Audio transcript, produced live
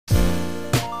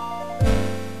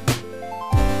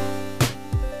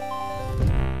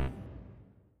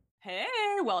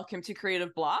welcome to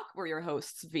Creative Block. We're your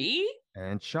hosts, V.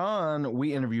 And Sean.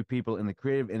 We interview people in the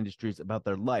creative industries about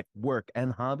their life, work,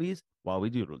 and hobbies while we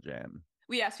doodle jam.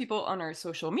 We asked people on our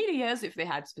social medias if they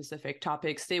had specific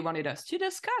topics they wanted us to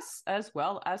discuss, as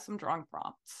well as some drawing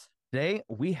prompts. Today,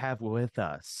 we have with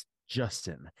us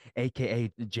Justin,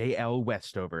 aka JL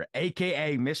Westover,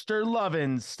 aka Mr.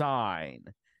 Lovenstein.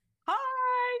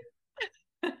 Hi!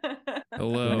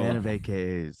 Hello. The man of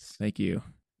AKAs. Thank you.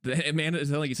 The man, it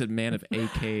sounded like you said man of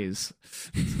AKs.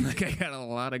 Like I got a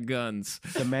lot of guns.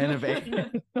 The man of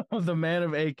the man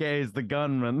of AKs, the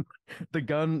gunman. The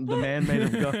man made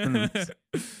of guns.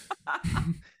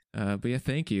 But yeah,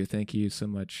 thank you so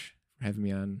much for having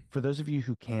me on. For those of you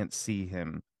who can't see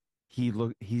him, he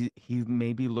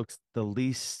maybe looks the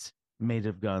least made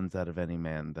of guns out of any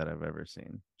man that I've ever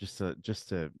seen. Just to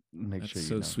make That's sure you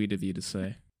so know. sweet of you to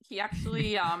say. He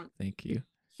actually Thank you.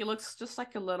 he looks just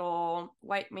like a little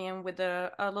white man with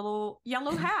a little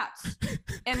yellow hat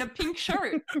and a pink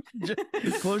shirt.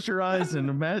 Just close your eyes and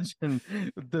imagine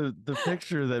the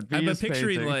picture that V I'm is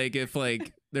picturing painting. like if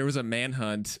like there was a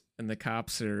manhunt and the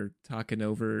cops are talking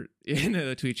over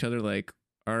to each other like,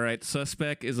 all right,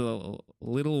 suspect is a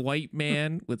little white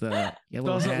man with a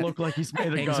yellow Doesn't hat. look like he's made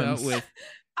of Hangs guns. out with.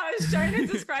 I was trying to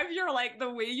describe your the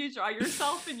way you draw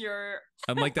yourself in your.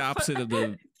 I'm like the opposite of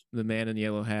the man in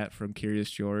yellow hat from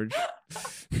Curious George.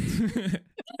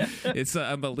 It's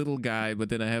I'm a little guy, but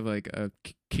then I have like a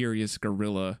curious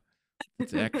gorilla.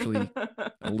 It's actually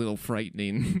a little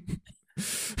frightening.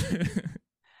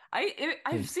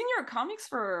 I've seen your comics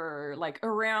for like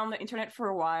around the internet for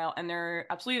a while, and they're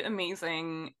absolutely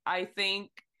amazing. I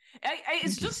think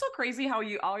it's just so crazy how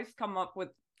you always come up with.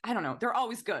 I don't know. They're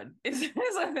always good. Is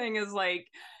the thing is like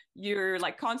you're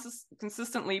like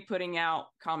consistently putting out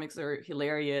comics that are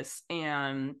hilarious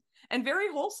and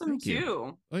very wholesome Thank too.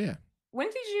 you. Oh yeah. When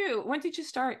did you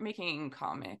start making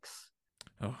comics?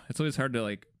 Oh, it's always hard to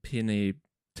like pin a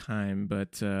time,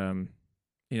 but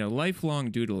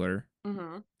lifelong doodler.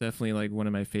 Mm-hmm. Definitely like one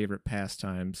of my favorite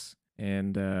pastimes.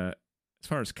 And as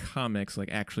far as comics,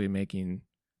 like actually making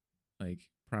like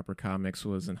proper comics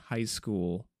was in high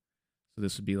school. So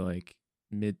this would be like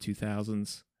mid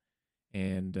 2000s.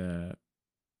 And that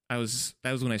was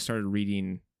when I started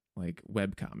reading like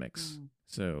web comics.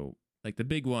 So like the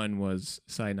big one was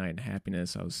Cyanide and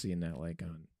Happiness. I was seeing that like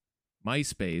on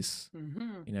MySpace,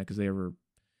 because they were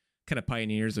kind of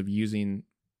pioneers of getting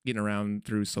around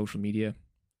through social media.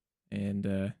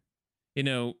 And,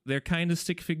 they're kind of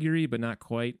stick figure-y, but not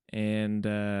quite. And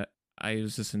I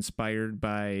was just inspired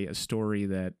by a story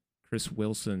that Chris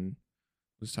Wilson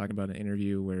was talking about in an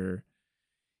interview where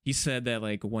he said that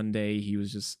like one day he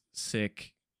was just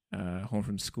sick, home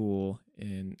from school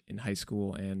in high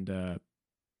school. And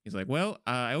he's like, well,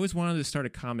 I always wanted to start a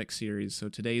comic series. So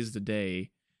today's the day.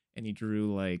 And he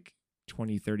drew like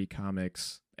 20, 30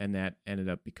 comics. And that ended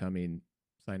up becoming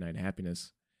Cyanide and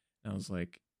Happiness. And I was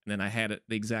like, and then I had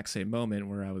the exact same moment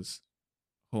where I was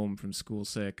home from school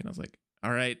sick. And I was like,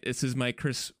 all right, this is my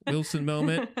Chris Wilson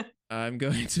moment. I'm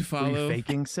going to follow. Were you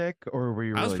faking sick, or were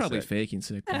you? Really I was probably sick? faking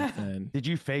sick back then. Did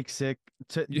you fake sick?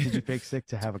 Did you fake sick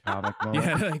to have a comic moment?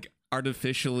 Yeah, like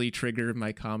artificially trigger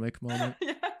my comic moment.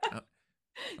 Yeah.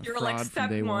 You're like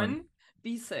step one,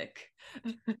 be sick.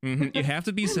 You have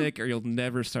to be sick, or you'll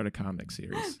never start a comic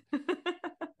series.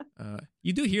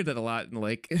 You do hear that a lot in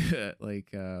like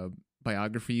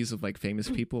biographies of like famous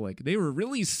people. Like they were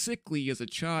really sickly as a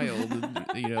child, and,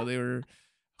 they were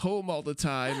home all the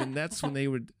time, and that's when they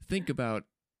would think about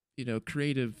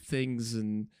creative things,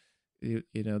 and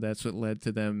that's what led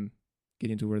to them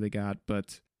getting to where they got.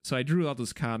 But so I drew all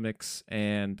those comics,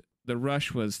 and the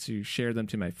rush was to share them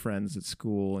to my friends at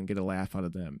school and get a laugh out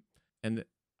of them. And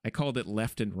I called it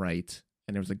Left and Right,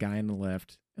 and there was a guy on the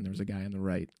left and there was a guy on the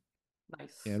right.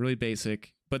 Nice. Yeah, really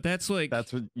basic, but that's what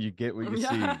you get what you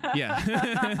see.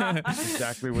 Yeah.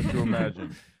 Exactly what you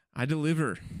imagine. I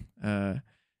deliver.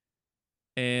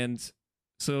 And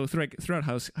so throughout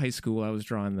high school, I was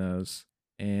drawing those.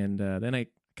 And then I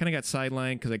kind of got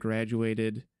sidelined because I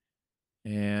graduated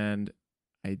and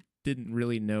I didn't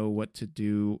really know what to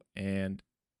do. And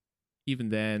even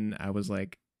then, I was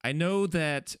like, I know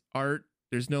that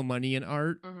there's no money in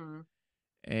art.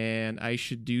 And I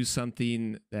should do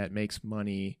something that makes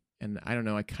money. And I don't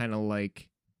know, I kind of like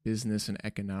business and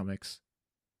economics.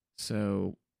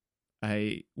 So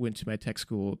I went to my tech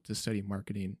school to study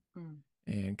marketing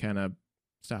and kind of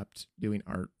stopped doing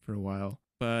art for a while.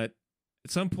 But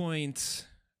at some point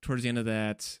towards the end of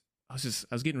that, I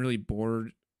was getting really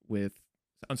bored with,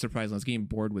 unsurprisingly, I was getting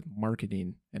bored with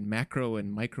marketing and macro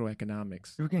and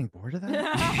microeconomics. You were getting bored of that?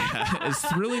 Yeah, as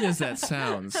thrilling as that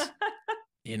sounds.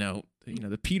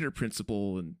 the Peter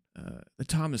principle and the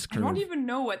Thomas I curve. don't even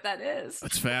know what that is.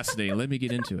 That's fascinating. Let me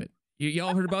get into it.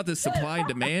 Y'all heard about this supply and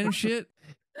demand shit?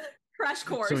 Crash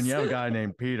course. So when you have a guy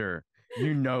named Peter,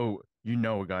 you know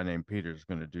a guy named Peter is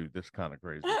going to do this kind of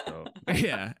crazy stuff.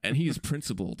 Yeah, and he's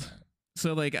principled.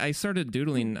 So like I started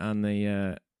doodling on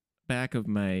the back of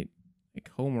my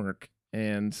homework,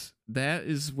 and that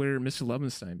is where Mr.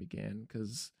 Lovenstein began,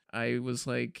 because I was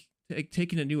like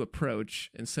taking a new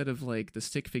approach. Instead of like the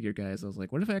stick figure guys, I was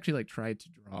like, what if I actually like tried to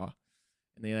draw?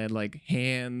 And they had like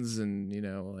hands and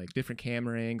like different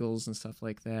camera angles and stuff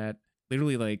like that.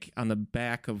 Literally, like on the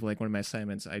back of like one of my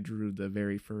assignments, I drew what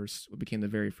became the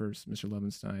very first Mr.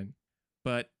 Lovenstein.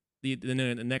 But the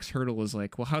next hurdle was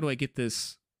like, well, how do I get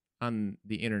this on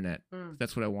the internet?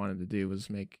 That's what I wanted to do, was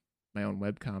make my own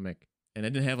webcomic. And I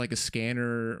didn't have like a scanner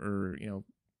or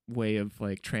way of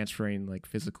like transferring like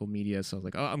physical media. So I was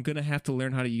like, oh, I'm gonna have to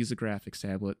learn how to use a graphics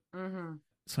tablet.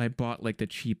 So I bought like the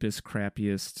cheapest,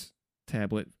 crappiest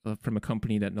tablet from a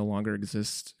company that no longer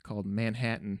exists called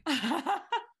Manhattan.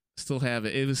 Still have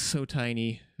it. It was so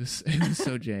tiny. It was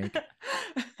so jank.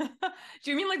 Do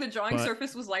you mean like the drawing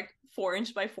surface was like 4"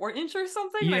 by 4" or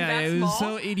something? Yeah, like that it was small?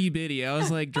 so itty bitty. I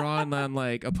was like drawing on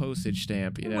like a postage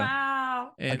stamp,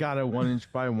 Wow. I got a 1"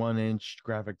 by 1"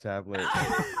 graphic tablet.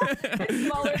 It's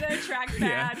smaller than a trackpad.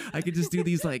 Yeah, I could just do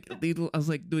these like little. I was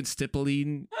like doing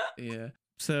stippling. Yeah.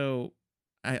 So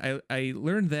I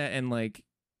learned that, and like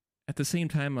at the same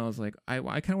time I was like I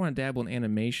kind of want to dabble in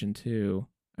animation too.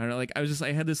 I don't know, like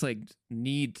I had this like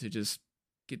need to just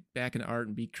get back into art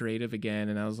and be creative again,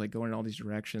 and I was like going in all these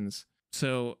directions.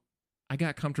 So I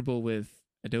got comfortable with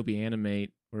Adobe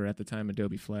Animate, or at the time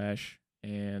Adobe Flash,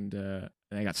 and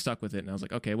I got stuck with it, and I was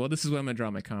like, okay, well, this is what I'm gonna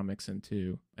draw my comics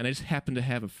into. And I just happened to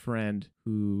have a friend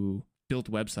who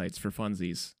built websites for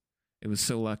funsies. It was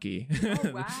so lucky.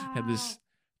 Oh, wow. Had this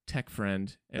tech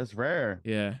friend. That's rare.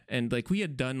 Yeah, and like we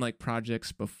had done like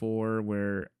projects before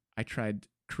where I tried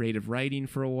creative writing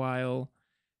for a while,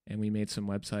 and we made some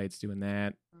websites doing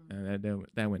that, and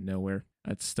that went nowhere.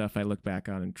 That's stuff I look back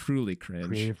on and truly cringe.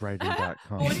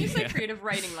 Creativewriting.com. Well, when you say creative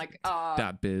writing, like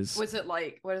 .biz. was it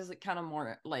like, what is it, kind of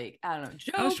more like, I don't know,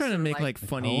 jokes? I was trying to make like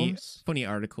funny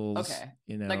articles. Okay.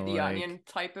 Like the Onion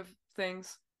type of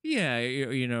things. Yeah,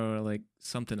 like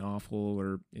something awful,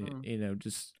 or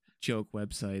just joke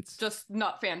websites. Just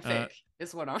not fanfic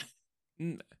is what I'm.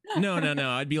 No.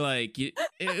 I'd be like,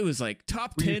 it was like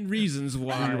top 10 reasons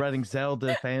why. Were you writing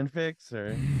Zelda fanfics,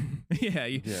 or? Yeah.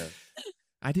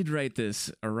 I did write this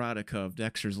erotica of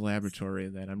Dexter's Laboratory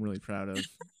that I'm really proud of.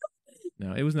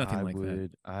 No, it was nothing like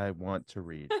that. I want to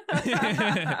read.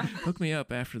 Hook me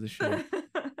up after the show.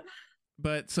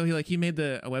 But so he made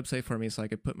a website for me so I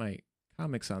could put my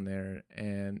comics on there,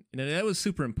 and that was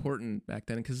super important back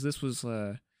then, because this was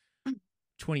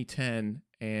 2010,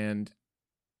 and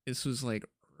this was like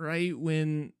right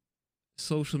when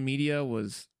social media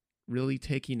was really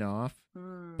taking off,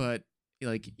 but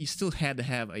like you still had to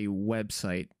have a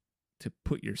website to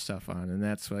put your stuff on, and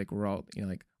that's like where all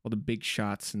like all the big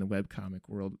shots in the webcomic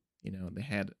world, they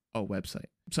had a website.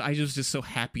 So I was just so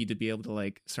happy to be able to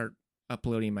like start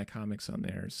uploading my comics on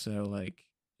there. So like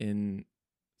in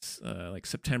like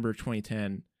September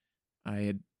 2010, I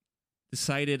had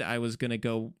decided I was gonna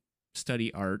go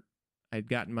study art. I'd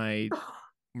gotten my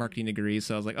marketing degree,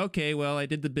 so I was like, okay, well, I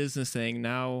did the business thing.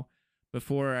 Now,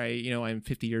 before I'm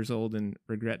 50 years old and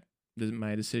regret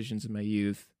my decisions in my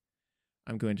youth,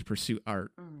 I'm going to pursue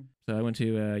art. So I went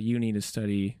to uni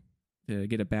to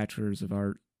get a bachelor's of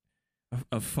art,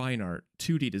 of fine art,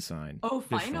 2D design. Oh,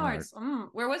 fine arts.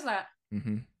 Where was that?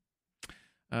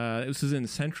 This was in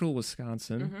central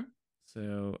Wisconsin.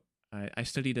 So I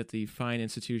studied at the fine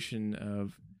institution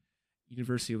of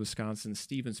University of Wisconsin,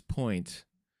 Stevens Point,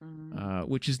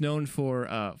 which is known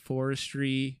for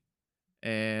forestry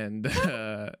and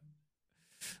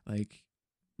like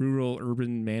rural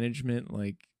urban management,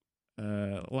 like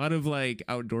a lot of like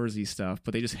outdoorsy stuff,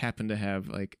 but they just happen to have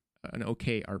like an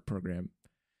okay art program,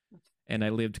 and I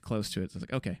lived close to it, so I was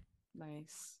like, okay,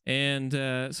 nice. And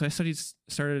so I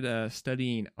started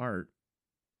studying art,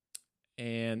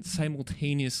 and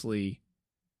simultaneously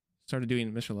started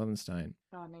doing Mr. Lovenstein.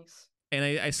 Oh, nice.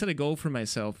 And I set a goal for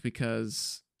myself,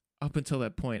 because up until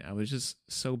that point I was just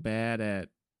so bad at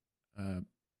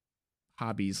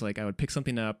hobbies. Like I would pick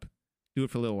something up, do it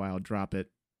for a little while, drop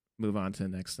it, move on to the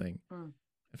next thing.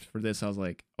 For this, I was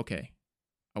like, okay,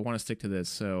 I want to stick to this.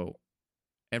 So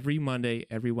every Monday,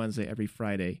 every Wednesday, every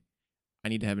Friday, I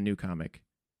need to have a new comic.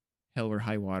 Hell or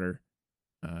high water,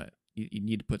 you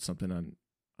need to put something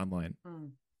online.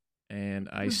 And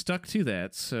I stuck to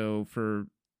that. So for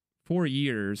 4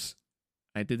 years,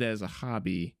 I did that as a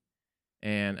hobby.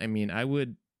 And I mean, I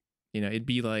would, it'd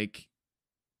be like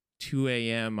 2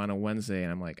 a.m. on a Wednesday,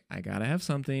 and I'm like, I gotta have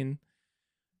something.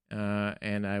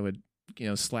 And I would,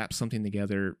 slap something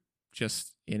together.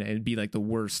 Just, it'd be like the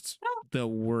worst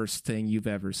thing you've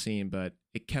ever seen, but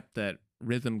it kept that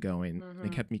rhythm going. And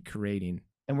it kept me creating.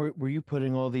 And were you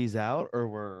putting all these out, or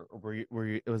were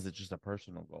you? Was it just a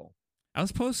personal goal? I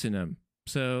was posting them.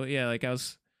 So yeah, like I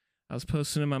was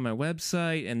posting them on my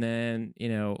website, and then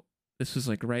this was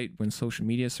like right when social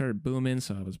media started booming,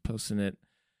 so I was posting it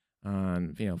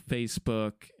on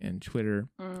Facebook and Twitter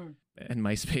and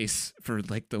MySpace for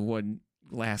like the one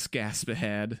last gasp I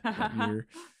had that year.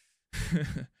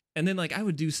 And then like I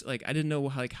would do like I didn't know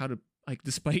like how to like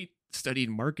despite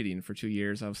studying marketing for 2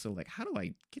 years, I was still like, how do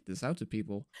I get this out to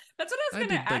people? That's what I was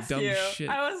going to ask dumb you. shit.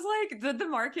 I was like, did the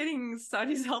marketing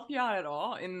studies help you out at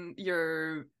all in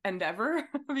your endeavor?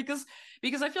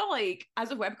 because I feel like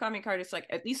as a webcomic artist, like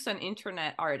at least an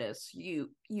internet artist, you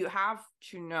have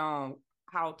to know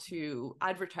how to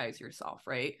advertise yourself,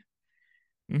 right?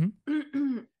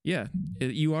 Mm-hmm. Yeah,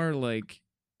 you are like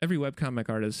every webcomic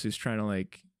artist who's trying to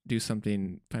like do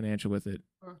something financial with it.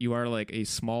 You are like a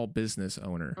small business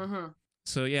owner.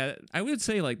 So yeah, I would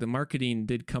say like the marketing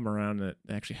did come around that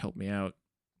actually helped me out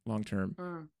long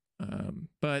term.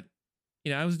 But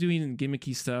I was doing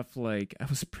gimmicky stuff, like I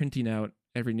was printing out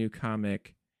every new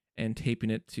comic and taping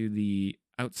it to the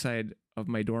outside of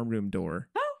my dorm room door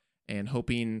and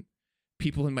hoping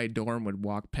people in my dorm would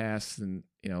walk past and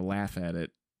laugh at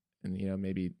it and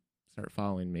maybe start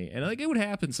following me. And like it would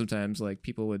happen sometimes, like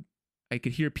I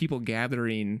could hear people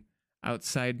gathering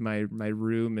outside my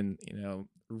room and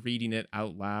reading it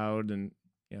out loud and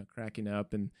cracking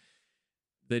up. And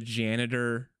the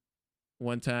janitor,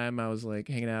 one time I was like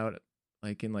hanging out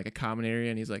like in like a common area,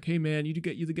 and he's like, "Hey man, you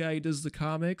the guy who does the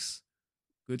comics?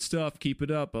 Good stuff, keep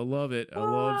it up. I love it. I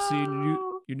love seeing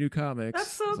your new comics."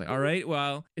 That's so I was like, cool. "All right,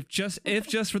 well, if just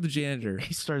for the janitor."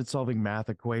 He started solving math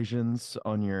equations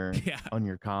on your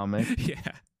comic.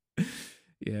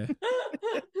 Yeah.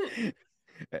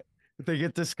 They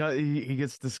get he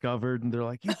gets discovered, and they're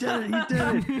like, "He did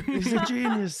it! He's a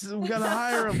genius. We gotta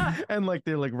hire him." And like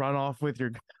they like run off with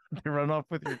your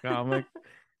comic.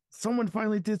 Someone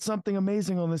finally did something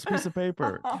amazing on this piece of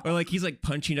paper. Or like he's like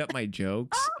punching up my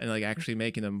jokes and like actually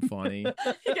making them funny.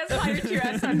 He gets hired to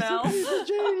SNL. He's a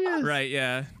genius. Right?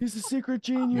 Yeah. He's a secret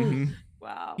genius. Mm-hmm.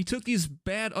 Wow. He took these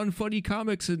bad, unfunny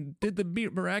comics and did the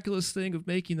miraculous thing of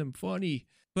making them funny.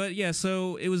 But yeah,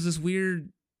 so it was this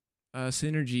weird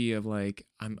synergy of like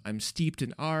I'm steeped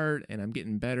in art and I'm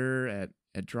getting better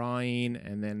at drawing,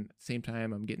 and then at the same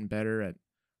time I'm getting better at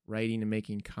writing and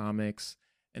making comics.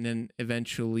 And then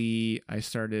eventually I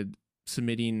started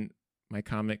submitting my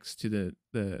comics to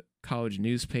the college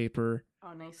newspaper.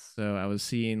 Oh, nice. So I was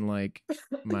seeing like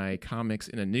my comics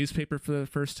in a newspaper for the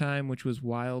first time, which was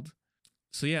wild.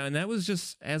 So yeah, and that was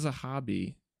just as a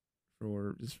hobby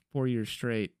for just 4 years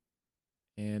straight.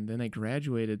 And then I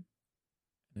graduated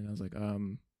and I was like,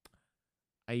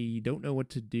 I don't know what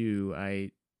to do.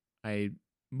 I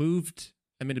moved.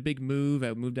 I made a big move.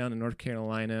 I moved down to North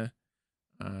Carolina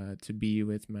to be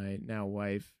with my now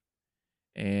wife.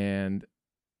 And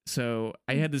so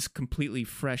I had this completely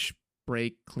fresh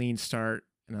break, clean start.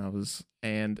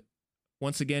 And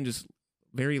once again, just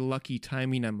very lucky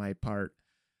timing on my part.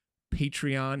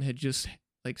 Patreon had just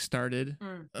like started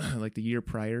like the year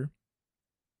prior.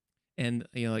 And,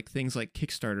 like things like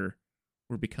Kickstarter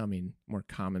were becoming more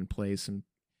commonplace. And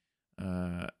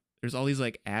there's all these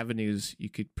like avenues you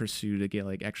could pursue to get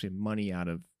like actually money out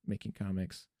of making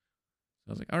comics. So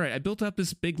I was like, all right, I built up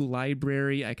this big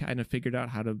library. I kind of figured out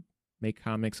how to make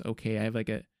comics. Okay, I have like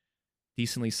a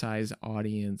decently sized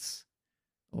audience.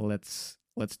 Let's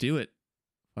do it.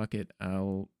 Fuck it.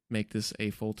 I'll make this a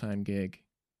full-time gig.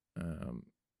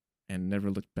 And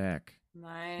never looked back.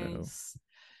 Nice.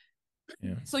 So,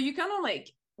 yeah. So you kind of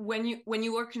like when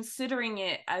you were considering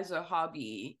it as a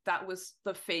hobby, that was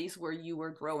the phase where you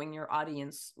were growing your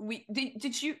audience.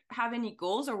 Did you have any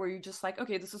goals, or were you just like,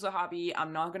 okay, this is a hobby,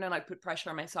 I'm not gonna like put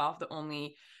pressure on myself, the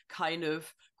only kind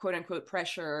of quote unquote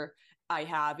pressure I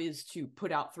have is to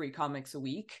put out 3 comics a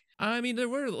week? I mean, there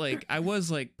were like I was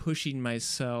like pushing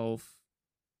myself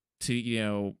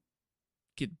to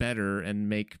get better and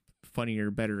make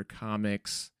funnier, better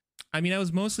comics. I mean, I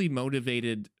was mostly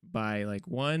motivated by like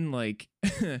one, like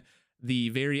the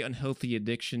very unhealthy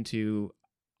addiction to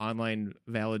online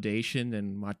validation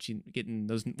and watching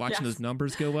those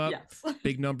numbers go up. Yes.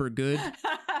 Big number good.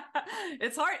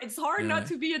 It's hard not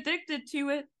to be addicted to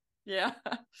it. Yeah.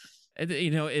 And,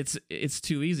 it's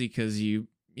too easy because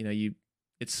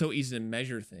it's so easy to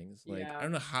measure things. Like, I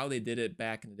don't know how they did it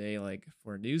back in the day, like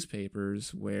for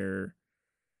newspapers where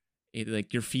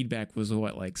like your feedback was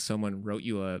what, like someone wrote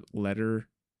you a letter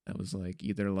that was like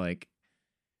either like,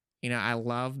 I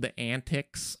love the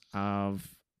antics of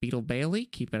Beetle Bailey,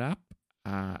 keep it up,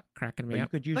 cracking me But you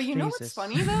up. could use But you know what's Jesus.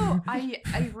 funny though?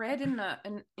 I read in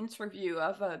an interview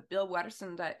of Bill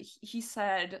Watterson that he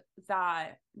said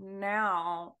that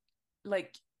now,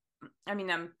 like, I mean,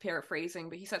 I'm paraphrasing,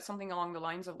 but he said something along the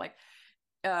lines of like,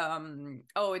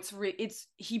 oh, it's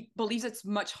he believes it's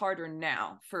much harder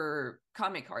now for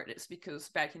comic artists because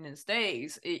back in his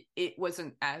days, it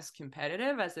wasn't as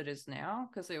competitive as it is now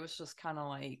because it was just kind of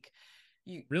like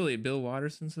you Really, Bill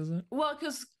Watterson says it? well,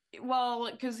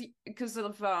 because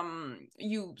of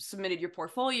you submitted your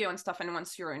portfolio and stuff, and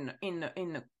once you're in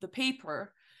the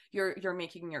paper, you're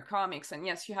making your comics, and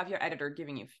yes, you have your editor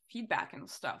giving you feedback and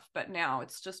stuff. But now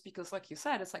it's just because, like you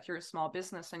said, it's like you're a small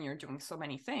business and you're doing so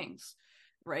many things,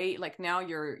 right? Like now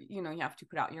you have to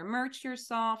put out your merch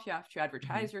yourself, you have to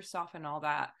advertise yourself and all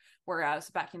that. Whereas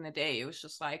back in the day, it was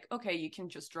just like, okay, you can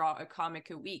just draw a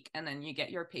comic a week and then you get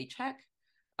your paycheck.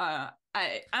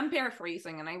 I'm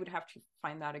paraphrasing and I would have to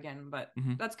find that again, but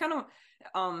that's kind of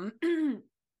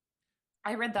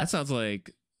I read That that. sounds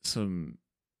like some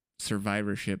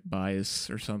survivorship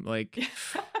bias or something. Like,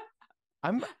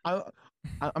 I'm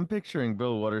picturing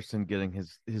Bill Watterson getting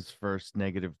his first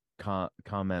negative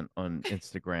comment on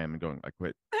Instagram and going, I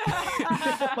quit.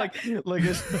 like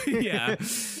yeah,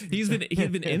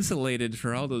 he'd been insulated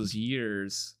for all those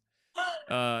years.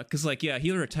 Because like, yeah,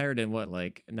 he retired in what,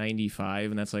 like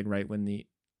 95, and that's like right when the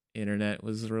internet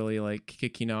was really like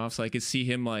kicking off. So I could see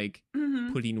him like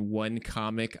putting one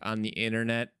comic on the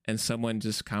internet and someone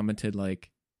just commented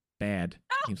like bad.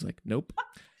 He was like, nope.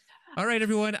 All right,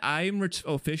 everyone, I'm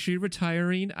officially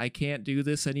retiring. I can't do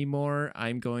this anymore.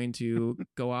 I'm going to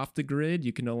go off the grid.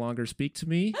 You can no longer speak to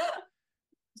me.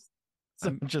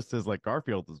 Just as like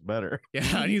Garfield is better.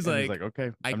 Yeah, and he's like,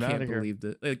 okay, I can't believe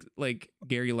that. Like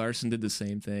Gary Larson did the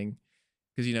same thing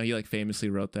because he like famously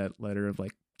wrote that letter of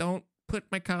like, don't put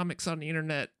my comics on the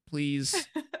internet, please.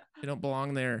 They don't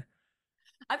belong there.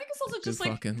 I think it's also like, just good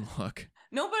like fucking luck.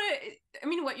 No, but I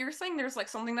mean, what you're saying, there's like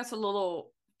something that's a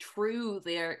little true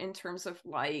there in terms of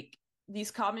like these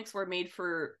comics were made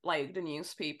for like the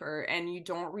newspaper, and you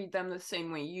don't read them the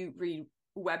same way you read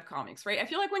web comics, right? I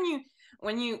feel like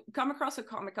when you come across a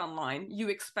comic online, you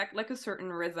expect like a certain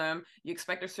rhythm, you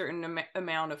expect a certain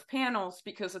amount of panels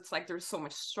because it's like there's so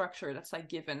much structure that's like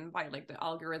given by like the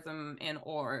algorithm and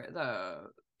or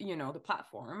the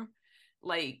platform.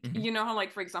 Like you know how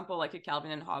like for example like a Calvin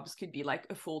and Hobbes could be like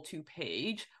a full 2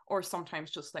 page or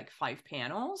sometimes just like 5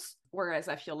 panels, whereas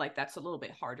I feel like that's a little bit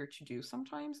harder to do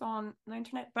sometimes on the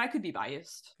internet, but I could be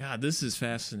biased. God, this is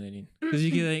fascinating because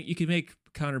you can make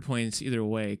counterpoints either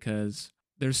way because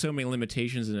there's so many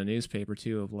limitations in a newspaper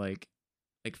too of like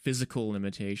physical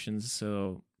limitations.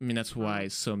 So I mean that's why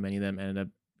so many of them ended up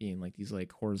being like these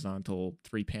like horizontal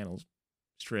 3 panels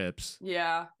strips.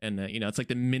 Yeah. And it's like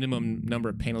the minimum number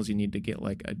of panels you need to get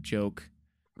like a joke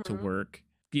to work.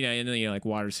 And then like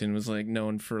Watterson was like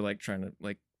known for like trying to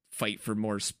like fight for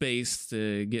more space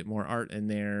to get more art in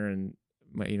there and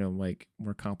like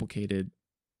more complicated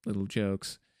little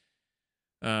jokes.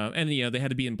 And they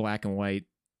had to be in black and white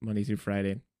Monday through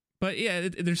Friday. But yeah,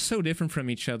 they're so different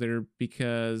from each other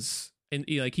because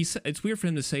like he said, it's weird for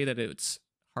him to say that it's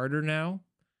harder now.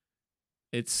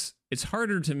 It's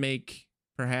harder to make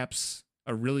perhaps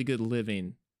a really good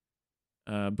living,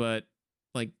 but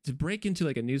like to break into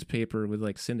like a newspaper with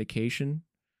like syndication,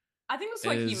 I think that's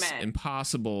what he meant.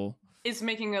 Impossible. Is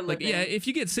making a living. Like, yeah, if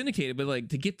you get syndicated, but like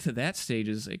to get to that stage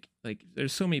is like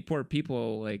there's so many poor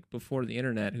people like before the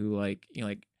internet who like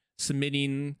like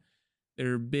submitting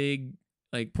their big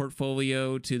like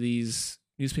portfolio to these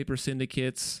newspaper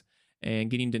syndicates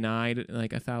and getting denied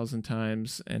like 1,000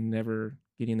 times and never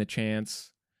getting the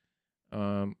chance.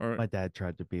 Or my dad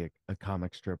tried to be a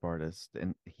comic strip artist,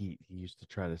 and he used to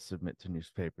try to submit to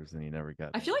newspapers, and he never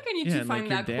got. I feel like I need to find like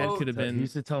that your dad quote. could have been. He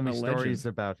used to tell me stories legend.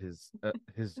 about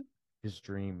his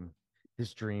dream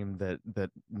that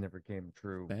never came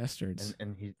true. Bastards.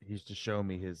 And he used to show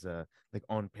me his like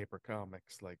on paper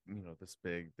comics, like this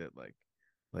big that like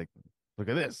look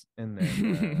at this, and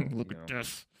then look at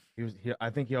this. I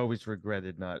think he always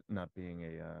regretted not being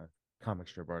a comic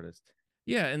strip artist.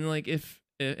 Yeah, and like if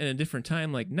in a different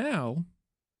time, like now,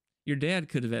 your dad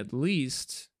could have at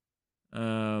least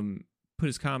put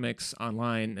his comics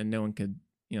online, and no one could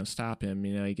stop him.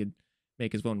 He could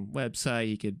make his own website.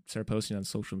 He could start posting on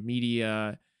social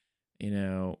media.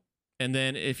 And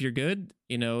then if you're good,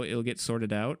 it'll get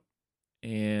sorted out,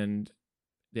 and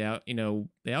the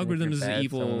algorithm is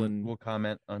evil, and we'll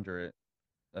comment under it.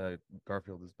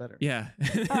 Garfield is better. Yeah.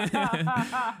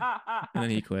 And then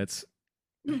he quits.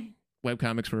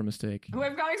 Webcomics were a mistake.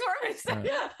 Webcomics were a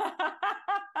mistake.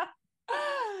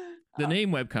 The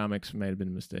name webcomics might have been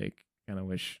a mistake. Kind of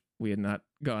wish we had not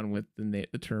gone with the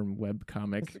term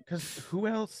webcomic. Because who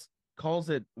else calls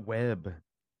it web?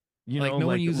 You Like, know, no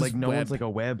one like uses like no web. one's like a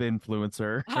web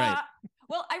influencer. Right.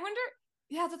 Well, I wonder.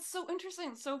 Yeah, that's so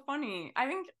interesting. So funny. I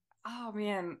think. Oh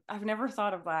man, I've never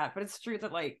thought of that, but it's true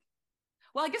that like.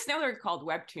 Well, I guess now they're called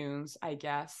webtoons. I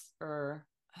guess, or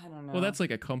I don't know. Well, that's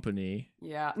like a company.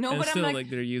 Yeah. No, And but still, I'm like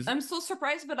they're using. I'm so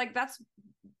surprised, but like that's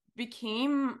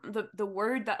became the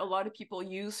word that a lot of people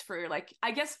use for like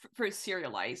I guess for a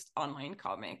serialized online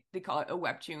comic. They call it a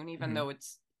webtoon, even though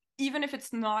even if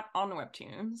it's not on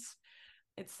webtoons.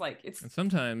 It's like it's And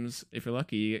sometimes, if you're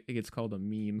lucky, it gets called a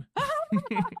meme.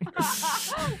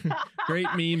 Great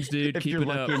memes, dude. If Keep you're it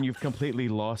lucky up. and you've completely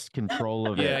lost control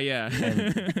of Yeah, it, yeah.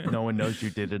 and no one knows you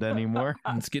did it anymore.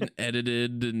 And it's getting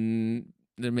edited, and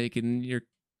they're making your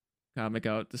comic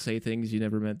out to say things you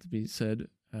never meant to be said.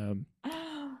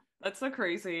 That's so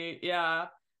crazy. Yeah.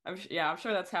 I'm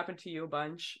sure that's happened to you a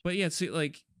bunch. But yeah, see,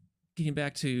 like getting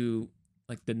back to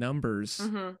like the numbers,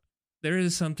 Mm-hmm. there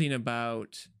is something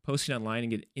about posting online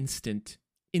and get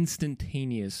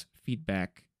instantaneous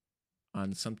feedback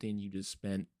on something you just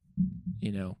spent,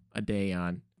 a day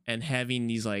on, and having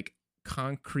these like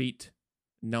concrete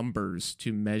numbers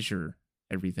to measure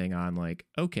everything on. Like,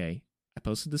 okay, I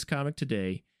posted this comic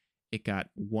today, it got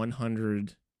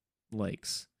 100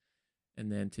 likes,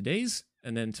 and then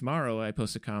tomorrow I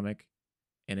post a comic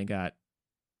and it got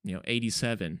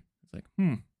 87. It's like,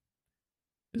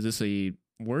 is this a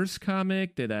worse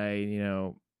comic? Did I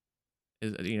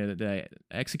did I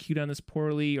execute on this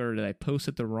poorly, or did I post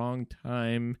at the wrong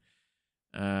time?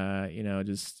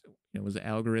 Was the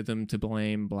algorithm to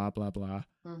blame? Blah blah blah.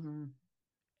 Mm-hmm.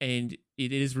 And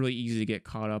it is really easy to get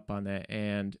caught up on that.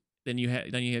 And then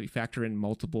you factor in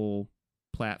multiple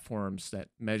platforms that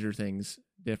measure things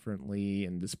differently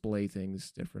and display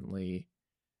things differently.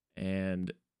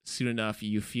 And soon enough,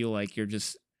 you feel like you're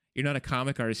not a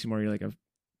comic artist anymore. You're like a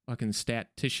fucking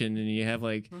statistician, and you have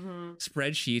like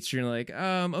spreadsheets. You're like,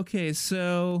 okay,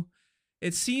 so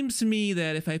it seems to me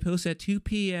that if I post at 2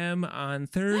 p.m. on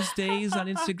Thursdays on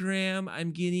Instagram,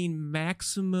 I'm getting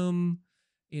maximum,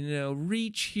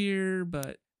 reach here.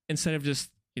 But instead of just,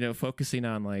 focusing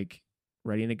on like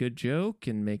writing a good joke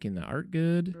and making the art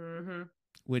good,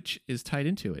 which is tied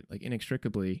into it like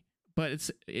inextricably. But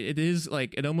it is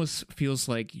like, it almost feels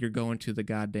like you're going to the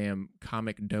goddamn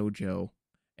comic dojo,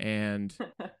 and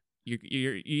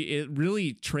it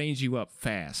really trains you up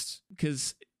fast.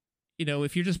 Because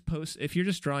if you're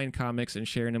just drawing comics and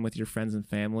sharing them with your friends and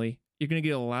family, you're gonna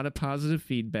get a lot of positive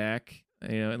feedback.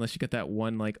 Unless you get that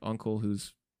one like uncle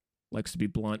who's likes to be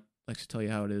blunt, likes to tell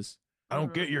you how it is. I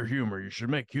don't get your humor. You should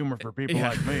make humor for people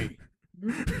like me.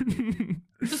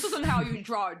 This isn't how you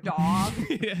draw a dog.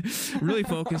 Yeah, really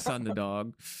focused on the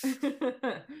dog.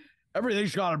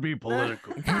 Everything's got to be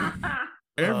political.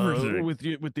 Everything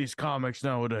with these comics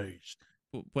nowadays.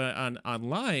 But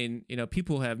online,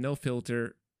 people have no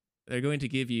filter. They're going to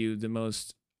give you the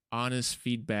most honest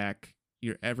feedback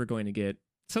you're ever going to get.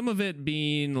 Some of it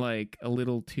being like a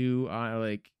little too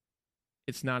like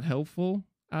it's not helpful.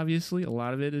 Obviously, a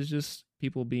lot of it is just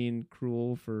people being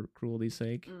cruel for cruelty's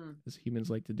sake, as humans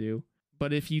like to do.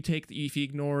 But if you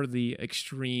ignore the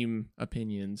extreme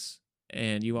opinions,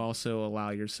 and you also allow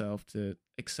yourself to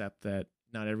accept that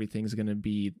not everything's going to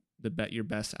be your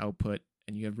best output,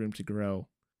 and you have room to grow,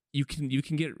 you can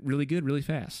get really good really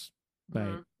fast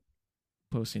by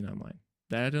posting online.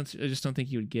 I just don't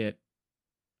think you would get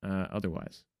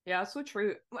otherwise. Yeah, so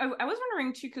true. I was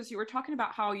wondering too, because you were talking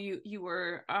about how you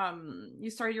were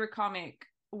you started your comic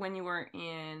when you were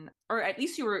in, or at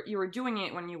least you were doing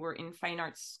it when you were in fine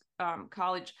arts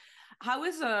college. How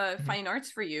is fine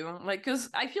arts for you? Like, because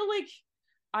I feel like,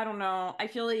 I don't know, I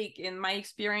feel like in my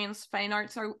experience, fine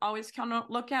arts are always kind of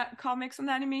look at comics and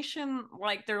animation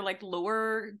like they're like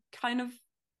lower kind of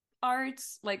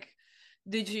arts. Like,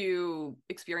 did you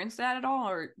experience that at all,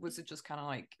 or was it just kind of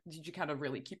like, did you kind of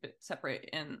really keep it separate?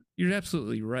 And you're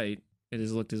absolutely right. It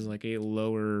is looked as like a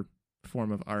lower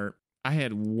form of art. I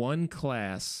had one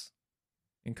class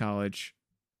in college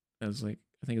that was like,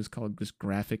 I think it was called just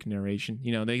graphic narration.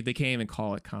 They can't even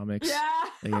call it comics.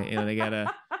 Yeah. They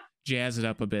gotta jazz it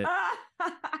up a bit.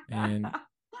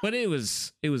 But it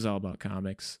was all about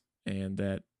comics. And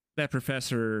that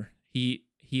professor, he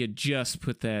had just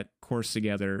put that course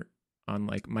together on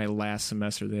like my last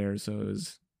semester there, so it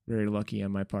was very lucky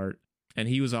on my part. And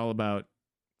he was all about,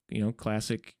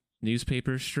 classic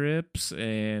newspaper strips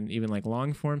and even like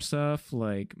long form stuff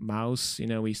like Mouse.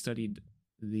 We studied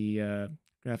the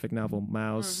graphic novel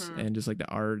Mouse and just like the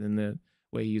art and the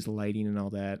way he used lighting and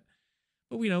all that.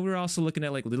 But we were also looking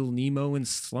at like Little Nemo and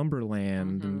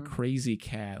Slumberland and Crazy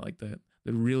Cat, like the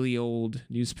really old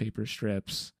newspaper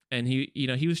strips. And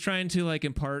he was trying to like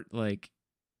impart like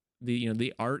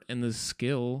the art and the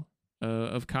skill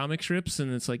of comic strips.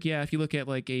 And it's like, yeah, if you look at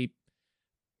like a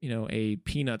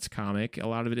Peanuts comic, a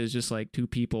lot of it is just like two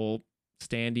people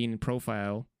standing in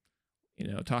profile,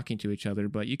 talking to each other,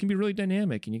 but you can be really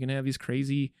dynamic and you can have these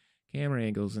crazy camera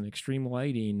angles and extreme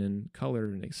lighting and color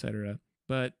and etc.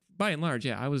 But by and large,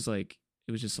 yeah, I was like,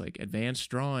 it was just like advanced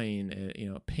drawing,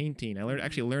 painting. I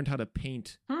actually learned how to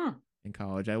paint in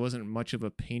college. I wasn't much of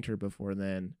a painter before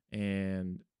then.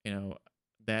 And,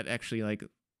 that actually like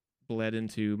bled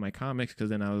into my comics, because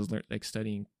then I was like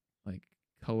studying like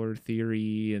color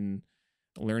theory and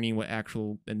learning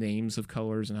the names of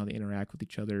colors and how they interact with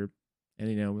each other.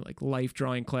 And, like life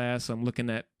drawing class, I'm looking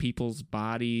at people's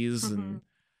bodies and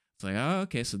it's like, oh,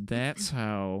 okay, so that's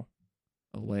how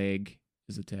a leg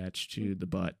is attached to the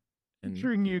butt. And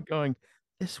picturing you going,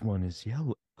 this one is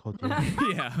yellow. Called yellow.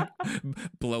 Yeah,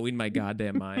 blowing my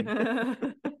goddamn mind.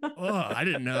 Oh, I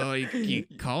didn't know you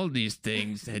called these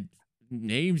things, had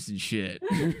names and shit.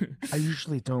 I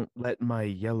usually don't let my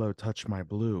yellow touch my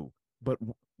blue, but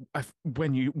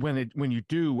when you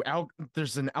do,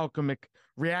 there's an alchemic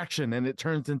reaction and it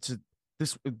turns into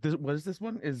this. What is this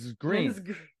one? Is green?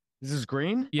 This is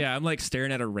green. Yeah, I'm like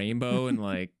staring at a rainbow and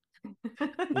like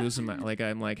losing my, like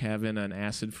I'm like having an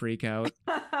acid freak out.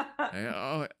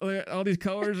 Oh, all these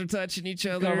colors are touching each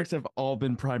other. Comics have all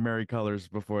been primary colors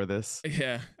before this.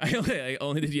 Yeah, I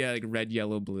only did like red,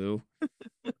 yellow, blue.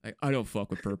 I don't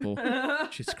fuck with purple.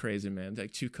 Shit's crazy, man.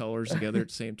 Like two colors together at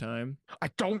the same time. I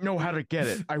don't know how to get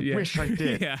it. I wish I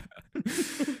did. Yeah.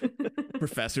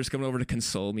 Professor's coming over to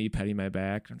console me, petting my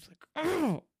back. I'm just like,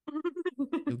 oh,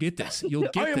 you'll get this. You'll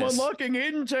get this. I am unlocking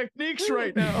hidden techniques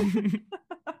right now.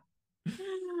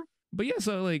 But yeah,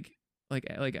 so like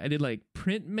I did like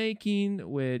printmaking,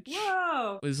 which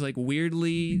was like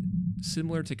weirdly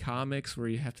similar to comics, where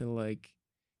you have to like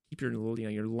keep your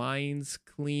lines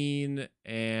clean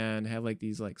and have like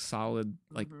these like solid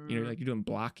like like you're doing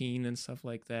blocking and stuff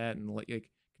like that, and like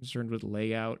concerned with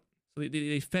layout. So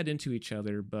they fed into each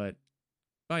other, but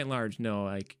by and large, no.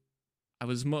 Like I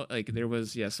was there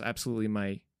was, yes, absolutely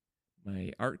my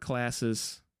art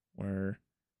classes where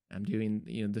I'm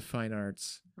doing the fine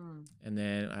arts, and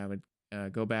then I would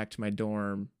go back to my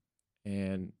dorm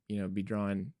and be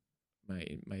drawing my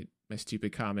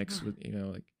stupid comics with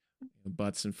like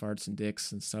butts and farts and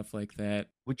dicks and stuff like that.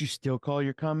 Would you still call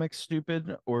your comics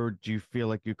stupid, or do you feel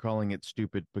like you're calling it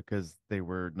stupid because they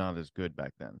were not as good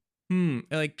back then?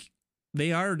 Like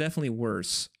they are definitely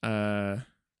worse.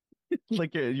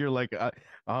 Like you're like,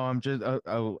 I'm just,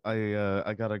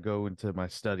 I gotta go into my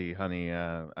study, honey.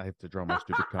 I have to draw my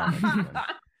stupid comics again.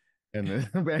 And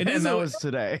that was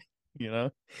today.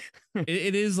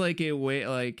 It is like a way,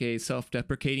 like a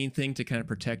self-deprecating thing to kind of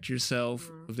protect yourself.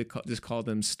 They just call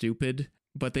them stupid,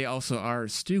 but they also are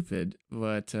stupid.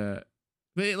 But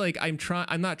like I'm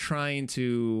not trying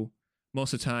to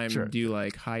most of the time do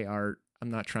like high art. I'm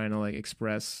not trying to like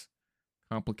express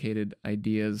complicated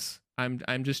ideas.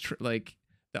 I'm just like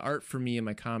the art for me in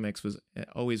my comics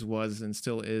always was and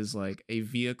still is like a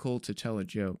vehicle to tell a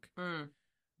joke.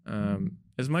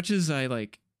 As much as I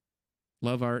like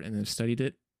love art and have studied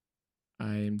it,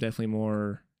 I'm definitely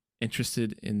more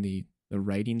interested in the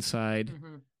writing side,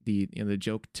 the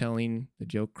joke telling, the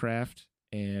joke craft.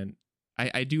 And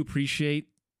I do appreciate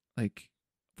like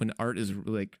when art is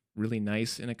like really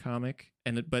nice in a comic,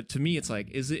 but to me it's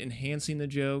like, is it enhancing the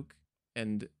joke,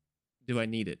 and do I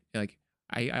need it? Like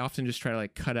I often just try to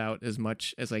like cut out as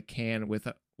much as I can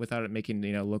without it making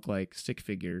look like stick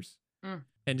figures,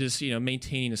 and just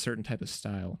maintaining a certain type of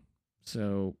style.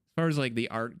 So as far as like the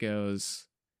art goes,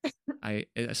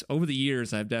 over the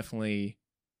years I've definitely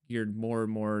geared more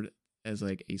and more as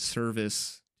like a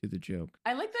service to the joke.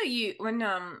 I like that when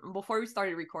before we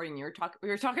started recording, we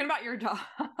were talking about your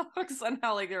dogs and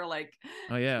how like they're like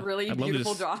really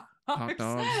beautiful dogs. Hot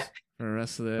dogs for the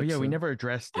rest of the episode. Oh yeah, we never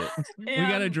addressed it. We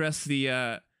gotta address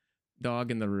the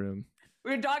dog in the room.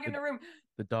 We're dog in the room.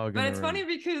 The dog. But it's funny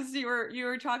because you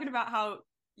were talking about how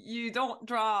you don't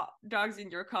draw dogs in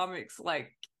your comics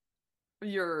like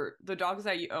the dogs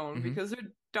that you own, because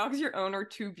the dogs you own are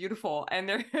too beautiful and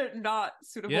they're not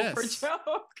suitable for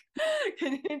joke.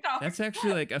 Can you talk? That's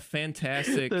actually like a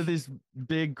fantastic. They're these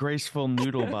big graceful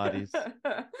noodle bodies.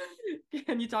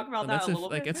 Can you talk about that That's a little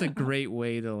bit? that's a great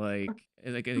way to like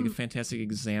a fantastic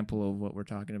example of what we're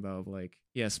talking about. Of like,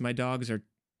 yes, my dogs are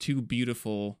too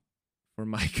beautiful for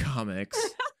my comics.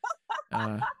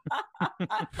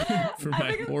 For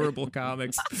my horrible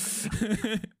comics.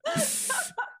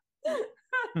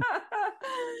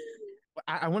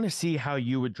 I want to see how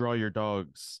you would draw your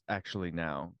dogs actually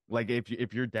now. Like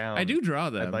if you're down, I do draw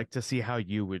them. I'd like to see how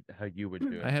you would do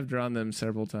it. I have drawn them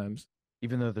several times.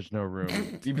 Even though there's no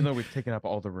room, even though we've taken up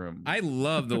all the room. I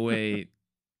love the way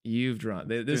you've drawn.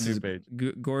 This is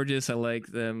gorgeous. I like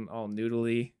them all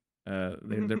noodly.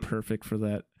 They're perfect for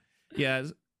that. Yeah, I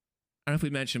don't know if we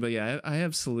mentioned, but yeah, I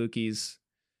have Salukis,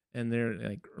 and they're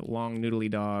like long noodly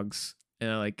dogs.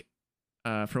 And like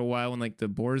for a while when like the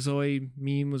Borzoi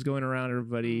meme was going around,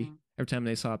 everybody every time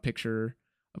they saw a picture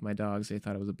of my dogs, they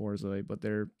thought it was a Borzoi, but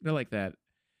they're like that,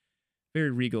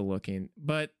 very regal looking.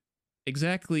 But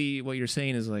exactly what you're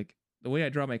saying is like the way I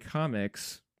draw my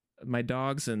comics, my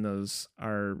dogs in those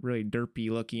are really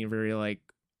derpy looking, very like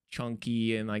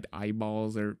chunky, and like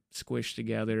eyeballs are squished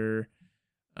together,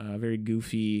 very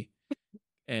goofy.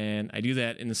 And I do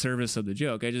that in the service of the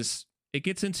joke. It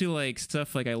gets into like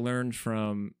stuff like I learned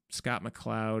from Scott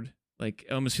McCloud. Like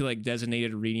I almost feel like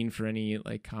designated reading for any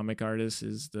like comic artist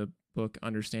is the book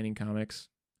Understanding Comics.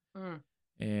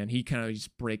 And he kind of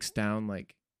just breaks down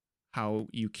like how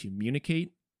you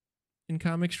communicate in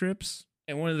comic strips.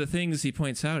 And one of the things he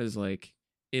points out is like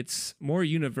it's more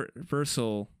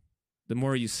universal the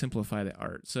more you simplify the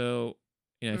art. So,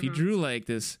 if you drew like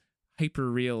this hyper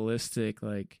realistic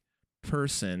like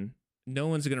person, no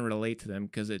one's going to relate to them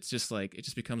because it's just like it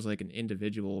just becomes like an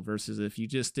individual, versus if you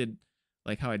just did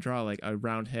like how I draw like a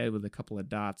round head with a couple of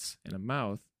dots and a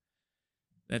mouth.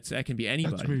 That can be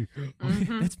anybody.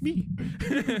 That's me.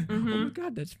 Oh my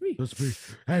God, that's me. That's me.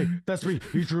 Hey, that's me.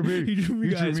 He drew me. He drew me,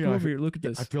 guys. Come over here. Look at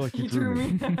this. I feel like he drew me.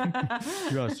 You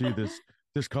gotta see this.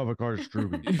 This comic artist drew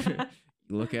me. You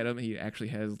look at him, he actually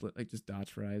has like just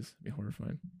dots for eyes. It'd be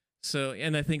horrifying. So,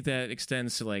 and I think that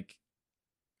extends to like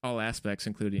all aspects,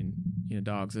 including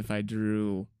dogs. If I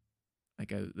drew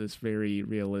like this very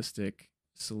realistic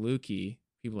Saluki,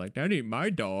 people are like, that ain't my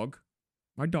dog.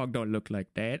 My dog don't look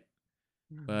like that.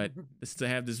 But it's to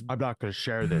have this. I'm not going to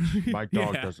share this. My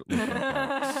dog doesn't look like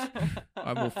that.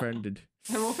 I'm offended.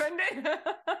 I'm offended.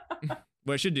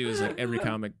 What I should do is like every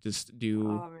comic just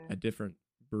do a different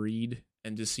breed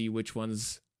and just see which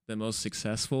one's the most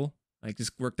successful. Like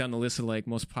just work down the list of like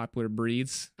most popular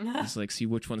breeds. Just like see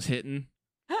which one's hitting.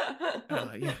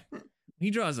 Yeah. He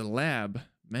draws a lab,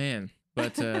 man.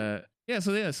 But so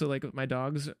like my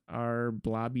dogs are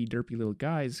blobby, derpy little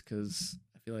guys because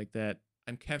I feel like that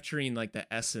I'm capturing like the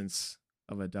essence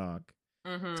of a dog.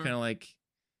 It's kind of like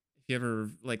if you ever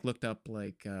like looked up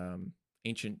like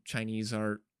ancient Chinese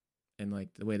art and like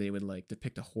the way they would like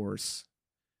depict a horse.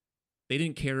 They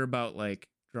didn't care about like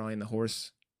drawing the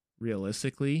horse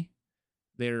realistically.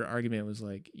 Their argument was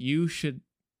like, you should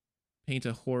paint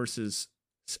a horse's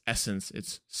essence,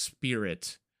 its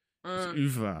spirit, its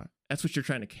oeuvre. That's what you're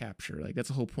trying to capture. Like that's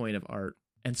the whole point of art.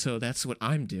 And so that's what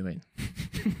I'm doing.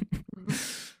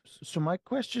 So my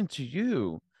question to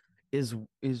you is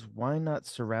why not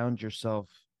surround yourself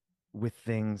with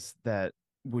things that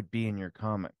would be in your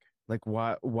comic? Like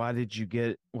why'd you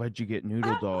get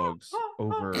noodle dogs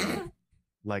over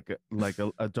like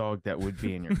a dog that would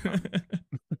be in your comic?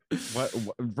 what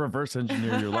reverse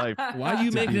engineer your life? Why are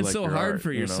you making it so hard art,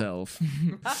 for yourself?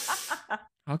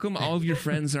 How come all of your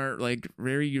friends aren't like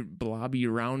very blobby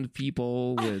round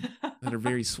people that are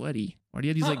very sweaty? Why do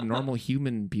you have these like normal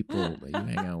human people that you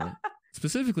hang out with?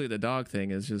 Specifically, the dog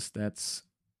thing is just that's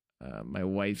my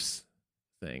wife's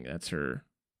thing. That's her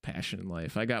passion in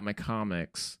life. I got my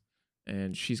comics,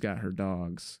 and she's got her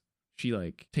dogs. She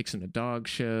like takes them to dog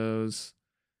shows.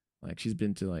 Like she's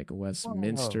been to like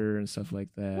Westminster and stuff like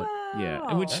that. Wow.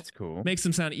 Yeah, which that's cool. Makes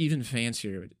them sound even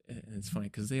fancier. And it's funny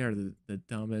because they are the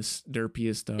dumbest,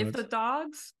 derpiest dogs. If the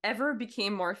dogs ever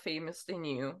became more famous than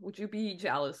you, would you be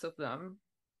jealous of them?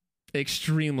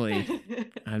 Extremely.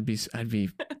 I'd be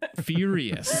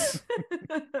furious.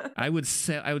 I would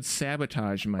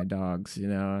sabotage my dogs.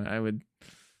 I would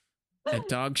at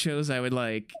dog shows. I would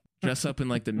like dress up in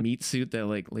like the meat suit that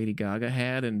like Lady Gaga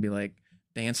had and be like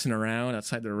dancing around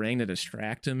outside the ring to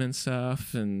distract him and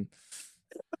stuff. And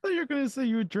I thought you were gonna say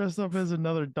you would dress up as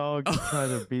another dog to try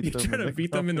to beat them. Try to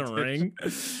beat them in the ring.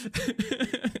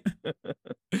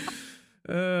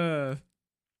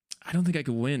 I don't think I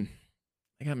could win.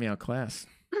 They got me outclassed.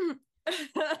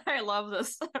 I love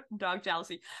this dog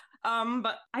jealousy.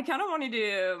 But I kind of wanted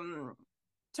to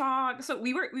talk. So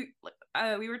we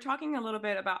were talking a little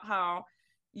bit about how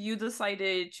you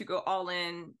decided to go all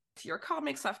in to your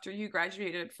comics after you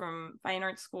graduated from fine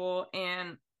art school,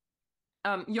 and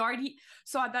you already,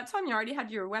 so at that time you already had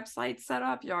your website set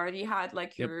up, you already had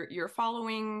like Yep. your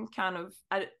following kind of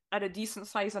at a decent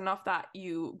size enough that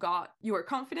you were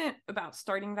confident about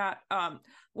starting that.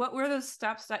 What were the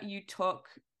steps that you took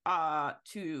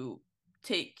to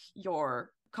take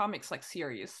your comics like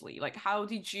seriously? Like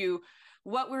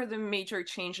what were the major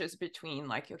changes between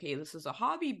like, okay, this is a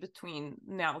hobby, between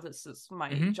now this is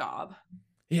my job?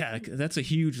 Yeah, that's a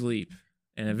huge leap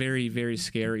and a very, very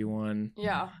scary one.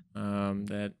 Yeah.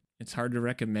 That it's hard to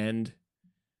recommend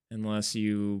unless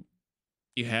you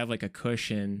have like a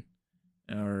cushion,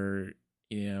 or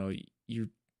you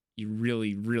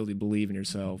really, really believe in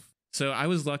yourself. So I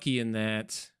was lucky in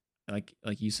that,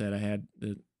 like you said, I had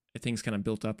the things kind of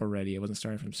built up already. I wasn't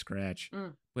starting from scratch.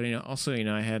 But also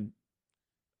I had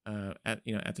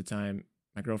at the time,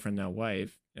 my girlfriend, now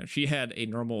wife, she had a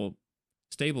normal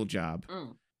stable job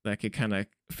that could kind of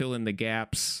fill in the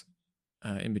gaps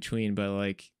in between. But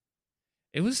like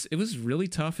it was really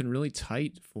tough and really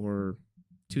tight for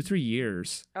 2-3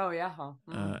 years. Oh yeah.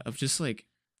 Of just like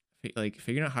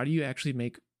figuring out how do you actually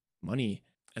make money.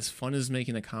 As fun as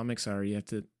making the comics are, you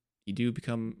do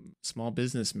become small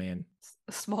businessman.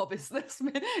 Small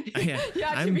businessman. Yeah, you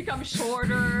actually become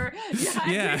shorter.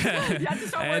 Yeah. You have to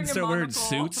start wearing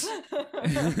suits.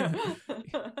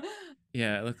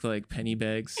 Yeah, it looked like penny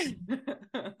bags.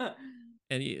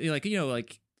 And we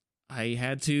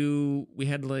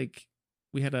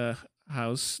had a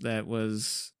house that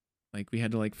was like, we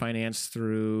had to like finance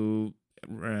through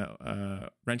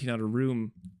renting out a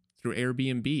room through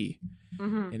Airbnb.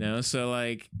 So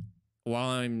like, while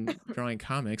I'm drawing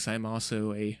comics, I'm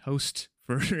also a host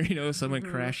for someone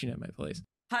crashing at my place.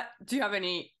 Do you have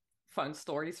any fun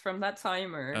stories from that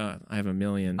time, or? I have a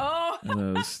million of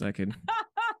those that could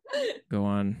go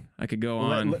on. I could go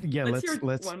on.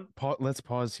 Let's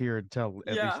pause here and tell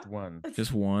at least one.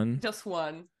 Just one. Just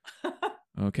one.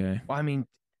 Okay. Well, I mean,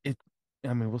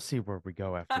 we'll see where we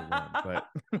go after one, but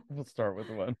we'll start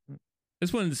with one.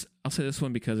 I'll say this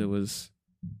one because it was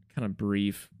kind of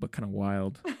brief but kind of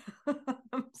wild.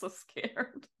 I'm so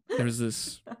scared. There was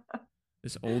this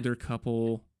older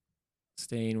couple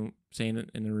staying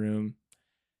in the room,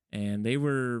 and they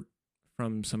were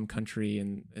from some country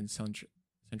in Central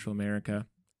America,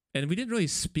 and we didn't really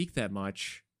speak that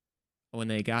much when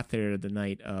they got there the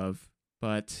night of.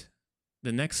 But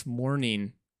the next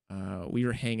morning, we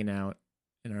were hanging out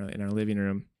in our living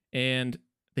room, and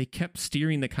they kept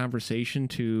steering the conversation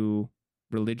to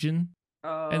religion.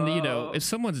 And if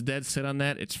someone's dead set on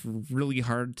that, it's really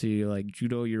hard to like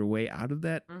judo your way out of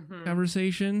that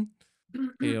conversation.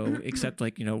 Except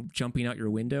like jumping out your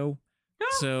window.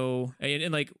 So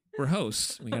and like, we're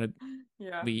hosts, we gotta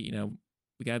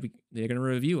they're gonna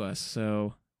review us,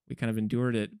 so we kind of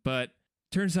endured it. But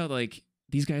turns out like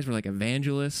these guys were like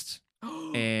evangelists,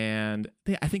 and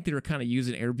I think they were kind of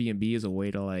using Airbnb as a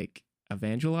way to like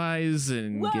evangelize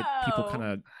and get people, kind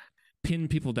of pin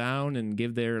people down and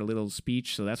give their little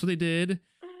speech. So that's what they did.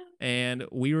 And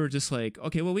we were just like,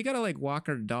 okay, well, we gotta like walk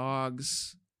our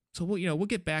dogs, so we'll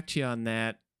get back to you on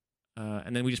that.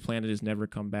 And then we just planned to just never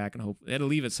come back, and hope they had to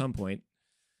leave at some point.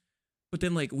 But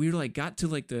then like we were like got to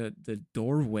like the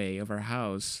doorway of our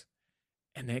house,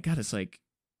 and that got us like,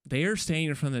 they're standing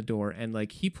in front of the door, and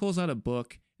like he pulls out a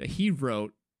book that he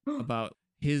wrote about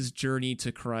his journey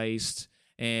to Christ,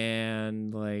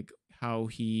 and like how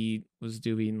he was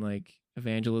doing like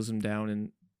evangelism down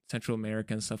in Central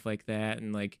America and stuff like that,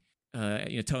 and like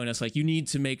telling us like, you need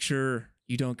to make sure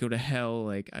you don't go to hell.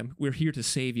 Like, we're here to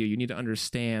save you. You need to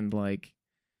understand, like,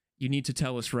 you need to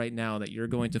tell us right now that you're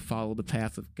going to follow the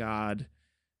path of God,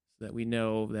 so that we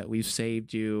know that we've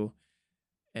saved you.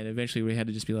 And eventually we had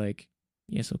to just be like,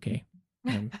 yes, okay.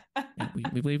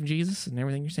 We believe in Jesus and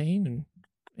everything you're saying, and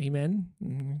amen.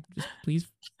 And just please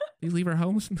leave our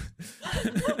homes.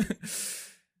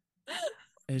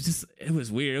 It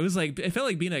was weird. It was like, it felt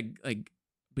like being at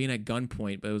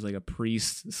gunpoint, but it was like a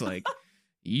priest. It's like,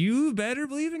 you better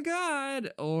believe in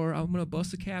God, or I'm gonna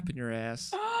bust a cap in your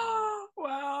ass.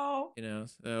 Wow.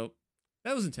 So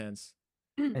that was intense.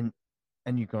 And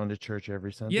you going to church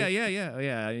every Sunday?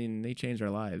 Yeah. I mean, they changed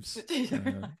our lives.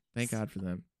 Thank God for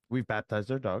them. We've baptized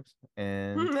our dogs,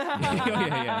 and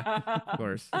yeah, of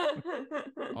course.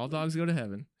 All dogs go to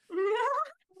heaven.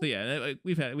 So yeah,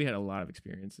 we had a lot of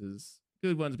experiences,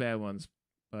 good ones, bad ones,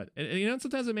 but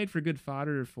sometimes it made for good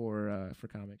fodder for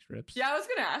comic strips. Yeah, I was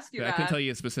gonna ask you that. I couldn't tell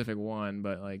you a specific one,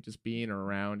 but like just being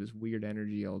around is weird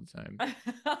energy all the time.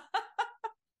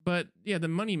 But yeah, the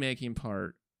money making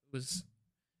part was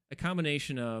a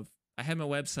combination of, I had my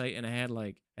website and I had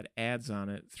ads on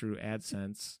it through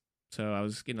AdSense. So I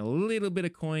was getting a little bit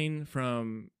of coin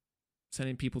from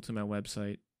sending people to my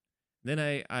website. Then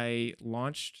I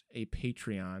launched a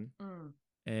Patreon,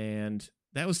 and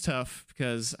that was tough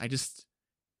because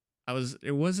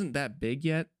it wasn't that big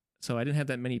yet, so I didn't have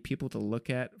that many people to look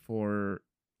at for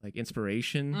like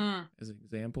inspiration as an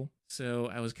example. So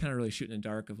I was kind of really shooting in the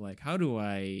dark of like, how do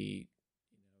I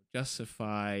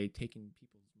justify taking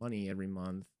people's money every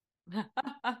month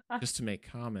just to make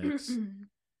comics? And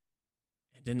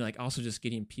then like also just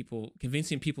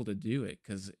convincing people to do it,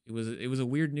 because it was a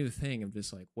weird new thing of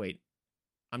just like, wait,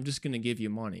 I'm just gonna give you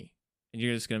money and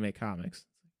you're just gonna make comics.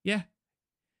 Yeah,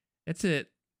 that's it.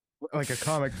 Like a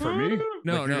comic for me?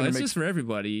 No, it's just for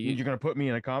everybody. You're gonna put me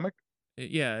in a comic?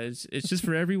 Yeah, it's just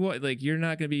for everyone. Like, you're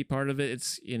not gonna be part of it.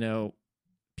 It's,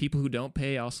 people who don't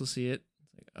pay also see it.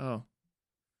 It's like, oh,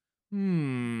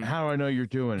 How do I know you're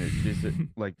doing it? Is it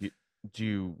like, do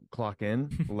you clock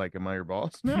in? Like, am I your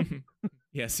boss? No.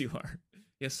 Yes, you are.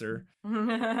 Yes, sir.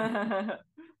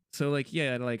 So like,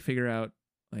 yeah, to like figure out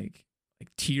like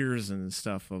tiers and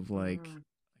stuff of like,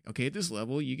 okay, at this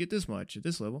level you get this much, at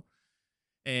this level.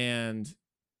 And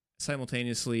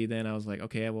simultaneously then I was like,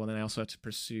 okay, well then I also have to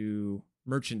pursue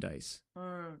merchandise.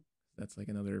 That's like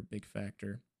another big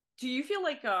factor. Do you feel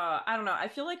like I don't know, I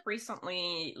feel like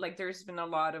recently like there's been a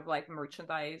lot of like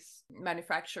merchandise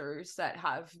manufacturers that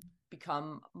have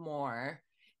become more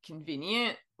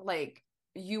convenient. Like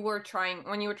when you were trying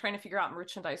to figure out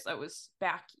merchandise, that was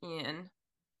back in,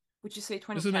 would you say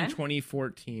 2010? This was in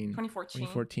 2014.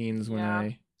 2014 is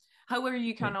when How were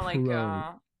you kind of like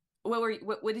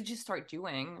what did you start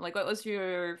doing? Like, what was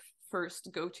your first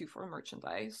go-to for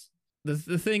merchandise? The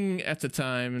thing at the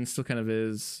time, and still kind of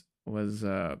is, was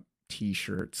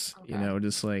t-shirts. Okay.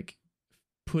 Just like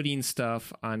putting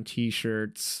stuff on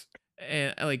t-shirts.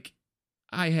 And like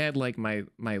I had like my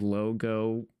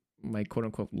logo, my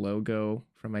quote-unquote logo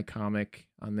from my comic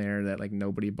on there that like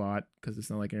nobody bought, because it's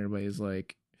not like everybody's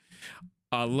like,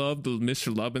 I love the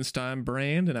Mr. Lovenstein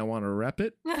brand and I want to rep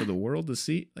it for the world to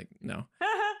see. Like, no.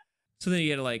 So then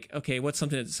you get like, okay, what's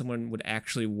something that someone would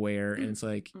actually wear? And it's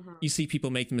like, you see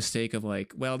people make the mistake of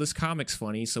like, well, this comic's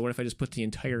funny, so what if I just put the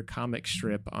entire comic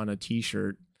strip on a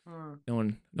t-shirt? No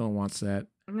one wants that.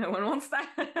 No one wants that.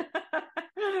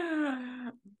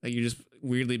 Like, you just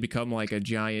weirdly become like a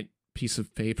giant piece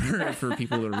of paper for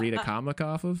people to read a comic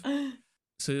off of.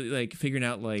 So like figuring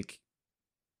out like,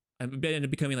 I ended up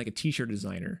becoming like a t-shirt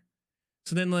designer.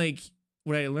 So then like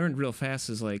what I learned real fast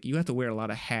is like, you have to wear a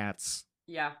lot of hats.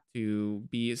 Yeah. To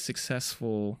be a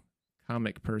successful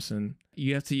comic person.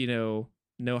 You have to,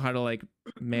 know how to like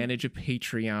manage a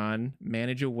Patreon,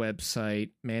 manage a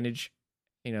website, manage,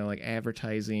 like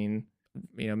advertising,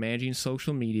 managing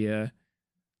social media,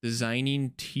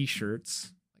 designing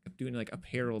t-shirts. Like I'm doing like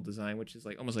apparel design, which is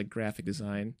like almost like graphic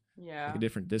design. Yeah. Like a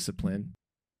different discipline.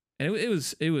 And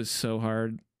it was so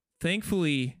hard.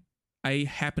 Thankfully, I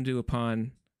happened to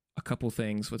upon a couple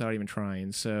things without even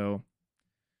trying. So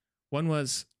one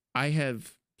was, I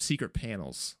have secret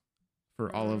panels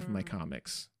for all of my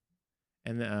comics.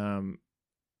 And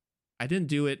I didn't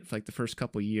do it for like the first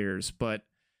couple years, but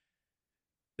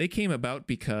they came about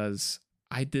because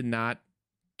I did not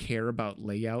care about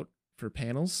layout for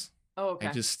panels. Oh, okay.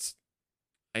 I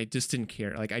just didn't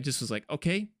care. Like, I just was like,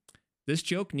 okay, this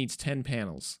joke needs 10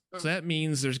 panels. So that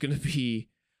means there's going to be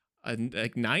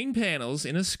like 9 panels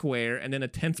in a square, and then a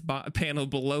 10th panel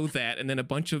below that, and then a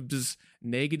bunch of just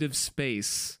negative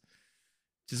space,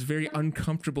 just very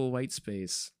uncomfortable white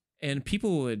space. And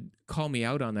people would call me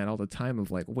out on that all the time of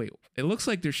like, wait, it looks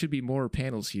like there should be more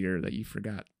panels here that you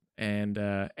forgot. And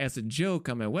as a joke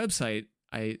on my website,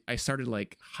 I started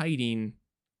like hiding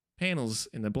panels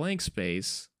in the blank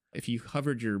space if you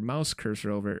hovered your mouse cursor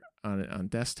over on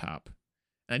desktop.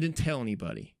 And I didn't tell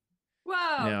anybody.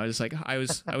 Wow. I was like, I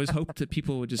was hoping that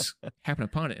people would just happen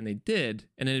upon it, and they did,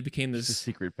 and then it became this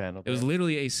secret panel. It was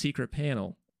literally a secret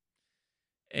panel.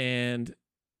 And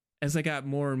as I got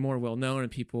more and more well known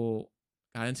and people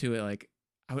got into it, like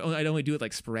I'd only do it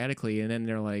like sporadically, and then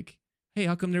they're like, hey,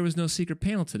 how come there was no secret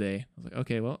panel today? I was like,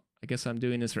 okay, well, I guess I'm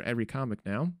doing this for every comic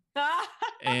now.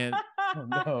 And oh,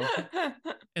 no.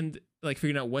 And like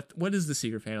figuring out what is the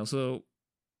secret panel. So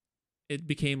it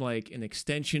became like an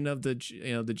extension of the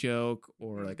joke,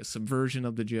 or like a subversion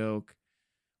of the joke,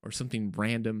 or something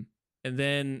random. And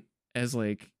then as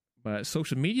like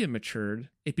social media matured,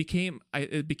 it became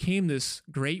this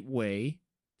great way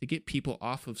to get people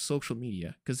off of social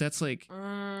media, because that's like one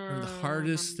of the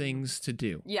hardest things to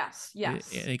do. Yes.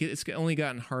 It's only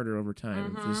gotten harder over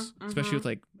time, especially with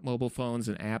like mobile phones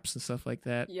and apps and stuff like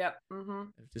that. Yep.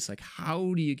 It's just like,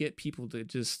 how do you get people to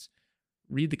just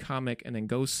read the comic and then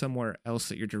go somewhere else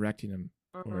that you're directing them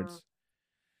towards.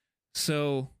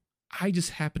 So I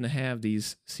just happen to have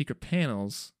these secret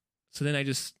panels. So then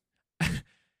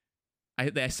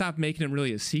I stopped making them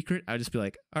really a secret. I'd just be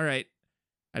like, all right,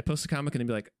 I'd post a comic and then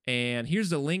be like, and here's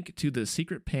the link to the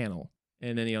secret panel.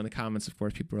 And then, in the comments, of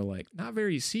course, people are like, not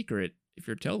very secret if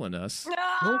you're telling us.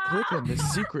 Don't click on this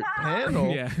secret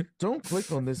panel. Yeah. Don't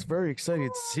click on this very excited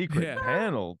secret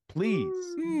panel, please.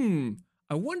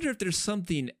 I wonder if there's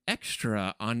something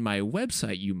extra on my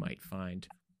website you might find.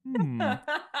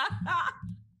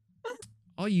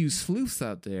 All you sleuths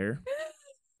out there.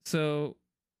 So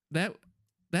that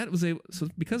was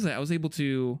because of that, I was able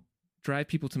to drive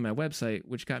people to my website,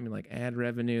 which got me like ad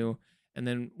revenue. And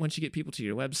then once you get people to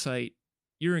your website,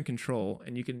 you're in control,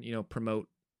 and you can, promote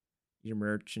your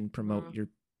merch and promote your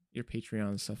Patreon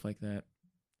and stuff like that.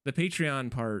 The Patreon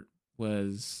part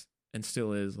was and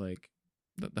still is like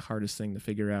the hardest thing to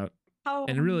figure out.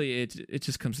 And really it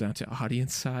just comes down to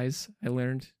audience size, I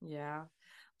learned. Yeah.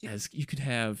 As you could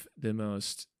have the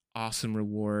most awesome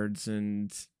rewards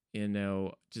and,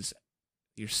 just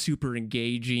you're super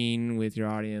engaging with your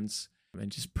audience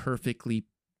and just perfect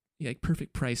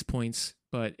price points.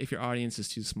 But if your audience is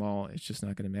too small, it's just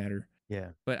not going to matter.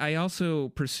 Yeah. But I also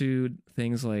pursued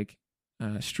things like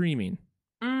streaming.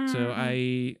 So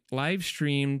I live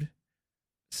streamed.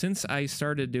 Since I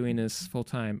started doing this full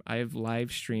time, I've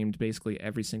live streamed basically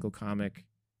every single comic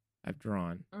I've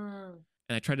drawn. And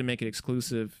I tried to make it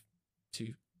exclusive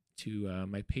to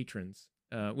my patrons,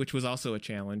 which was also a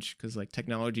challenge because like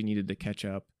technology needed to catch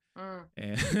up.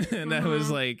 And that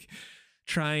was like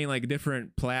trying like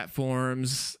different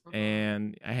platforms,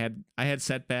 and I had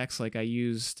setbacks. Like I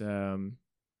used I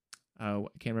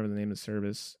can't remember the name of the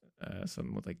service,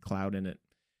 something with like cloud in it,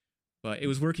 but it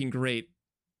was working great.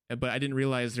 But I didn't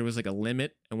realize there was like a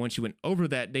limit, and once you went over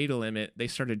that data limit, they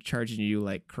started charging you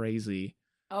like crazy.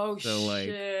 Oh, so, like,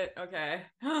 shit. Okay.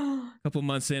 A couple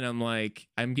months in,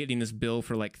 I'm getting this bill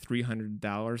for like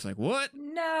 $300. Like, what?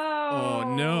 No.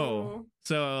 Oh, no.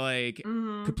 So, like,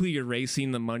 completely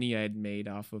erasing the money I had made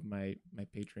off of my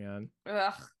Patreon.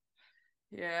 Ugh.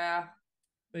 Yeah.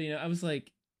 But, I was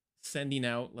like sending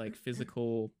out like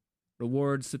physical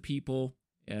rewards to people,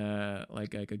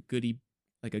 like a goodie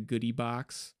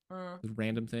box with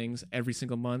random things every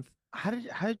single month. How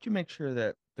did you make sure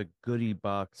that the goodie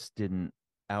box didn't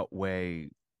outweigh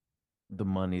the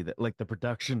money that, like, the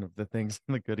production of the things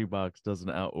in the goodie box doesn't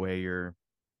outweigh your?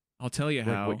 I'll tell you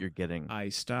how what you're getting. I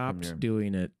stopped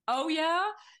doing it. Oh yeah,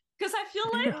 because I feel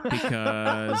like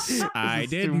because I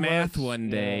did math one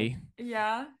day.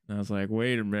 Yeah. And I was like,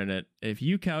 wait a minute. If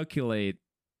you calculate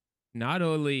not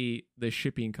only the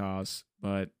shipping costs,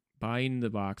 but buying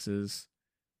the boxes,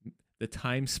 the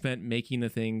time spent making the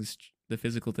things, the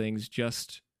physical things,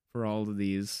 just for all of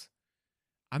these,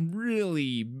 I'm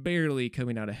really barely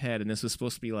coming out ahead. And this was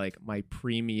supposed to be like my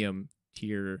premium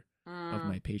tier of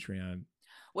my Patreon.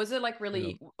 Was it like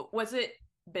really, was it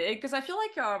big? Because I feel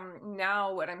like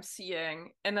now what I'm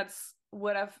seeing, and that's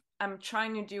what I'm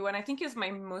trying to do, and I think is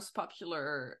my most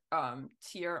popular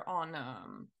tier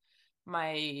on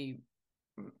my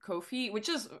Ko-fi, which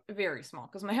is very small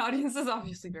because my audience is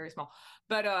obviously very small,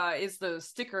 but is the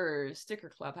sticker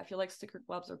club. I feel like sticker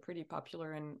clubs are pretty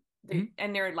popular, and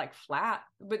they're like flat.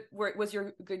 But was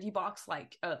your goodie box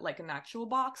like an actual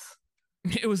box?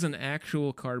 It was an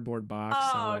actual cardboard box.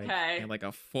 Oh, okay. And like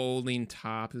a folding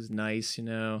top is nice,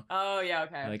 Oh yeah,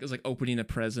 okay. Like it was like opening a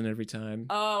present every time.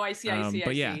 Oh, I see.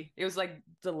 But yeah, it was like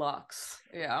deluxe.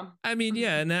 Yeah. I mean,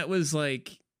 yeah, and that was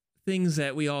like things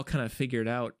that we all kind of figured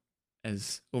out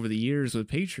as over the years with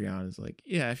Patreon. Is like,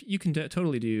 yeah, if you can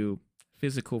totally do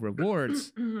physical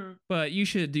rewards, but you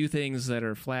should do things that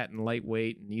are flat and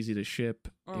lightweight and easy to ship.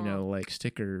 Like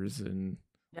stickers and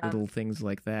little things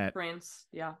like that. Prints,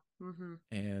 yeah.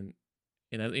 And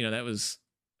that was,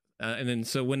 and then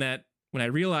so when I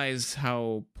realized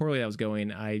how poorly I was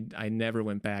going, I never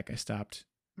went back. I stopped.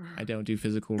 I don't do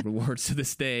physical rewards to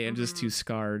this day. I'm just too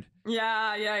scarred.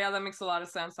 Yeah. That makes a lot of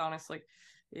sense, honestly.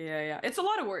 Yeah. It's a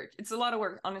lot of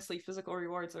work. Honestly, physical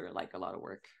rewards are like a lot of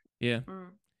work. Yeah.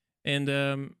 And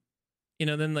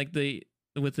then like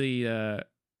with the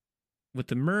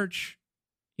merch,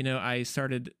 I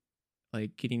started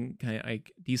like getting kind of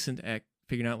like decent at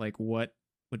figuring out like what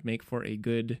would make for a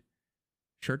good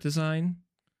shirt design.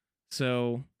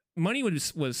 So money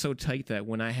was so tight that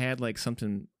when I had like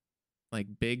something like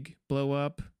big blow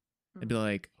up, I'd be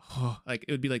like, oh, like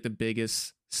it would be like the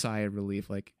biggest sigh of relief,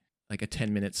 like a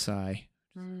 10-minute sigh.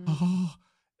 Oh.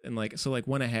 And like, so like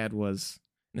one I had was,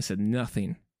 and this had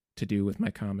nothing to do with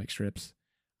my comic strips.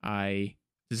 I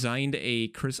designed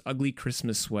a ugly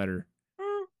Christmas sweater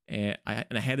And I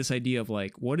had this idea of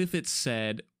like, what if it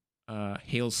said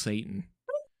Hail Satan?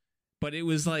 But it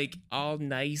was like all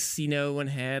nice, and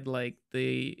had like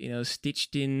the,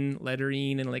 stitched in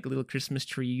lettering and like little Christmas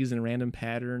trees and random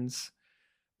patterns.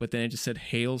 But then it just said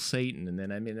Hail Satan. And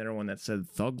then I made another one that said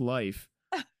Thug Life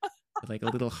with like a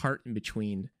little heart in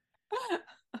between.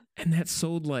 And that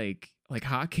sold like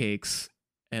hotcakes,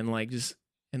 and like just,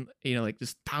 and like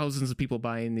just thousands of people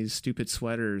buying these stupid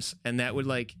sweaters. And that would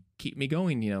like keep me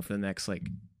going, for the next like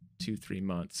 2-3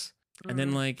 months. And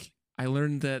then like I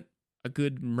learned that a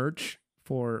good merch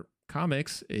for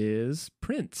comics is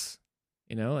prints.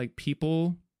 Like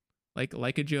people like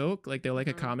a joke, like they like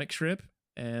a comic strip,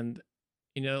 and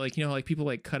like people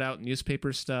like cut out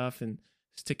newspaper stuff and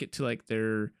stick it to like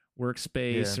their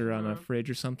workspace or on a fridge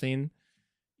or something.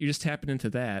 You're just tapping into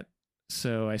that.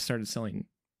 So I started selling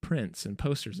prints and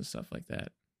posters and stuff like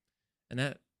that, and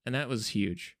that was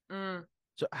huge.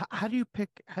 So how do you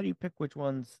pick which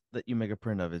ones that you make a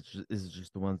print of? Is it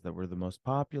just the ones that were the most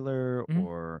popular,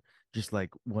 or just like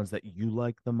ones that you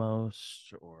like the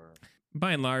most, or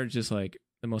by and large just like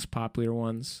the most popular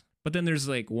ones? But then there's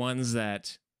like ones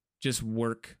that just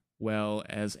work well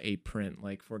as a print.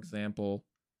 Like for example,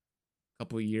 a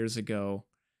couple of years ago,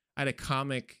 I had a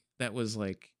comic that was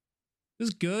like, it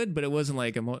was good, but it wasn't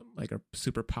like a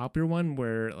super popular one,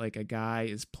 where like a guy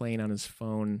is playing on his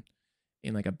phone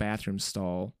in like a bathroom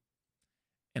stall,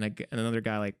 and another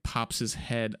guy like pops his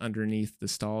head underneath the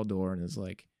stall door and is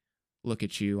like, "Look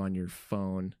at you on your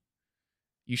phone.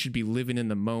 You should be living in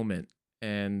the moment,"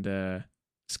 and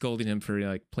scolding him for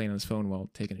like playing on his phone while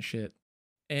taking a shit.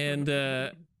 And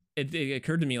it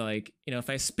occurred to me, like, if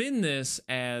I spin this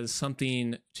as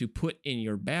something to put in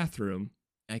your bathroom,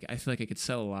 I feel like I could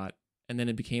sell a lot. And then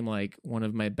it became like one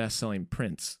of my best-selling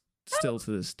prints still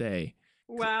to this day.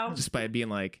 Wow. Just by being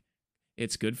like,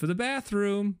 it's good for the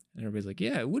bathroom. And everybody's like,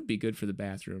 yeah, it would be good for the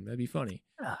bathroom. That'd be funny.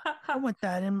 I want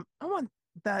that in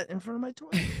front of my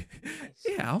toilet.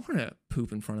 Yeah, I want to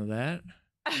poop in front of that.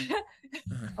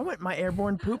 I want my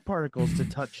airborne poop particles to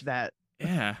touch that.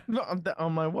 Yeah.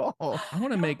 On my wall. I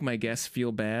want to make my guests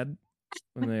feel bad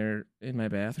when they're in my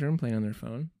bathroom playing on their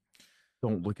phone.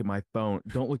 Don't look at my phone.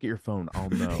 Don't look at your phone. I'll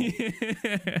know.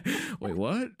 Wait,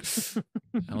 what?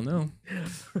 I'll know.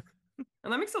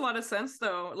 And that makes a lot of sense,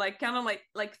 though. Like, kind of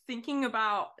like thinking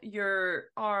about your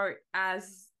art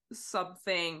as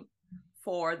something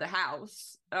for the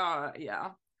house.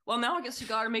 Yeah. Well, now I guess you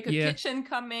gotta make a kitchen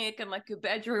comic and like a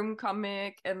bedroom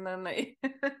comic, and then they.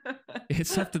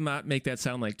 It's tough to not make that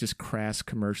sound like just crass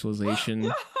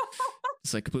commercialization.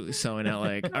 It's like completely selling out.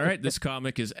 Like, all right, this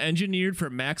comic is engineered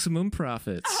for maximum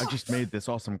profits. I just made this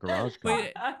awesome garage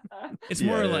comic. It's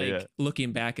more like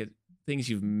looking back at things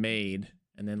you've made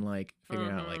and then like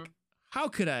figuring out like, how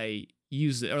could I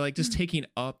use it, or like just taking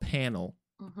a panel,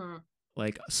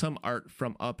 like some art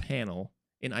from a panel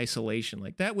in isolation,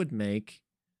 like that would make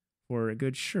for a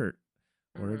good shirt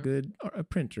or a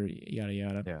printer, yada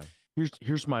yada. Yeah.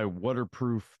 Here's my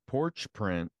waterproof porch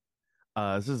print.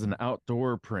 This is an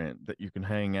outdoor print that you can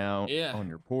hang out on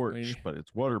your porch, but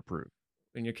it's waterproof.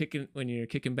 When you're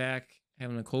kicking back,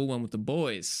 having a cold one with the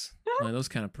boys, one of those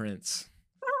kind of prints.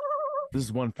 This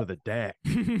is one for the deck.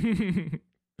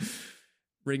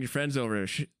 Bring your friends over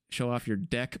to show off your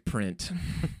deck print.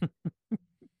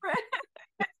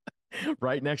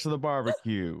 Right next to the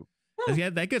barbecue.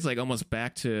 Yeah, that gets like almost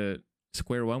back to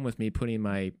square one with me putting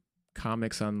my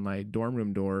comics on my dorm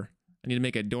room door. I need to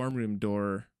make a dorm room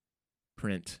door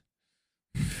print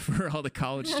for all the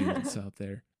college students out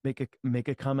there. Make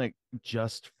a comic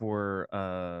just for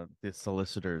the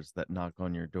solicitors that knock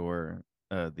on your door.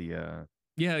 Like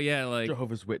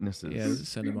Jehovah's Witnesses. Yeah,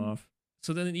 send them off.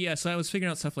 So then so I was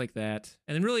figuring out stuff like that,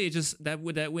 and then really it just that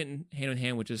went hand in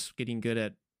hand with just getting good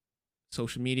at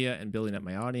social media and building up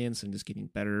my audience and just getting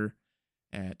better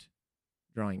at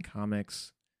drawing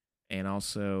comics. And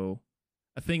also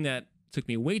a thing that took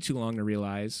me way too long to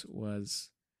realize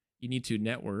was you need to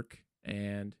network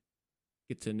and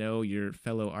get to know your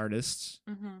fellow artists,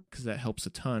 because that helps a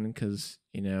ton, because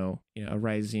a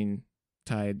rising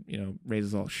tide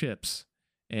raises all ships,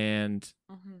 and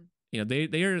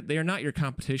they are not your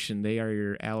competition. They are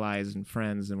your allies and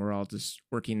friends, and we're all just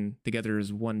working together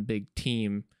as one big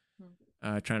team,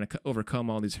 trying to overcome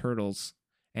all these hurdles.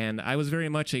 And I was very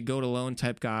much a go-it-alone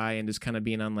type guy, and just kind of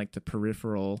being on like the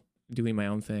peripheral, doing my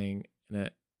own thing. And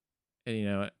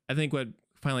I think what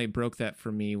finally broke that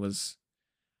for me was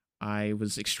I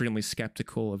was extremely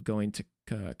skeptical of going to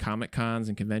Comic Cons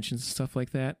and conventions and stuff like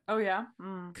that. Oh yeah,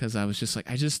 because I was just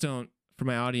like, I just don't, for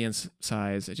my audience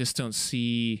size, I just don't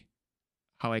see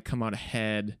how I come out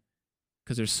ahead,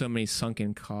 because there's so many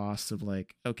sunken costs of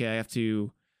like, okay, I have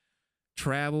to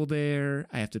travel there.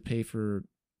 I have to pay for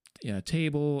a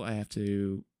table. I have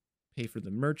to pay for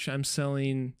the merch I'm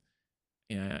selling,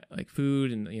 like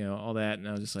food and all that. And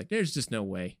I was just like, there's just no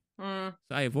way. So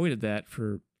I avoided that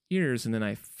for years, and then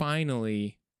I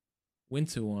finally went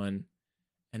to one,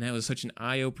 and that was such an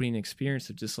eye-opening experience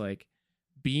of just like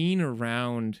being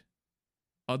around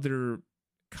other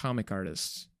comic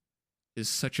artists is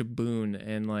such a boon,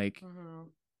 and like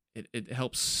it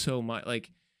helps so much.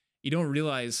 Like you don't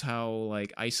realize how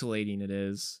like isolating it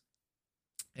is,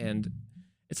 and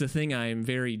it's a thing I'm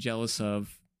very jealous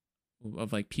of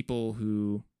like people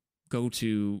who go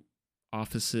to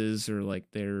offices or like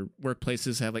their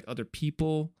workplaces have like other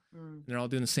people and they're all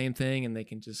doing the same thing, and they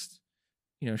can just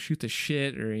shoot the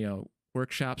shit or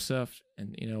workshop stuff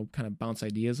and kind of bounce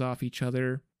ideas off each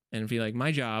other and be like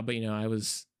my job. But I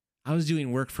was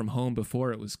doing work from home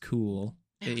before it was cool.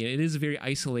 It is a very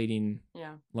isolating,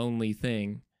 lonely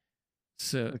thing.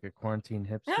 So like a quarantine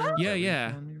hipster.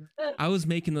 Yeah. I was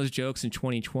making those jokes in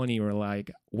 2020 where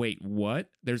like, wait, what?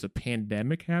 There's a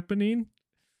pandemic happening?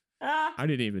 I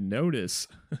didn't even notice.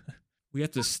 We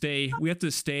have to stay.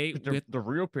 The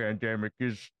real pandemic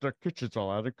is the kitchen's all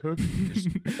out of cookies.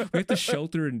 We have to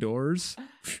shelter indoors.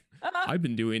 I've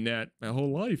been doing that my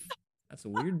whole life. That's a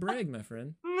weird brag, my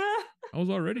friend. I was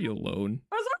already alone.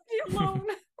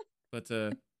 But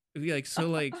like so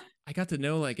like I got to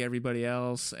know like everybody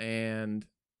else, and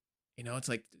it's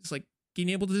like being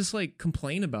able to just like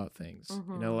complain about things.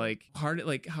 Like hard,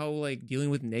 like how like dealing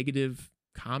with negative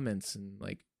comments and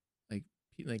like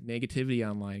negativity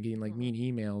online, getting like mean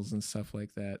emails and stuff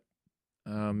like that,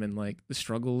 and like the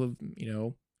struggle of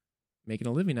making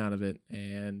a living out of it,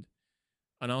 and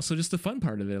also just the fun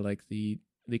part of it, like the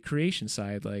creation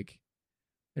side. Like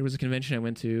there was a convention I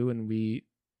went to, and we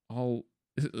all,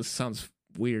 this sounds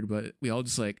weird, but we all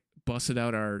just like busted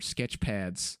out our sketch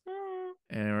pads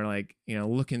and we're like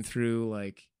looking through,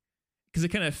 like, because it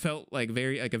kind of felt like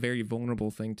a very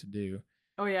vulnerable thing to do.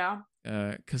 Oh yeah.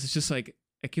 Because it's just like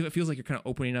it feels like you're kind of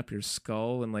opening up your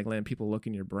skull and like letting people look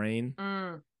in your brain,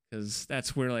 because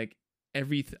that's where like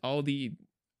all the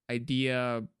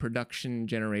idea production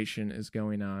generation is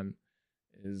going on,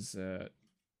 is in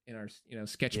our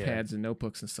sketch pads and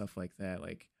notebooks and stuff like that.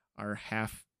 Like our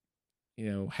half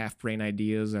brain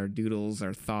ideas, our doodles,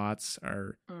 our thoughts,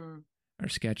 our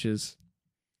sketches,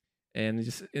 and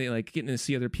just like getting to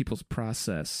see other people's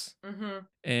process.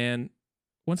 And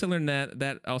once I learned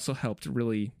that also helped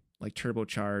really like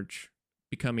turbocharge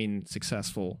becoming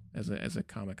successful as a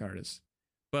comic artist.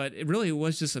 But it really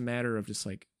was just a matter of just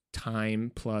like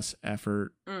time plus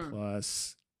effort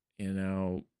plus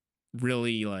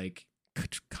really like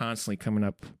constantly coming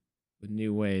up with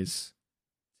new ways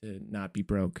to not be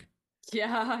broke.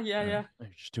 Yeah. You're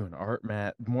just doing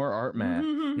more art math.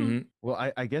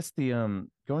 Well, I guess the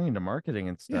going into marketing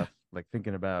and stuff, like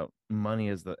thinking about money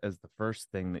as the first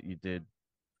thing that you did,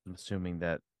 I'm assuming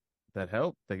that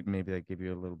helped. Maybe that gave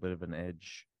you a little bit of an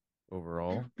edge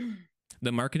overall.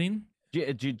 The marketing? Do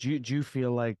you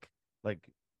feel like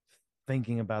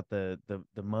thinking about the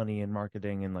money and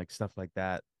marketing and like stuff like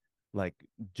that, like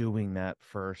doing that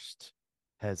first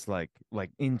has like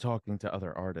in talking to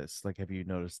other artists, like have you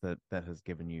noticed that has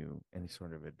given you any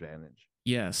sort of advantage?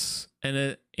 Yes.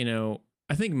 And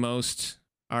I think most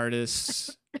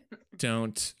artists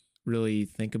don't really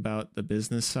think about the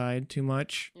business side too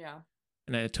much. Yeah.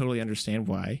 And I totally understand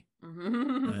why.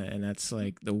 And that's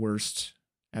like the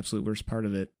absolute worst part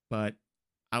of it. But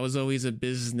I was always a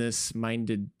business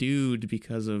minded dude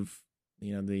because of,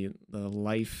 the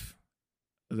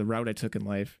route I took in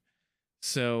life.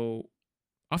 So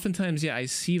oftentimes, I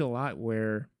see it a lot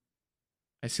where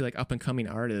I see like up and coming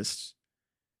artists,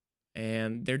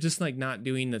 and they're just like not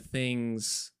doing the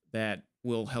things that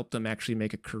will help them actually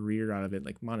make a career out of it,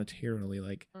 like monetarily.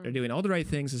 Like they're doing all the right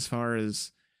things as far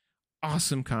as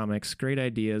awesome comics, great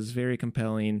ideas, very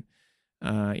compelling.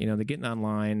 They're getting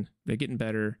online, they're getting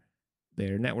better,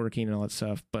 they're networking and all that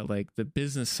stuff. But like the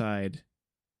business side,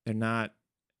 they're not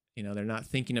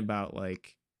thinking about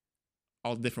like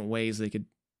all the different ways they could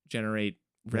generate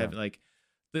revenue. Like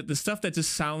the stuff that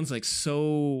just sounds like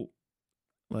so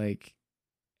like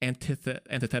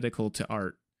antithetical to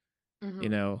art,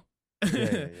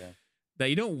 that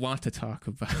you don't want to talk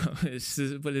about.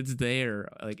 But it's there.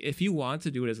 Like if you want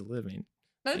to do it as a living,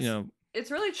 it's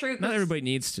really true. Not everybody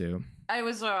needs to. I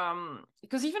was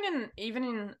because even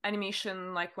in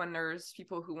animation, like when there's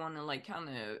people who want to like kind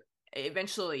of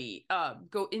eventually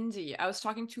go indie. I was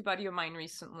talking to a buddy of mine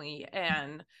recently,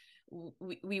 and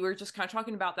we were just kind of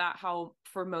talking about that, how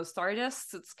for most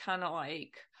artists it's kind of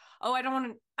like, oh, I don't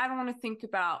want to think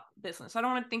about business. I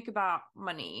don't want to think about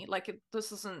money. Like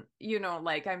this isn't,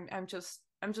 like I'm just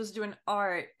doing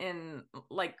art, and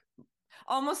like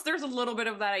almost there's a little bit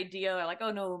of that idea like,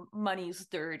 oh no, money's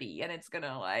dirty and it's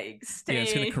gonna like Yeah,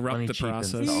 it's gonna stay. corrupt Money the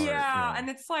cheapens the process. art. Yeah, and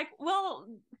it's like, well,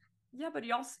 yeah, but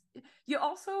you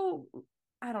also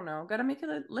I don't know, gotta make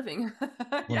a living.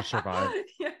 Want to survive.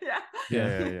 Yeah,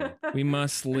 Yeah. We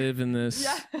must live in this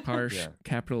Yeah. harsh Yeah.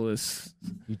 capitalist.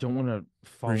 You don't want to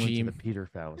fall into Regime. the Peter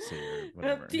fallacy or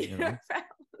whatever. Peter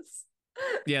Phallus.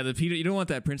 Yeah, you don't want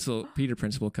that Peter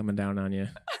principle coming down on you.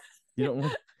 You don't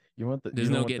want. You want the. There's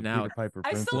you no don't want getting the out. Peter Piper I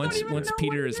still principle. don't even Once know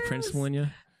Peter what is it principal is. in you.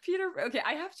 Peter. Okay,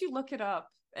 I have to look it up.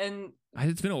 And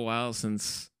It's been a while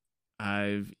since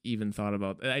I've even thought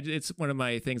about it. It's one of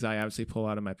my things I obviously pull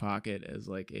out of my pocket as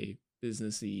like a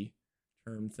businessy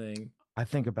term thing. I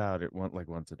think about it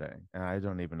once a day, and I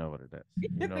don't even know what it is.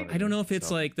 You know what I don't know mean? if it's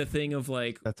So, like the thing of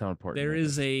like that's how important there it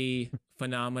is a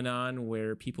phenomenon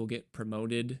where people get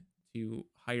promoted to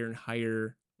higher and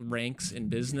higher ranks in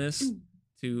business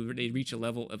to they reach a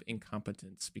level of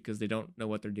incompetence because they don't know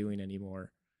what they're doing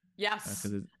ananymore. yes,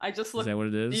 'Cause I just Is looked. that what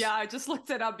it is? Yeah, I just looked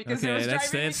it up because it Okay, was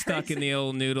that's driving me stuck in crazy. the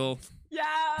old noodle.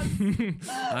 Yes.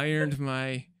 I earned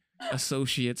my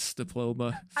associate's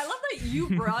diploma. I love that you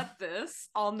brought this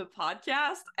on the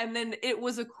podcast, and then it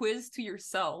was a quiz to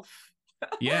yourself.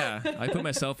 Yeah, I put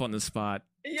myself on the spot.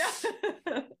 Yeah.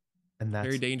 and that's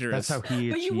Very dangerous. That's how he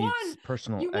But you achieves won.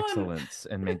 personal You won. excellence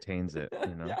and maintains it.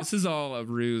 You know. Yeah. This is all a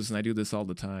ruse, and I do this all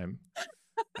the time.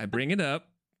 I bring it up,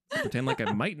 pretend like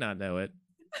I might not know it,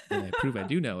 and I prove I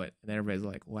do know it, and then everybody's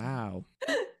like, "Wow."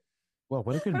 Well,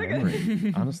 what a good Okay.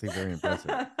 memory. Honestly, very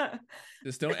impressive.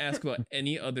 Just don't ask about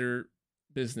any other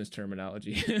business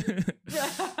terminology.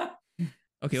 Yeah.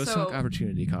 Okay, let's talk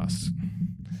opportunity costs.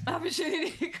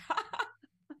 Opportunity cost.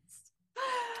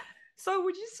 So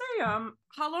would you say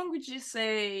how long would you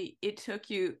say it took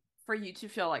you for you to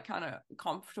feel like kind of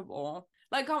comfortable?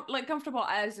 Like comfortable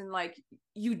as in like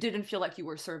you didn't feel like you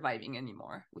were surviving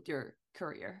anymore with your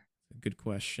career? Good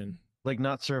question. Like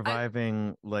not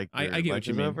surviving, like I your get what life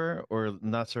you is mean. over, or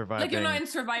not surviving. Like you're not in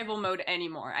survival mode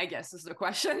anymore, I guess is the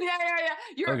question. Yeah.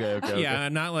 You're Okay. Yeah,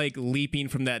 I'm not like leaping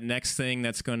from that next thing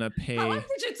that's gonna pay. How long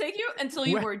did it take you until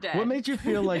you were dead? What made you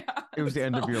feel like Yeah, it was the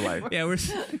end of your life?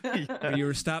 Yeah,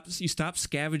 you stopped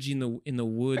scavenging in the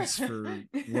woods for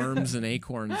worms and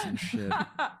acorns and shit.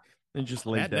 And just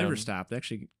lay That down. never stopped.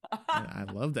 Actually, I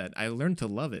love that. I learned to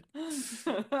love it.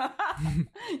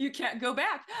 You can't go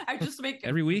back. I just make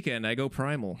Every weekend I go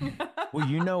primal.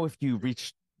 Well, if you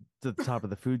reach to the top of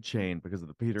the food chain because of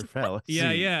the Peter fallacy,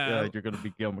 Yeah. you're going to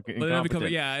become But then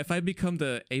incompetent. if I become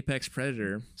the apex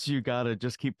predator, So you got to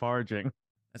just keep foraging.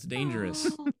 that's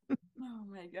dangerous. Oh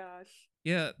my gosh.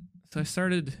 Yeah, so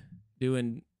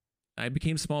I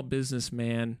became small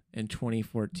businessman in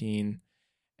 2014,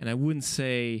 and I wouldn't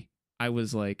say I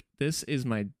was like, this is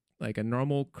my like a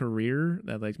normal career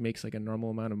that like makes like a normal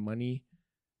amount of money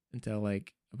until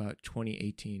like about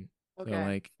 2018. Okay. So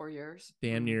like 4 years.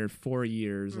 damn near 4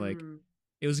 years. Like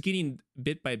it was getting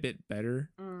bit by bit better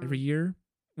every year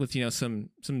with some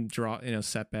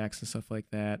setbacks and stuff like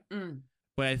that.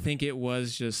 But I think it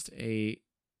was just a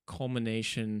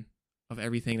culmination of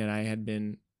everything that I had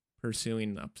been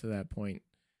pursuing up to that point.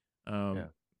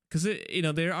 Because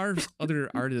there are other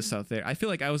artists out there. I feel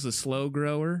like I was a slow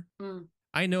grower.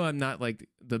 I know I'm not like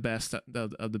the best of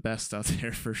the best out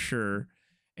there for sure,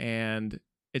 and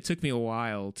it took me a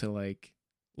while to like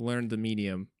learn the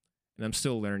medium, and I'm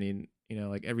still learning.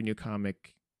 Like every new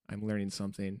comic, I'm learning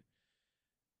something.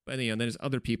 But there's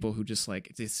other people who just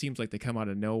like it seems like they come out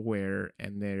of nowhere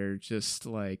and they're just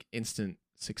like instant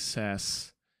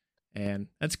success, and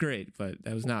that's great. But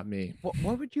that was not me.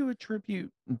 What would you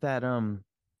attribute that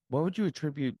what would you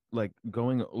attribute like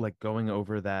going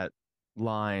over that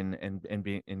line and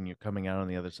being and you're coming out on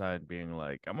the other side being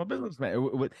like I'm a businessman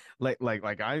like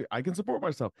I can support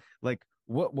myself, like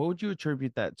what would you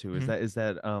attribute that to? Is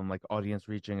that like audience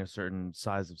reaching a certain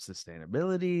size of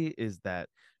sustainability? Is that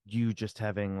you just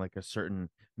having like a certain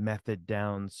method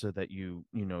down so that you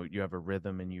have a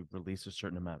rhythm and you release a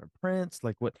certain amount of prints?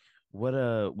 Like what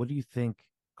do you think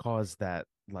caused that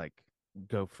like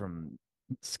go from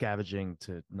scavenging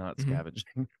to not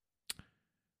scavenging?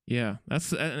 Yeah,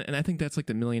 and I think that's like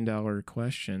the $1 million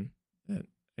question that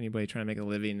anybody trying to make a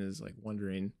living is like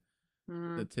wondering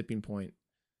the tipping point.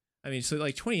 I mean, so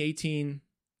like 2018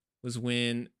 was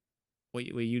when what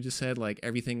you just said, like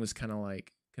everything was kind of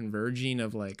like converging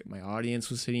of like my audience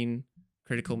was hitting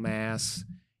critical mass,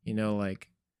 like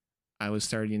I was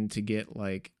starting to get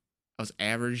like I was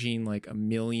averaging like 1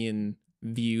 million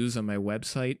views on my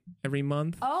website every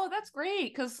month. Oh, that's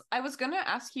great. Because I was going to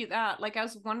ask you that. Like, I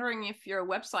was wondering if your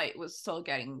website was still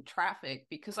getting traffic,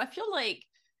 because I feel like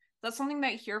that's something that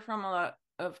I hear from a lot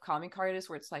of comic artists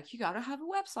where it's like, you got to have a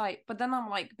website. But then I'm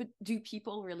like, but do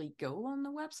people really go on the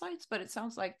websites? But it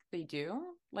sounds like they do,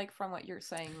 like from what you're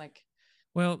saying, like.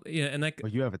 Well, yeah, and that. Well,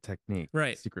 you have a technique,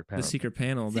 right? Secret panel. The secret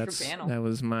panel. That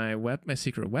was my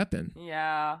secret weapon.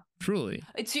 Yeah, truly.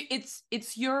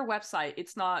 It's your website.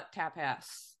 It's not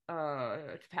Tapas.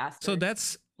 So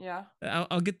that's yeah.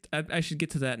 I should get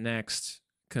to that next,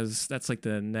 because that's like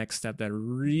the next step that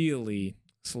really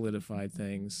solidified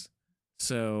things.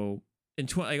 So I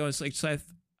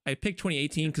picked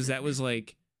 2018 because that was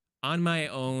like on my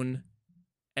own.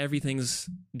 Everything's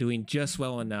doing just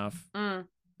well enough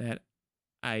that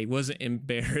I wasn't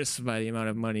embarrassed by the amount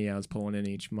of money I was pulling in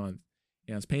each month.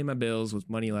 I was paying my bills with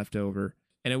money left over.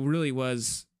 And it really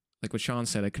was, like what Sean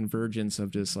said, a convergence of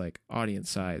just like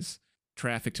audience size,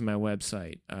 traffic to my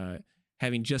website,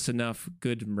 having just enough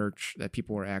good merch that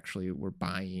people were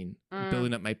buying,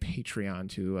 building up my Patreon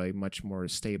to like much more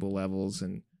stable levels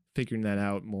and figuring that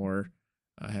out more.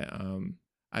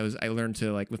 I learned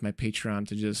to, like, with my Patreon,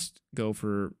 to just go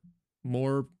for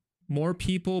more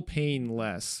people paying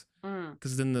less,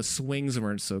 because then the swings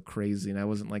weren't so crazy and I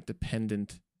wasn't like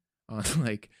dependent on,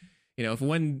 like, if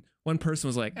one person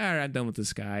was like, all right, I'm done with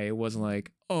this guy, it wasn't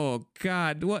like, oh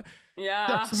God, what? Yeah,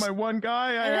 that's my one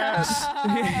guy I asked.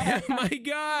 Yeah, my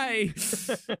guy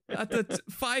at the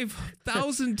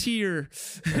 5,000 tier.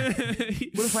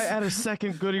 What if I add a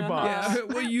second goodie box? Yeah,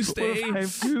 will you stay? What if I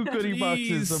have 2 goodie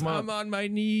boxes a month? I'm on my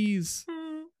knees.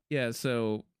 Yeah,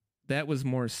 so that was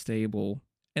more stable.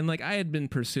 And like I had been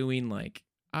pursuing like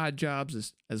odd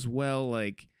jobs as well.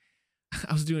 Like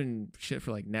I was doing shit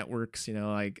for like networks,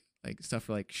 like stuff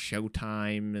for like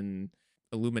Showtime and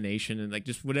Illumination and like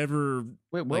just whatever.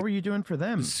 Wait, what were you doing for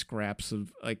them? Scraps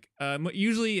of like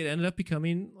usually it ended up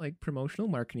becoming like promotional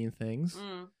marketing things.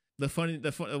 The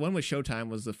one with Showtime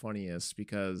was the funniest,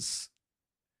 because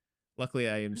luckily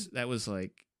that was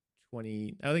like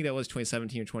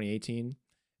 2017 or 2018,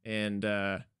 and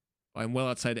I'm well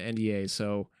outside the NDA,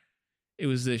 so it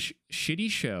was this shitty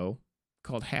show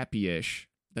called Happy-ish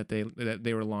that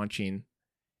they were launching,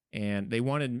 and they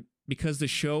wanted, because the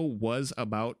show was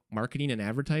about marketing and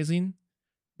advertising,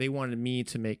 they wanted me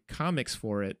to make comics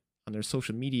for it on their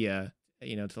social media,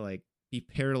 to like be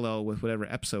parallel with whatever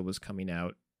episode was coming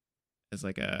out, as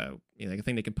like a like a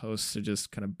thing they could post to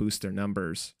just kind of boost their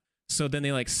numbers. So then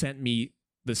they like sent me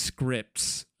the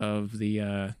scripts of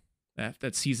the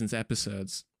that season's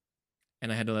episodes,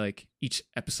 and I had to, like, each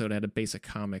episode I had to base a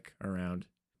comic around.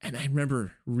 And I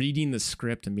remember reading the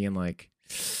script and being like,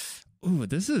 ooh,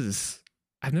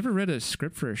 I've never read a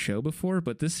script for a show before,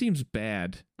 but this seems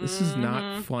bad. This is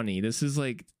not funny. This is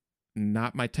like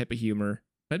not my type of humor.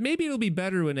 But maybe it'll be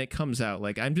better when it comes out.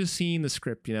 Like, I'm just seeing the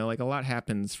script, like a lot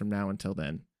happens from now until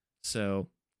then. So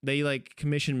they like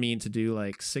commissioned me to do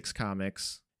like 6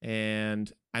 comics,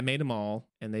 and I made them all,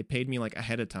 and they paid me like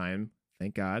ahead of time.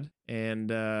 Thank God.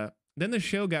 And then the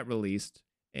show got released,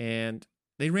 and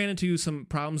they ran into some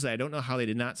problems that I don't know how they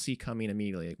did not see coming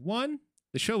immediately. Like, one,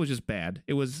 the show was just bad.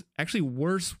 It was actually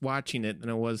worse watching it than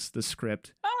it was the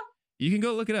script. You can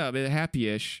go look it up. It's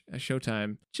Happy-ish at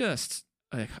Showtime. Just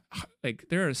like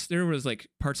there was like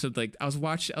parts of, like, I was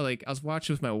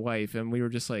watching with my wife, and we were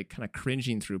just like kind of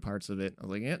cringing through parts of it. I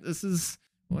was like, yeah, this is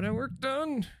what I worked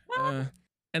on.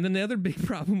 And then the other big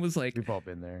problem was, like, we've all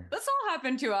been there. This all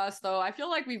happened to us, though. I feel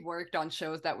like we've worked on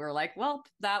shows that were like, well,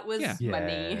 that was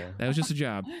money. That was just a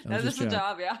job. That was just a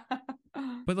job, yeah.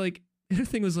 But like the other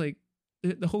thing was, like,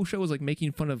 the whole show was like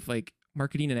making fun of like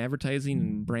marketing and advertising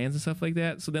and brands and stuff like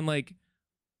that. So then, like,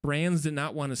 brands did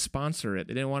not want to sponsor it.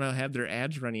 They didn't want to have their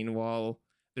ads running while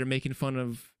they're making fun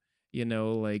of,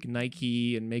 like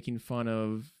Nike and making fun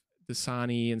of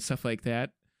Dasani and stuff like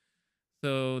that.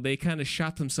 So they kind of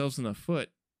shot themselves in the foot,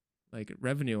 like,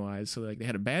 revenue wise. So like they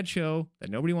had a bad show that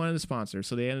nobody wanted to sponsor.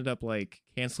 So they ended up like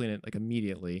canceling it like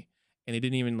immediately. And they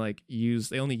didn't even like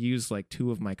they only used like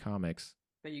 2 of my comics.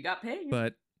 But you got paid.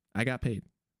 But I got paid.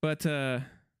 But so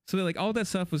like all that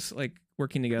stuff was like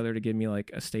working together to give me like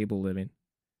a stable living.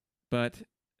 But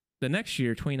the next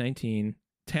year, 2019,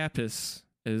 Tapas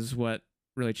is what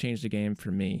really changed the game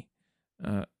for me.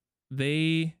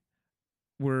 They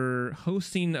were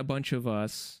hosting a bunch of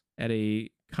us at a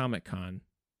Comic-Con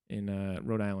in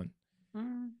Rhode Island.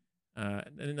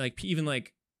 And like even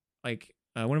like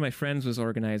one of my friends was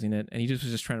organizing it, and he was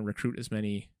just trying to recruit as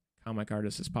many comic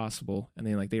artists as possible. And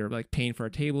then like they were like paying for our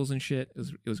tables and shit.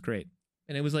 It was great.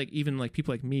 And it was like even like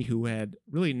people like me who had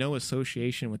really no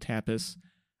association with Tapas.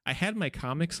 I had my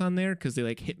comics on there because they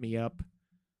like hit me up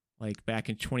like back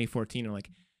in 2014, are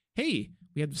like, hey,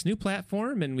 we have this new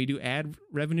platform and we do ad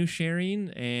revenue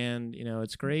sharing, and you know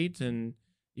it's great, and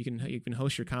you can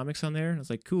host your comics on there. I was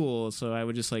like, cool. So I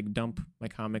would just like dump my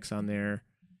comics on there,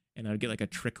 and I would get like a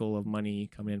trickle of money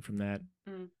coming in from that.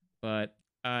 But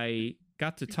I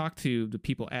got to talk to the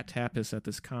people at Tapas at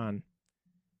this con,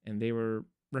 and they were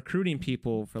recruiting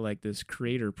people for like this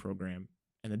creator program.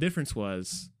 And the difference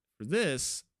was, for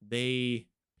this, they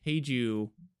paid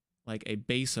you like a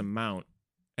base amount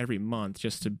every month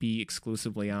just to be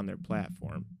exclusively on their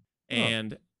platform.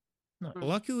 And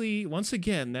luckily, once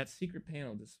again, that secret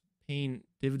panel, this paying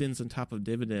dividends on top of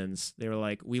dividends, they were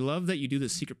like, we love that you do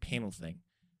this secret panel thing.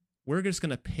 We're just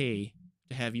going to pay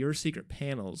to have your secret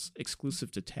panels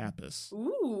exclusive to Tapas.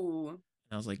 Ooh. And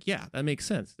I was like, yeah, that makes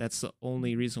sense. That's the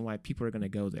only reason why people are going to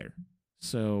go there.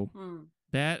 So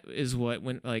that is what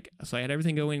went like, so I had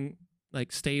everything going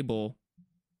like stable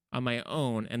on my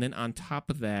own. And then on top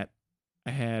of that,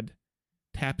 I had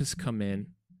Tapas come in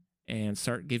and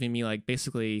start giving me like,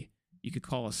 basically you could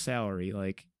call a salary.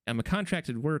 Like I'm a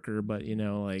contracted worker, but you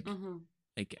know, like,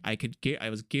 like I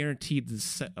was guaranteed this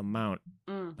set amount.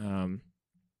 And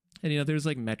you know, there's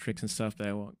like metrics and stuff that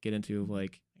I won't get into, of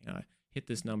like, you know, hit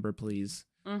this number, please.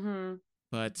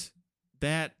 But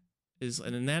that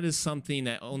is something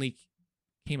that only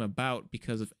came about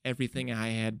because of everything I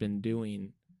had been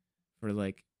doing for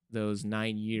like those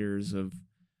 9 years of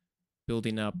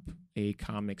building up a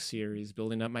comic series,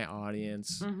 building up my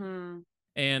audience.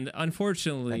 And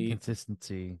unfortunately, that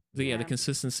consistency. The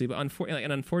consistency. But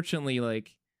unfortunately,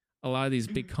 like a lot of these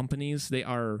big companies, they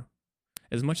are,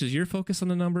 as much as you're focused on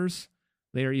the numbers,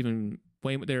 they are even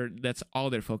way there. That's all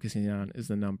they're focusing on is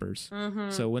the numbers.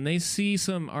 So when they see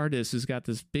some artist who's got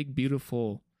this big,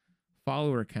 beautiful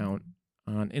follower count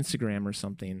on Instagram or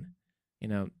something, you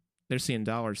know, they're seeing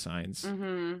dollar signs,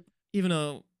 even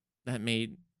though that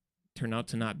may turn out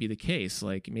to not be the case.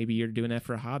 Like maybe you're doing that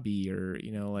for a hobby, or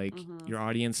you know, like your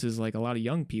audience is like a lot of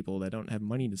young people that don't have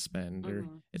money to spend, or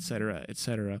et cetera, et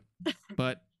cetera.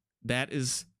 But that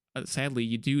is sadly,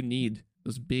 you do need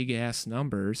those big ass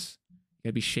numbers. You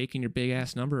gotta be shaking your big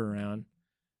ass number around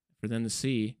for them to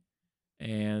see,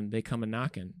 and they come a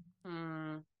knocking.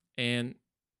 And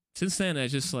since then, I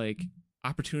just like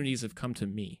opportunities have come to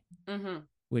me,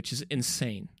 which is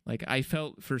insane. Like I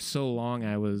felt for so long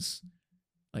I was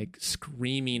like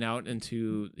screaming out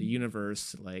into the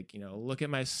universe, like, you know, look at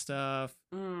my stuff,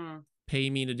 pay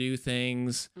me to do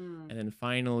things. And then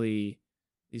finally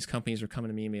these companies were coming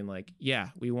to me and being like, yeah,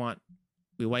 we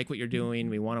like what you're doing.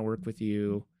 We want to work with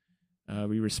you.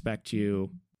 We respect you.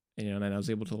 And, you know, and then I was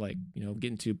able to like, you know,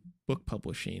 get into book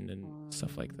publishing and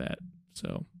stuff like that.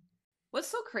 So what's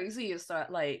so crazy is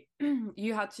that like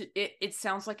you had to, it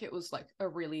sounds like it was like a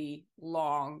really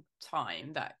long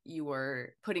time that you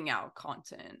were putting out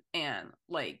content, and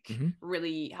like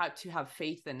really had to have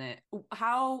faith in it.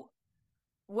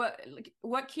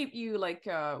 What kept you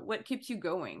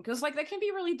going? Because like that can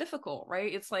be really difficult,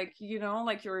 right? It's like, you know,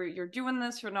 like you're doing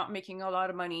this, you're not making a lot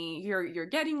of money, you're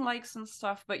getting likes and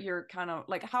stuff, but you're kind of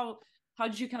like, how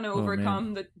did you kind of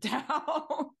overcome the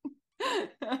doubt?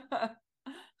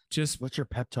 Just what's your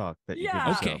pep talk that you give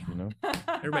yourself, you know?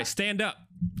 Everybody stand up.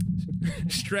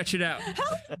 Stretch it out.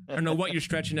 I don't know what you're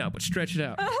stretching out, but stretch it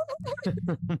out.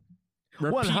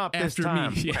 One hop this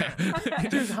time. Me. Yeah.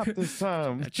 Just hop this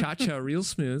time. Cha-cha real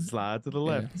smooth. Slide to the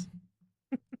left.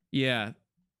 Yeah.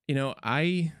 You know,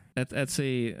 that's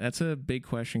a big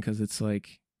question, because it's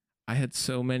like I had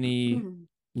so many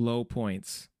low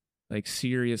points, like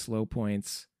serious low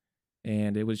points,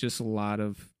 and it was just a lot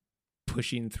of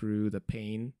pushing through the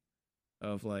pain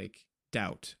of like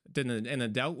doubt. And the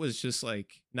doubt was just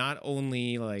like, not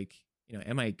only like, you know,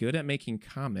 am I good at making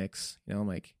comics, you know,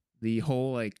 like the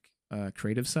whole like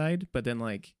creative side, but then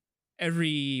like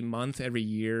every month, every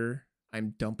year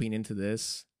I'm dumping into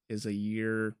this is a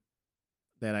year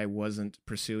that I wasn't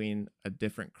pursuing a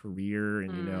different career.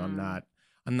 And you know, I'm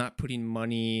not putting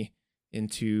money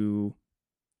into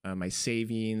my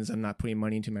savings. I'm not putting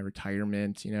money into my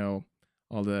retirement, you know,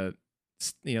 all the,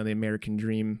 you know, the American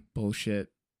dream bullshit.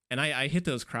 And I hit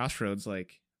those crossroads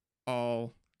like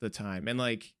all the time. And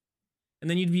like, and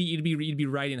then you'd be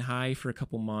riding high for a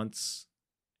couple months,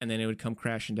 and then it would come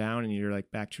crashing down, and you're like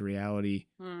back to reality.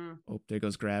 Oh, there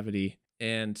goes gravity.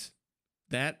 And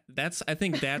I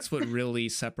think that's what really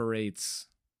separates.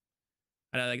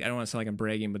 I don't want to sound like I'm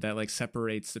bragging, but that like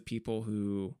separates the people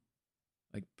who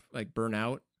like burn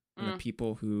out and the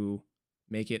people who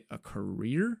make it a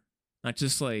career. Not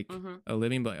just like a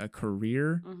living, but a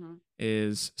career,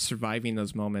 is surviving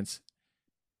those moments.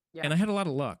 Yeah. And I had a lot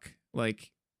of luck.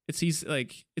 Like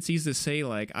it's easy to say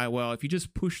like, well, if you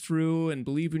just push through and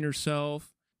believe in yourself.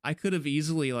 I could have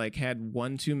easily like had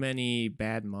one too many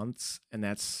bad months, and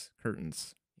that's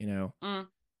curtains, you know,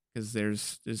 because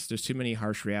there's too many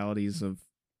harsh realities of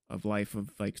life, of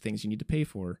like things you need to pay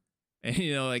for, and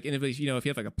you know, like, and if you know, if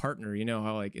you have like a partner, you know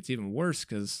how like it's even worse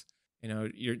because you know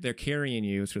they're carrying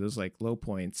you through those like low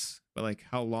points, but like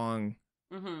how long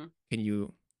can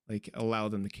you like allow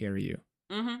them to carry you?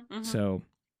 So,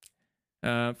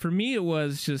 for me, it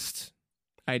was just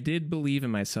I did believe in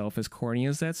myself, as corny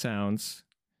as that sounds.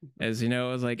 As you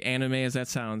know, as like anime as that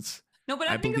sounds, no, but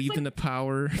I think believed like, in the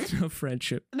power of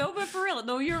friendship. No, but for real,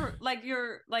 no, you're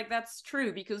like that's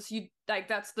true because you like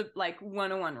that's the like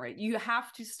 101, right? You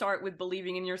have to start with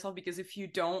believing in yourself because if you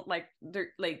don't, like,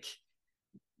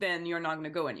 then you're not going to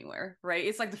go anywhere, right?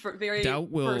 It's like the very doubt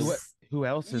will. first... Who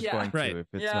else is going to if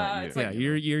it's not you? It's like,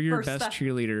 you're your best step.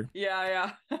 cheerleader.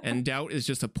 Yeah. And doubt is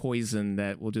just a poison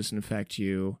that will just infect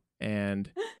you,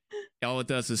 and all it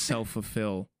does is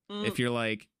self-fulfill. If you're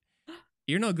like,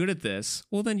 you're not good at this,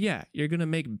 well then yeah, you're gonna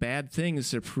make bad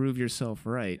things to prove yourself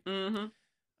right. And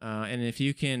if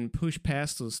you can push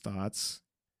past those thoughts,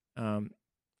 and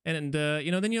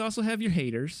you know, then you also have your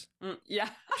haters.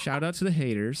 Shout out to the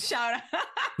haters. Shout out.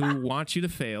 Who want you to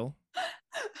fail.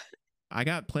 I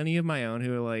got plenty of my own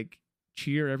who are like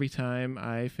cheer every time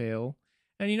I fail,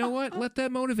 and you know what? Let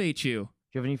that motivate you.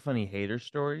 Do you have any funny hater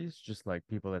stories? Just like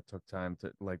people that took time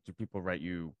to like, do people write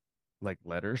you like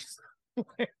letters?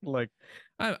 Like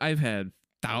I've had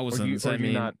thousands. Or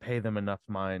you not pay them enough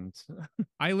mind.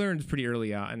 I learned pretty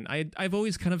early on, and I've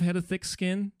always kind of had a thick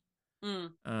skin.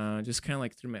 Just kind of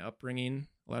like through my upbringing,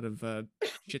 a lot of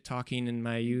shit talking in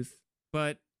my youth.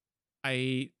 But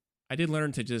I did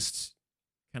learn to just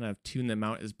kind of tune them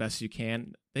out as best you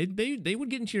can. They would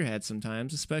get into your head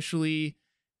sometimes, especially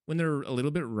when they're a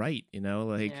little bit right, you know,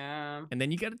 like, and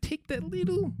then you got to take that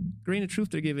little grain of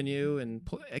truth they're giving you and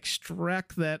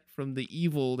extract that from the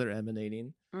evil they're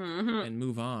emanating and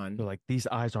move on. They're like, these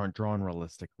eyes aren't drawn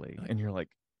realistically. And you're like,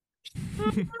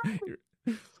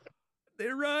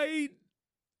 they're right.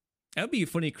 That would be a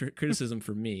funny criticism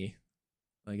for me.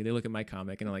 Like, they look at my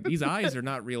comic and they're like, these eyes are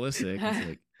not realistic. It's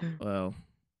like, well,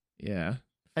 yeah.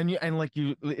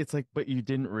 It's like, but you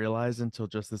didn't realize until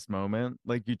just this moment.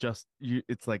 Like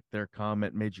it's like their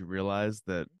comment made you realize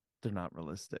that they're not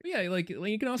realistic. Yeah, like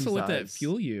you can also let that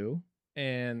fuel you,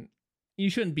 and you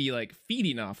shouldn't be like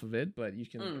feeding off of it, but you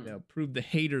can you know, prove the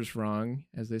haters wrong,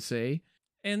 as they say.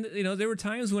 And you know, there were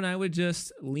times when I would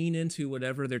just lean into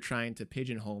whatever they're trying to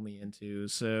pigeonhole me into.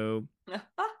 So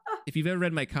if you've ever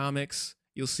read my comics,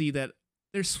 you'll see that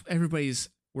everybody's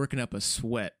working up a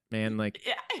sweat, man. Like,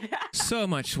 so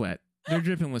much sweat. They're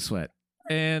dripping with sweat.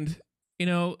 And, you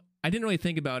know, I didn't really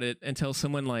think about it until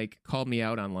someone like called me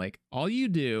out on like, all you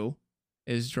do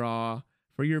is draw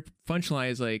for your punchline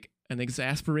is like an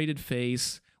exasperated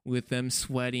face with them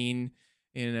sweating,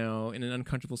 you know, in an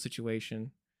uncomfortable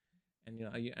situation. And, you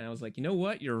know, and I was like, you know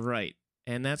what? You're right.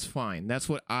 And that's fine. That's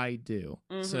what I do.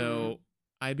 So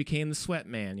I became the sweat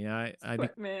man. You know,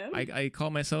 I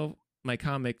call myself, my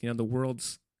comic, you know, the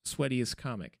world's sweatiest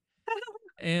comic.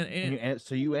 And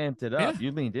so you amped it up. Yeah.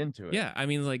 You leaned into it. Yeah, I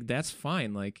mean, like, that's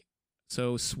fine. Like,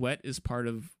 so sweat is part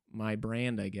of my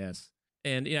brand, I guess.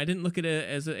 And I didn't look at it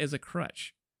as a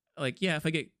crutch. Like, yeah, if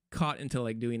I get caught into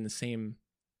like doing the same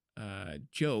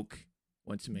joke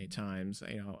one too many times,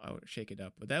 you know, I would shake it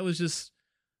up. But that was just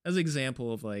as an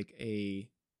example of like a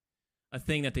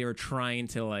thing that they were trying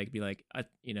to like be like,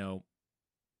 you know,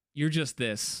 you're just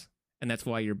this, and that's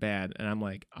why you're bad. And I'm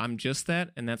like, I'm just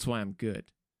that, and that's why I'm good.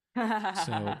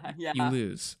 So you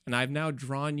lose. And I've now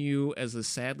drawn you as a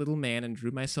sad little man and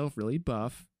drew myself really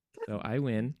buff. So I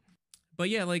win. But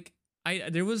yeah, like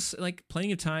there was like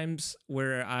plenty of times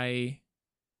where I,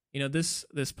 you know, this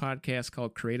podcast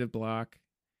called Creative Block,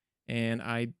 and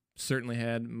I certainly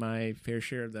had my fair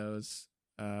share of those,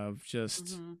 of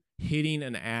just hitting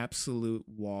an absolute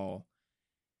wall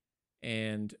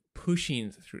and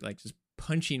pushing through, like just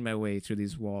punching my way through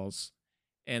these walls.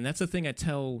 And that's the thing I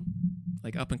tell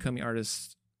like up and coming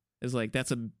artists is like,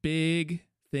 that's a big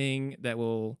thing that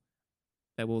will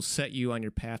set you on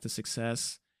your path to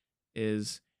success.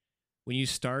 Is when you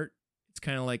start, it's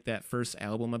kind of like that first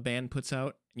album a band puts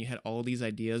out and you had all these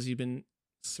ideas you've been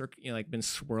been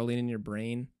swirling in your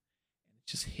brain, and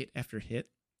just hit after hit.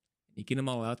 You get them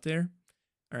all out there.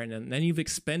 All right, and then you've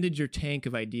expended your tank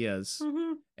of ideas,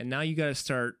 and now you got to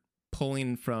start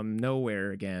pulling from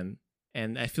nowhere again.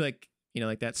 And I feel like, you know,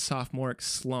 like that sophomoric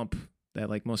slump that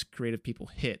like most creative people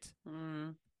hit.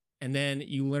 And then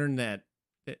you learn that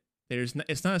it's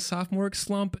not a sophomoric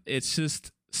slump. It's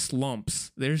just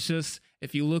slumps. There's just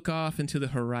if you look off into the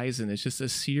horizon, it's just a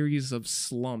series of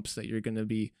slumps that you're going to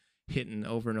be hitting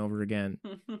over and over again.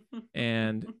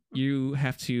 And you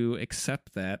have to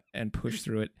accept that and push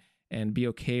through it and be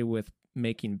okay with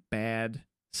making bad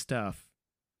stuff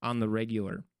on the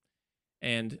regular.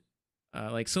 And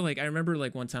I remember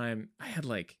like one time I had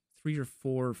like 3 or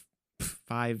 4,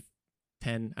 5,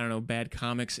 10, I don't know, bad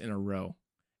comics in a row.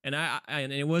 And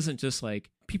and it wasn't just like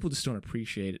people just don't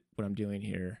appreciate what I'm doing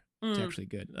here. It's actually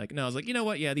good. Like, no, I was like, you know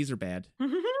what? Yeah, these are bad. But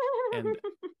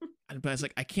I was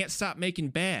like, I can't stop making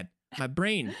bad. My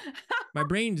brain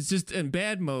is just in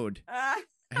bad mode. I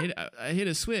hit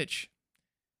a switch,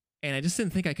 and I just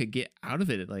didn't think I could get out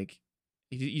of it. Like,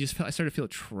 I started to feel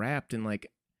trapped, and like,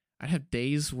 I'd have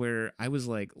days where I was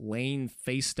like laying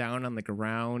face down on the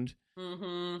ground,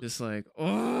 just like,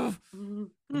 oh,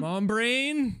 come on,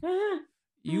 brain,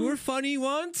 you were funny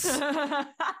once.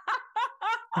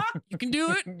 You can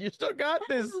do it. You still got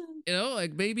this. You know,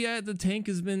 like maybe the tank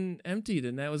has been emptied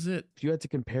and that was it. If you had to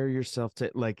compare yourself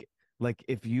to like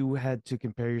if you had to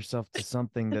compare yourself to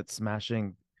something that's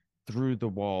smashing through the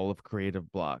wall of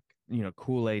creative block, you know,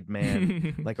 Kool-Aid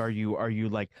Man, like are you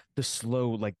like the slow,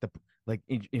 like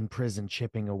in prison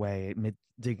chipping away,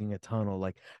 digging a tunnel?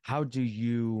 Like how do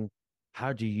you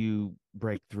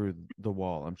break through the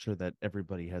wall? I'm sure that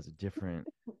everybody has a different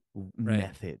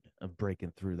method of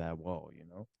breaking through that wall, you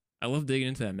know? I love digging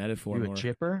into that metaphor more. You a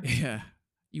chipper? Yeah.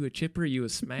 You a chipper, you a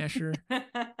smasher,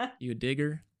 you a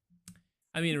digger.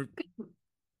 I mean,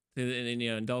 in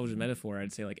indulgent metaphor,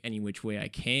 I'd say like any which way I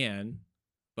can,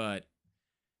 but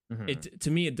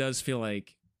to me it does feel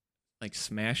like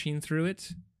smashing through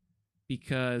it,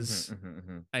 because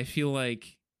I feel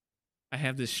like I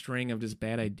have this string of just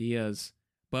bad ideas,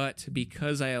 but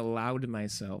because I allowed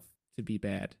myself to be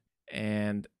bad,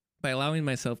 and by allowing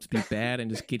myself to be bad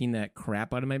and just getting that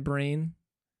crap out of my brain,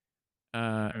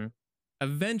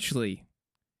 eventually,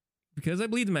 because I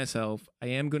believe in myself, I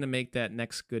am going to make that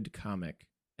next good comic,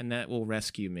 and that will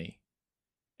rescue me.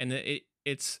 And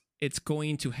it's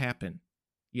going to happen.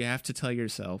 You have to tell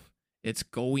yourself it's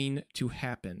going to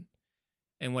happen.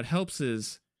 And what helps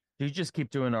is you just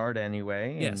keep doing art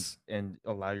anyway, yes, and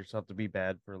allow yourself to be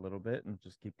bad for a little bit and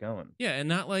just keep going. Yeah, and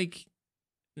not like,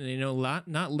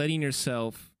 not letting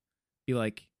yourself be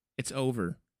like, it's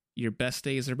over. Your best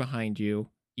days are behind you.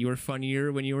 You were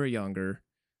funnier when you were younger.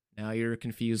 Now you're a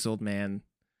confused old man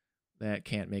that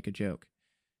can't make a joke.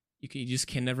 You just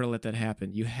can never let that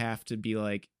happen. You have to be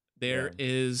like, there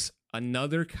is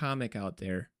another comic out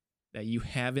there that you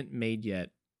haven't made yet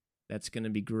that's going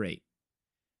to be great.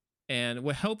 And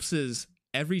what helps is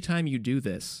every time you do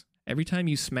this, every time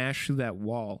you smash through that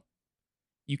wall,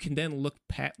 you can then look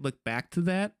back to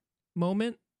that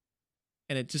moment,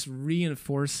 and it just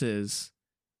reinforces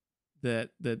the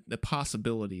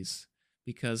possibilities.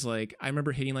 Because like I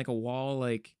remember hitting like a wall,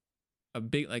 like a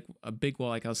big wall,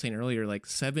 like I was saying earlier, like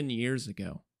 7 years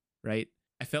ago, right?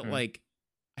 I felt like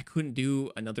I couldn't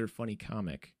do another funny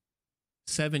comic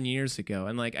 7 years ago,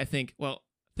 and like I think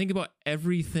about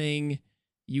everything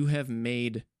you have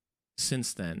made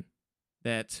since then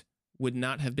that would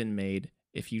not have been made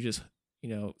if you just,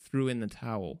 threw in the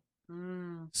towel.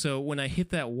 So when I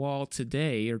hit that wall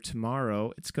today or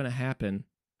tomorrow, it's going to happen.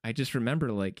 I just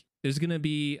remember like there's going to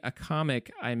be a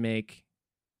comic I make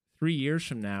 3 years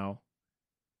from now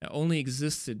that only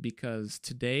existed because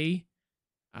today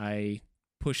I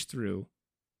pushed through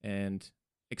and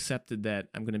accepted that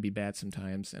I'm going to be bad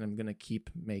sometimes, and I'm going to keep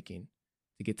making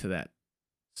to get to that.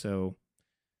 So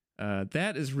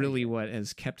that is really what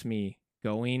has kept me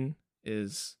going,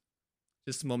 is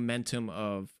just the momentum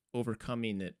of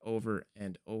overcoming it over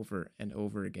and over and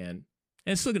over again.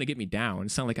 And it's still going to get me down.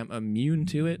 It's not like I'm immune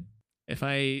to it. If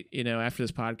I, after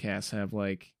this podcast have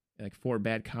like 4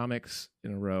 bad comics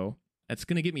in a row, that's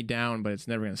going to get me down, but it's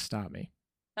never going to stop me.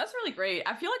 That's really great.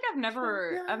 I feel like I've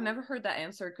never heard that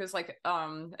answer, because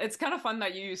it's kind of fun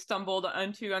that you stumbled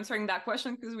onto answering that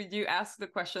question, because we do ask the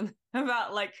question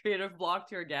about like creative block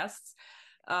to our guests,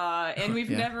 and we've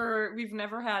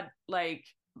never had like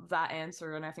that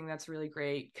answer, and I think that's really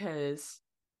great, because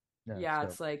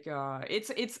it's like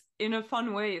it's in a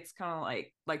fun way. It's kind of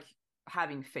like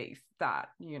having faith that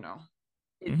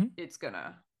it's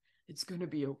gonna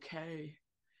be okay.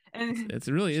 And it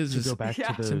really is to go back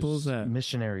to those simple as that.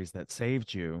 Missionaries that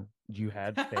saved you. You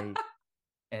had faith,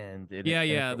 and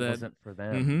it wasn't for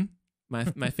them.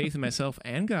 My faith in myself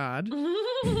and God.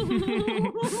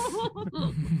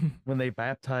 When they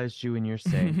baptized you in your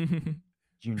saint,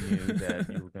 you knew that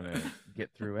you were gonna get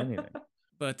through anything.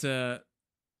 But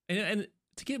and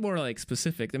to get more like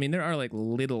specific, I mean, there are like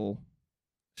little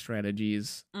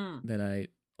strategies that I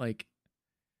like.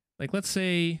 Like let's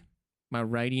say my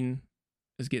writing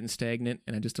is getting stagnant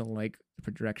and I just don't like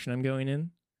the direction I'm going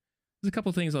in, there's a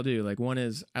couple things I'll do. Like one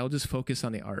is I'll just focus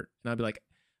on the art and I'll be like,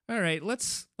 all right,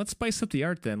 let's spice up the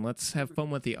art then. Let's have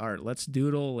fun with the art. Let's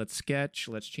doodle, let's sketch,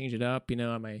 let's change it up. You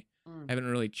know, I haven't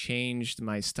really changed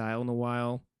my style in a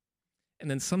while. And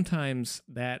then sometimes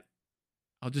that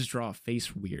I'll just draw a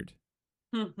face weird.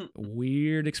 A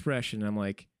weird expression. I'm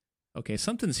like, okay,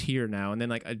 something's here now. And then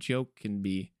like a joke can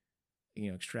be,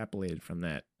 extrapolated from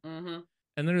that.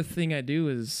 Another thing I do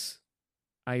is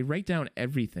I write down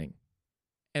everything.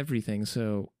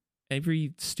 So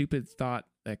every stupid thought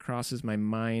that crosses my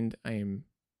mind, I'm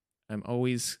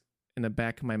always in the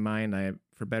back of my mind,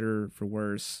 for better or for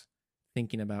worse,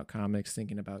 thinking about comics,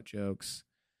 thinking about jokes.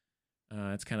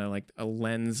 It's kind of like a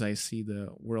lens I see the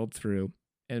world through.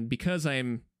 And because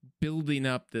I'm building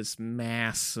up this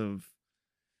mass of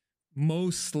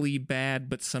mostly bad,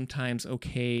 but sometimes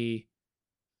okay,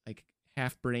 like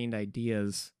half-brained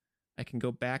ideas, I can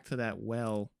go back to that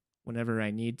well whenever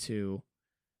I need to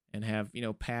and have,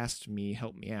 past me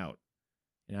help me out.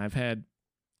 I've had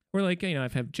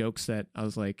jokes that I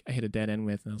was like, I hit a dead end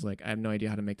with, and I was like, I have no idea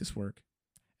how to make this work.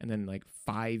 And then like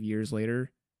 5 years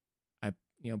later, I,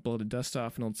 blow the dust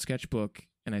off an old sketchbook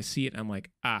and I see it and I'm like,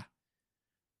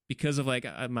 because of like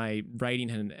my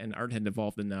writing and art had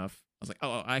evolved enough. I was like,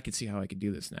 oh, I could see how I could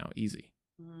do this now. Easy.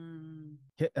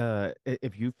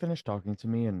 If you finish talking to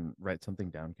me and write something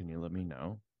down, can you let me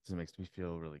know? Because it makes me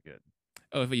feel really good.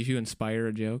 Oh, if you inspire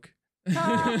a joke,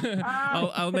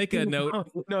 I'll make a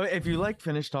note. No, if you like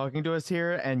finish talking to us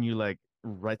here and you like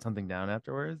write something down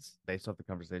afterwards based off the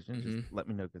conversation, just let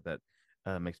me know, because that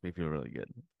makes me feel really good.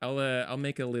 I'll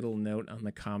make a little note on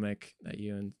the comic that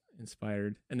you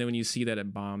inspired, and then when you see that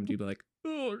it bombed, you'll be like,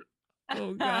 oh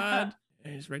God.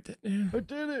 I just write that down. I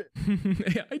did it.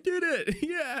 Yeah, I did it.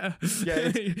 Yeah.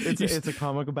 Yeah, it's a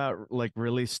comic about like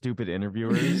really stupid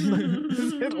interviewers. like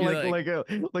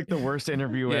the worst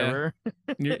interview ever.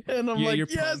 And I'm like,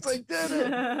 yes, I did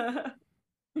it.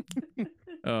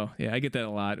 Oh, yeah, I get that a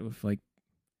lot with like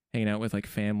hanging out with like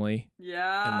family.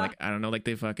 Yeah. And like, I don't know, like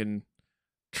they fucking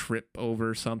trip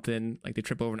over something. Like they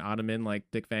trip over an ottoman like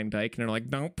Dick Van Dyke, and they're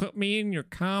like, don't put me in your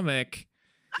comic.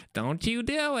 Don't you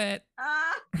do it.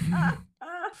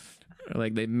 Or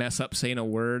like they mess up saying a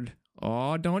word.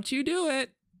 Oh, don't you do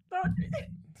it.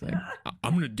 It's like,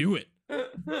 I'm going to do it.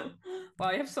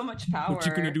 Well, you have so much power. What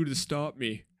you going to do to stop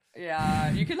me? Yeah,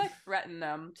 you could like threaten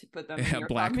them to put them in your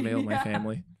blackmail my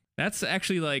family. That's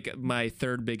actually like my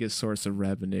third biggest source of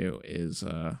revenue is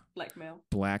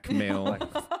blackmail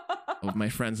of my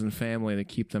friends and family to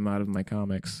keep them out of my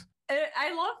comics.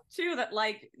 I love too that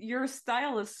like your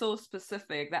style is so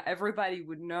specific that everybody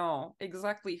would know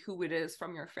exactly who it is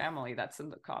from your family that's in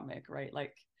the comic, right?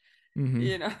 Like,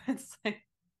 it's like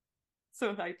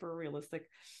so hyper realistic.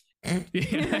 Yeah,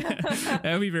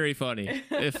 that would be very funny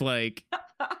if like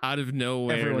out of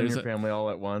nowhere everyone in your family all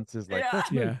at once is like,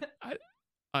 yeah.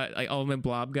 I all my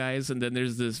blob guys, and then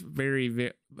there's this very,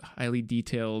 very highly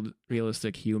detailed,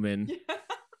 realistic human. Yeah.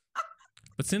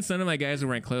 But since none of my guys are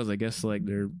wearing clothes, I guess like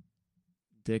they're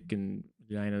dick and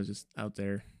vagina just out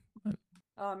there.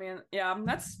 Oh man, yeah,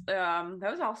 that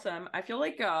was awesome. I feel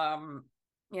like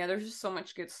there's just so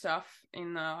much good stuff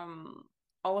in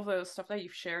all of the stuff that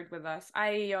you've shared with us.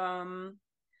 I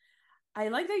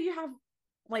like that you have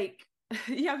like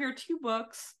you have your two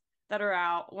books that are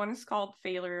out. One is called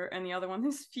Failure and the other one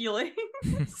is Feelings.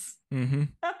 And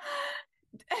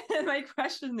my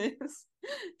question is,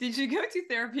 did you go to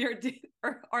therapy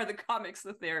or are the comics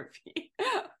the therapy?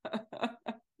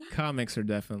 Comics are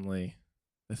definitely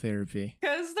the therapy.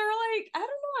 Because they're like, I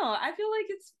don't know. I feel like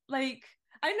it's like,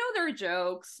 I know they're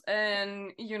jokes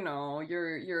and,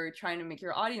 you're trying to make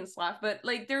your audience laugh, but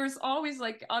like there's always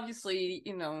like, obviously,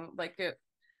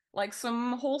 like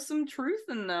some wholesome truth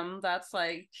in them that's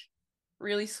like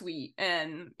really sweet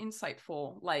and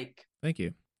insightful. Like, thank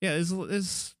you. Yeah,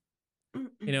 is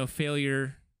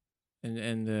failure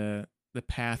and the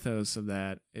pathos of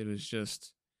that. It was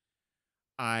just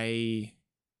it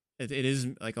is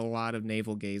like a lot of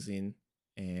navel gazing,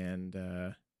 and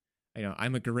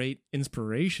I'm a great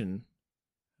inspiration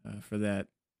for that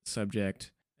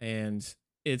subject, and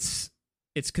it's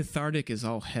cathartic as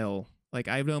all hell. Like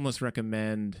I would almost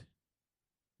recommend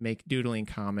doodling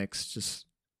comics just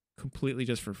completely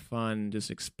just for fun, just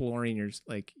exploring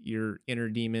your inner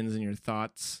demons and your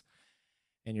thoughts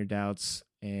and your doubts.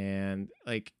 And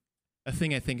like a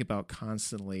thing I think about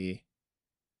constantly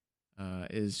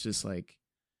is just like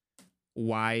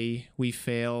why we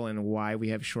fail and why we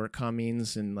have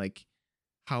shortcomings, and like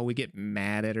how we get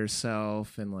mad at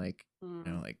ourselves, and like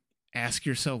like ask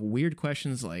yourself weird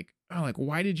questions like, oh, like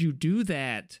why did you do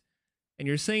that? and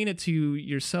you're saying it to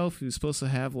yourself who's supposed to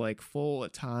have like full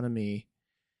autonomy,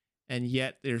 and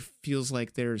yet there feels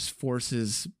like there's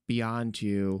forces beyond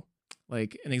you.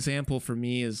 Like an example for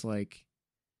me is like,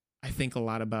 I think a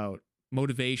lot about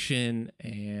motivation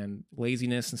and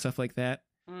laziness and stuff like that.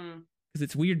 Because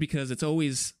it's weird because it's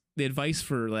always the advice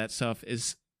for that stuff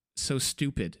is so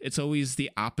stupid. It's always the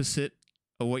opposite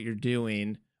of what you're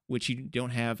doing, which you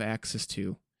don't have access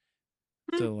to.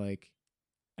 So like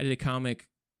I did a comic,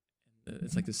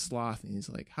 it's like this sloth, and he's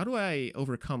like, how do I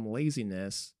overcome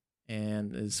laziness?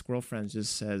 And his girlfriend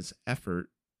just says effort,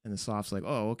 and the sloth's like,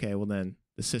 oh, okay, well then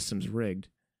the system's rigged.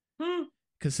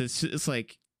 Because it's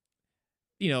like,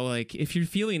 you know, like if you're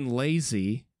feeling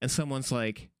lazy and someone's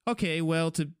like, okay,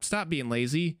 well, to stop being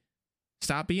lazy,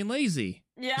 stop being lazy.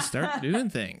 Yeah. Just start doing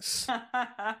things.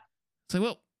 It's like,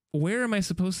 well, where am I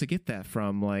supposed to get that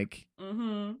from? Like,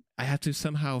 I have to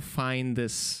somehow find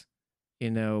this,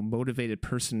 you know, motivated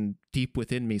person deep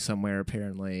within me somewhere,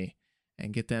 apparently,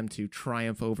 and get them to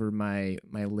triumph over my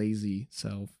lazy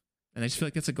self. And I just feel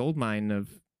like that's a gold mine of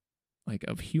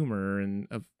humor and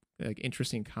of like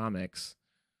interesting comics,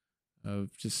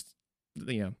 of just,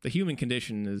 you know, the human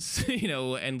condition is, you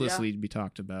know, endlessly to be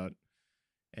talked about.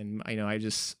 And I know I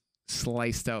just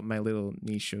sliced out my little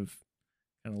niche of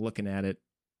kind of looking at it,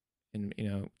 and, you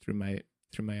know, through my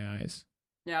eyes.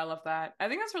 Yeah, I love that. I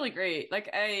think that's really great. Like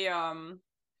yeah,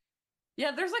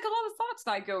 there's like a lot of thoughts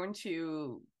that go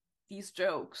into these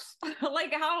jokes.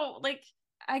 Like how, like,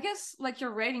 I guess like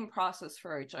your writing process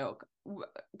for a joke.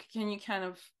 Can you kind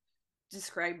of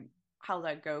describe how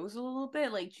that goes a little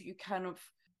bit? Like, do you kind of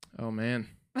Oh man.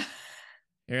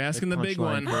 You're asking the Like big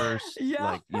punchline one. First, Yeah.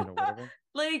 like, you know, whatever.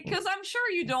 Like, because I'm sure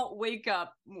you don't wake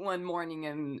up one morning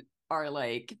and are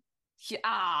like,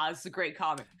 it's a great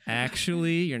comic.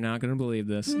 Actually, you're not going to believe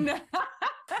this. No.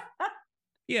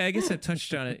 Yeah, I guess I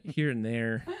touched on it here and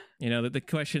there. You know, the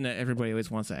question that everybody always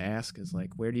wants to ask is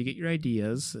like, where do you get your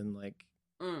ideas? And like,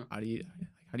 how do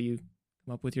you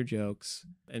come up with your jokes?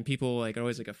 And people like are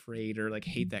always like afraid or like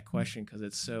hate that question because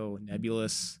it's so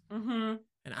nebulous.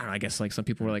 And I don't know, I guess like some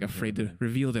people were like afraid to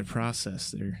reveal their process,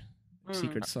 their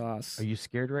secret sauce. Are you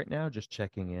scared right now? Just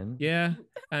checking in. Yeah,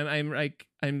 I'm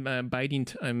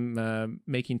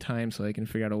making time so I can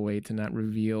figure out a way to not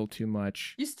reveal too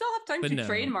much. You still have time But to no.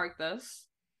 trademark this.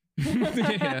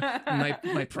 Yeah,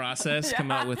 my process,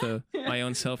 come out with my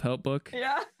own self-help book.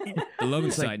 Yeah. The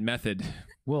Lovenstein method.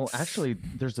 Well, actually,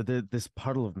 there's this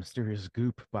puddle of mysterious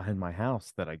goop behind my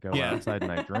house that I go outside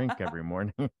and I drink every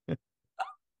morning.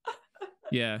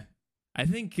 Yeah, I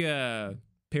think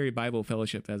Perry Bible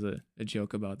Fellowship has a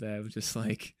joke about that. It was just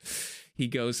like he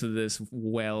goes to this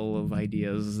well of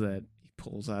ideas that he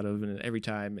pulls out of, and every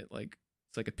time it's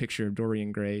like a picture of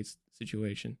Dorian Gray's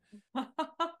situation.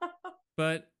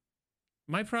 But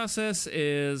my process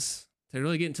is to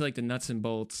really get into like the nuts and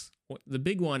bolts. The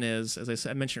big one is, as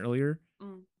I mentioned earlier,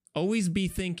 always be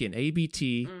thinking,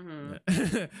 ABT,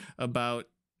 about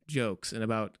jokes and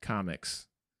about comics.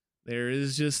 There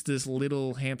is just this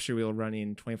little hamster wheel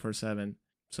running 24/7.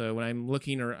 So when I'm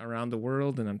looking around the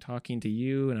world and I'm talking to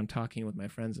you and I'm talking with my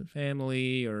friends and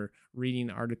family or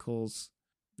reading articles,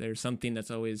 there's something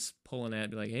that's always pulling at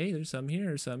me like, hey, there's some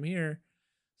here, some here.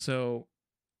 So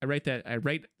I write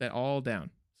that all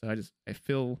down. So I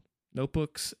fill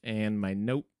notebooks and my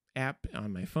note app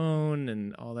on my phone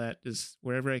and all that, just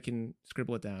wherever I can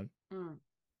scribble it down.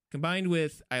 Combined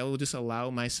with, I will just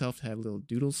allow myself to have little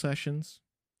doodle sessions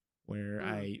where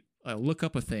I look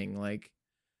up a thing like,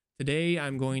 today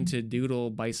I'm going to doodle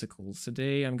bicycles.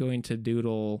 Today I'm going to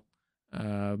doodle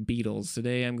beetles.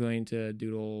 Today I'm going to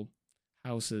doodle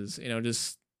houses, you know,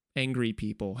 just angry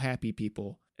people, happy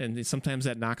people. And sometimes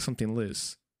that knocks something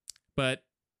loose. But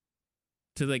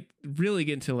to like really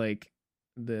get into like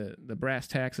the brass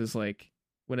tacks is like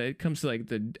when it comes to like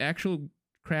the actual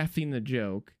crafting the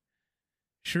joke,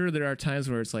 sure, there are times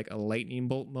where it's like a lightning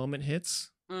bolt moment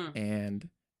hits and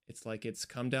it's like it's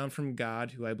come down from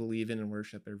God, who I believe in and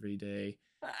worship every day.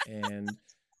 And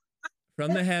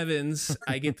from the heavens,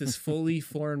 I get this fully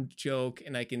formed joke,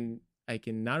 and I can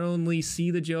not only see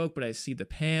the joke, but I see the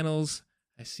panels.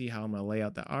 I see how I'm gonna lay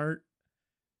out the art.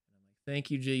 And I'm like,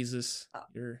 thank you, Jesus.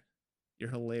 You're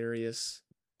hilarious.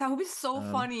 That would be so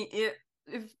funny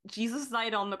if Jesus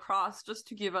died on the cross just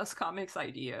to give us comics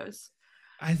ideas.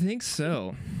 I think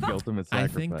so. The ultimate sacrifice.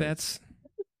 I think that's,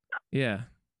 yeah.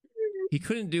 He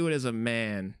couldn't do it as a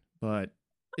man, but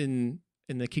in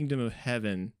the kingdom of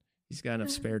heaven, he's got enough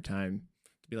spare time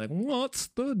to be like, what's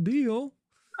the deal?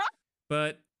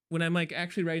 But when I'm like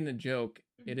actually writing a joke,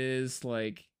 it is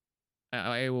like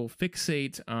I will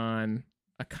fixate on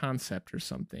a concept or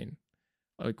something.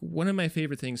 Like one of my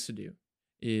favorite things to do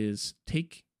is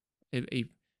take a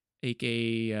like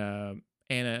a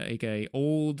like a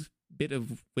old bit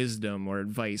of wisdom or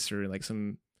advice or like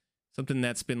something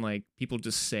that's been like people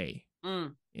just say,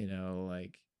 you know,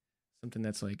 like something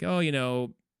that's like, oh, you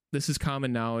know, this is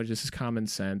common knowledge, this is common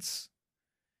sense,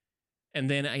 and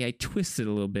then I twist it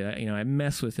a little bit, you know, I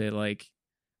mess with it. Like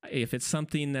if it's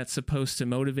something that's supposed to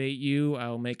motivate you,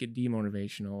 I'll make it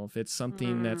demotivational. If it's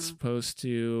something that's supposed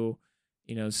to,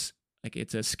 you know, like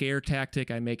it's a scare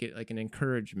tactic, I make it like an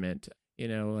encouragement. You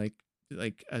know,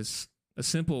 like as a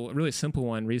simple, really simple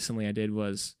one recently I did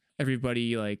was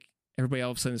everybody all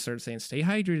of a sudden started saying, "Stay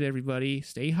hydrated, everybody.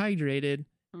 Stay hydrated.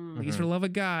 Please, for the love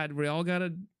of God, we all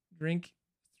gotta drink,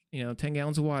 you know, 10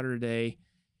 gallons of water a day.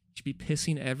 You should be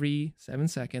pissing every 7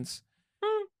 seconds."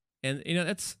 And you know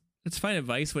that's fine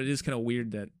advice, but it is kind of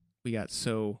weird that we got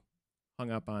so hung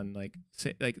up on like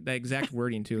that exact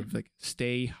wording too, of like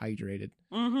stay hydrated.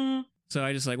 So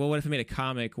I just like, well, what if I made a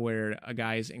comic where a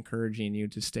guy's encouraging you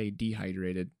to stay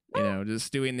dehydrated? You know,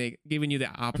 just giving you the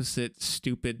opposite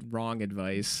stupid wrong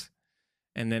advice,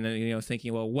 and then you know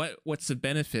thinking, well, what's the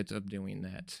benefit of doing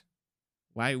that?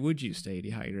 Why would you stay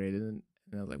dehydrated? And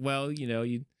I was like, well, you know,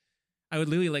 I would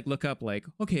literally like look up like,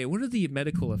 okay, what are the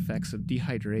medical effects of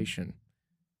dehydration?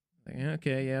 Like,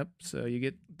 okay, yep. So you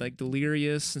get like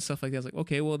delirious and stuff like that. It's like,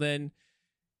 okay, well then,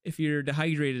 if you're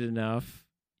dehydrated enough,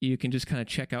 you can just kind of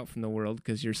check out from the world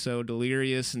because you're so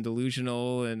delirious and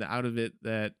delusional and out of it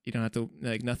that you don't have to,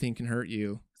 like, nothing can hurt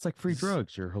you. It's like free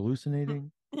drugs. You're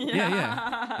hallucinating.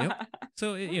 Yeah. Yep.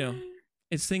 So, you know,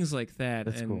 it's things like that.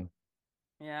 That's cool.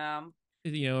 Yeah.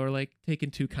 You know, or like taking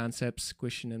two concepts,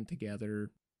 squishing them together.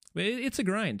 But it's a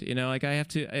grind, you know, like I have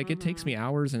to, like, it takes me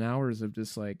hours and hours of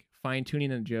just like fine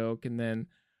tuning a joke. And then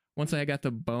once I got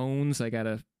the bones, I got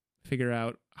to figure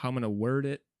out how I'm going to word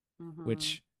it,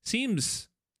 which seems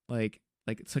like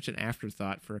such an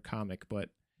afterthought for a comic, but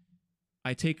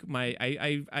I take my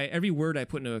I every word I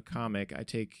put into a comic I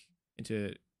take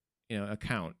into, you know,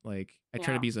 account. Like I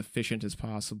try to be as efficient as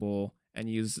possible and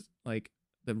use like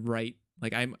the right,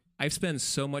 like I've spent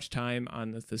so much time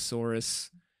on the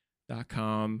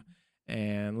thesaurus.com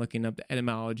and looking up the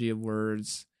etymology of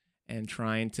words and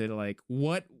trying to like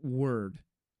what word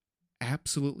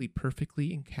absolutely perfectly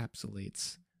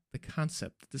encapsulates the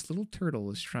concept that this little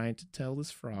turtle is trying to tell this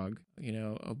frog, you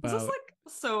know, about. This is like,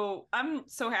 so I'm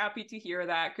so happy to hear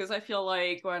that because I feel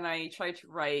like when I try to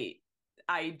write,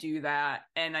 I do that,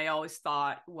 and I always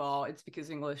thought, well, it's because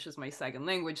English is my second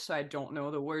language, so I don't know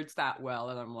the words that well,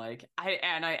 and I'm like, I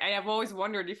have always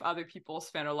wondered if other people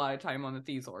spend a lot of time on the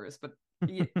thesaurus, but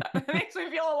yeah, that makes me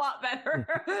feel a lot better.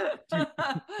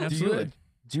 Absolutely.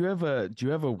 Do you have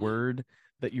a word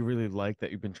that you really like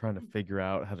that you've been trying to figure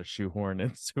out how to shoehorn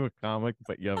into a comic,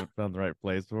 but you haven't found the right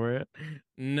place for it?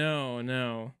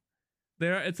 No.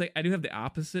 It's like I do have the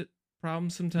opposite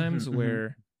problem sometimes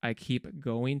where I keep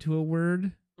going to a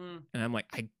word and I'm like,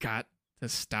 I got to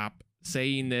stop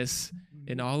saying this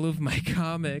in all of my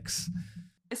comics.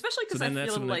 Especially because I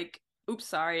feel like, oops,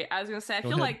 sorry. I was going to say, I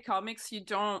feel like comics, you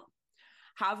don't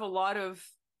have a lot of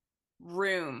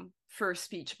room for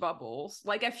speech bubbles.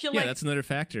 Like, I feel like... Yeah, that's another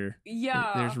factor.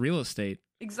 Yeah. There's real estate.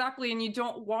 Exactly, and you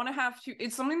don't want to have to...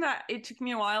 It's something that it took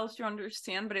me a while to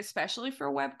understand, but especially for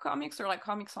web comics or like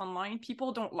comics online,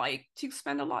 people don't like to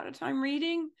spend a lot of time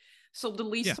reading. So the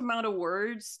least amount of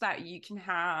words that you can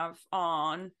have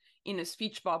on in a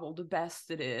speech bubble, the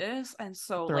best it is. And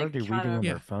so they're like already reading on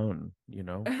their phone, you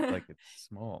know, like it's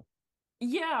small.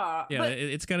 Yeah, but...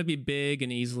 it's got to be big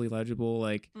and easily legible.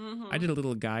 Like I did a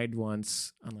little guide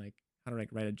once on like how to like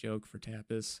write a joke for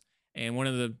Tapas, and one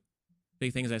of the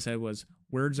big things I said was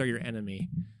words are your enemy.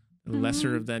 The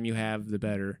lesser of them you have, the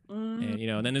better. And you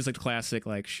know, and then there's like classic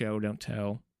like show don't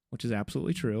tell, which is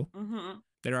absolutely true.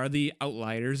 There are the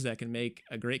outliers that can make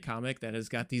a great comic that has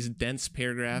got these dense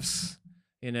paragraphs,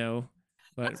 you know.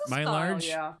 But by and large,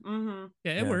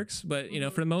 it works. But you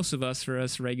know, for most of us, for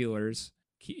us regulars,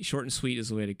 short and sweet is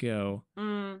the way to go.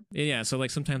 Yeah, so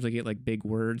like sometimes I get like big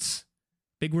words.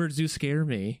 Big words do scare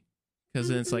me because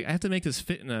then it's like I have to make this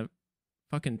fit in a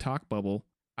fucking talk bubble.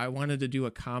 I wanted to do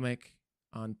a comic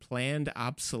on planned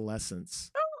obsolescence.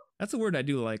 That's a word I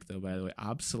do like, though. By the way,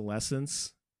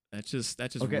 obsolescence. That just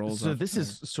okay, rolls. So this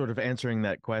is sort of answering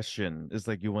that question. Is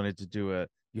like you wanted to do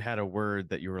you had a word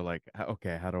that you were like,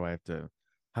 okay, how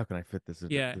can I fit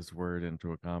this word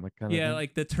into a comic? Kind of thing?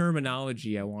 Like the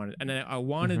terminology I wanted, and I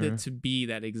wanted it to be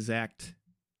that exact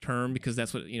term because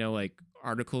that's what, you know, like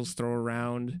articles throw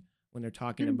around when they're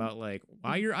talking about like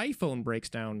why your iPhone breaks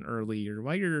down early or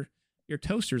why your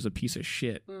toaster's a piece of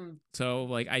shit. So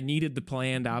like I needed the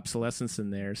planned obsolescence in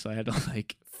there, so I had to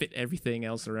like fit everything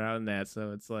else around that.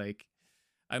 So it's like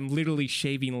I'm literally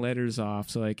shaving letters off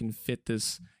so I can fit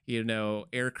this,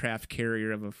 aircraft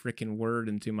carrier of a freaking word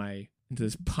into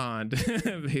this pond,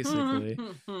 basically.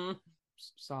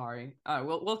 Sorry.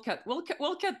 We'll cut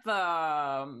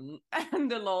the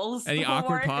the lols. Any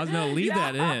awkward pause? No, leave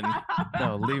that in.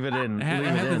 No, leave it in. It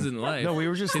happens in life. No, we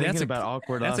were just thinking about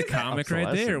awkward. That's a comic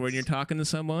right there when you're talking to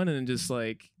someone and just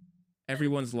like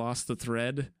everyone's lost the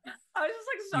thread. I was just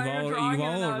like starting You've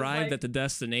all arrived at the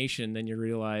destination, then you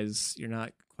realize you're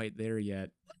not quite there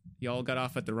yet. You all got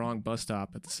off at the wrong bus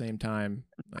stop at the same time.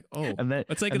 Like, oh, and then,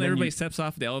 it's like when everybody steps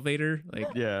off the elevator. Like,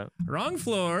 yeah, wrong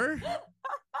floor.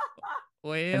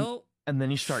 Well, and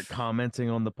then you start commenting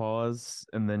on the pause,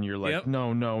 and then you're like,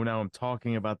 no, now I'm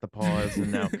talking about the pause,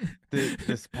 and now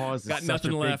this pause is such a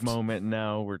big moment.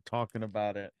 Now we're talking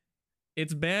about it.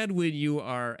 It's bad when you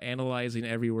are analyzing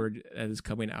every word that is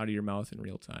coming out of your mouth in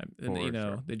real time. And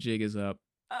the jig is up.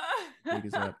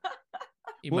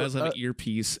 You might as well have an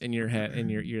earpiece in your head, in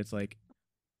your ear. It's like,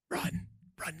 run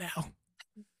now,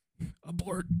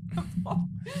 abort.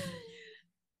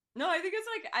 No, I didn't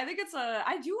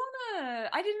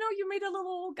know you made a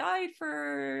little guide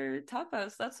for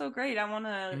tapas. That's so great. I want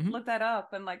to look that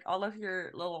up and like all of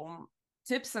your little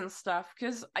tips and stuff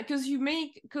because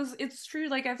it's true.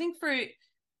 Like I think for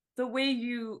the way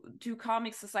you do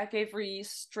comics is like every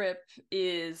strip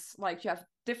is like you have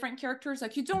different characters.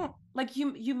 Like you don't like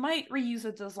you might reuse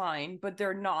a design, but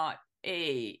they're not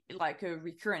a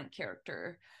recurrent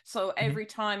character. So every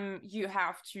time you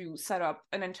have to set up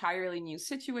an entirely new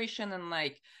situation and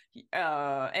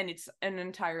and it's an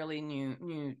entirely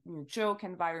new joke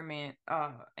environment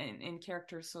and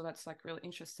characters. So that's like really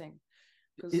interesting.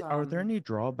 Are there any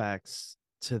drawbacks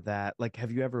to that? Like,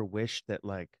 have you ever wished that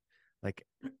like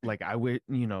I would,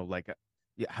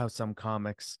 how some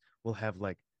comics will have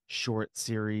like short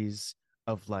series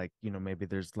of like, maybe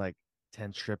there's like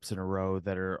 10 strips in a row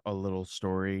that are a little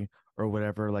story or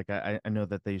whatever. Like I know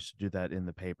that they used to do that in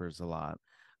the papers a lot.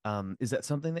 Is that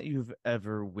something that you've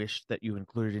ever wished that you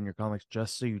included in your comics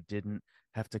just so you didn't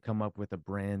have to come up with a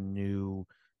brand new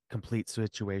complete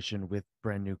situation with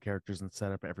brand new characters and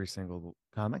set up every single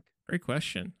comic? Great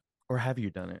question. Or have you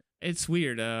done it? It's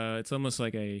weird. It's almost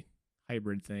like a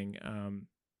hybrid thing.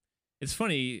 It's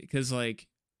funny because like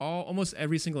almost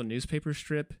every single newspaper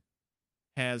strip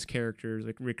has characters,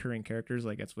 like recurring characters,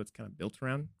 like that's what's kind of built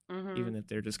around, even if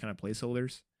they're just kind of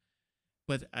placeholders.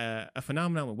 But a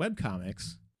phenomenon with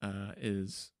webcomics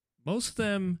is most of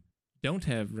them don't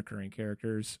have recurring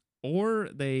characters, or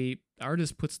the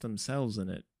artist puts themselves in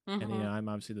it. And I'm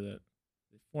obviously the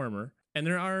former. And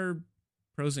there are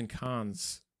pros and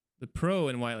cons. The pro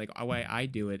and why I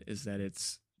do it is that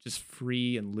it's just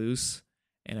free and loose,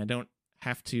 and I don't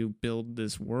have to build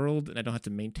this world, and I don't have to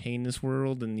maintain this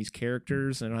world and these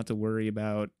characters, and I don't have to worry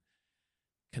about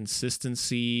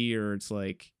consistency. Or it's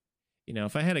like,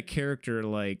 if I had a character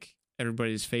like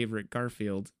everybody's favorite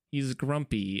Garfield, he's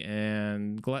grumpy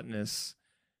and gluttonous,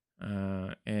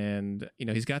 and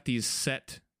he's got these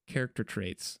set character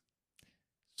traits,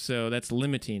 so that's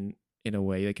limiting in a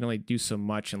way. They can only do so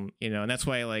much, and and that's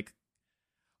why like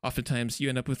oftentimes you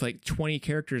end up with like 20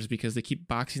 characters because they keep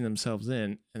boxing themselves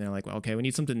in, and they're like, well, okay, we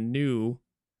need something new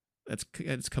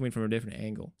that's coming from a different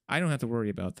angle. I don't have to worry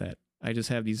about that. I just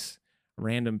have these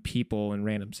random people in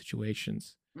random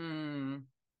situations.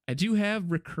 I do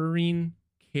have recurring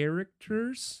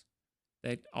characters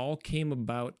that all came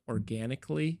about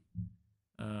organically.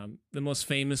 The most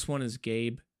famous one is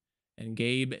Gabe, and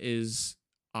Gabe is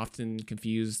often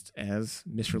confused as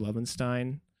Mr.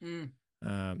 Lovenstein.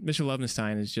 Mr.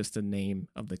 Lovenstein is just the name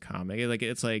of the comic. It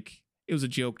was a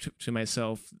joke to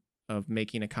myself of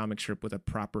making a comic strip with a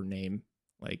proper name.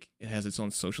 Like it has its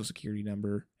own social security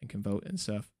number and can vote and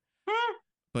stuff.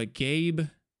 But Gabe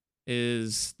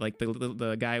is like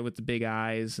the guy with the big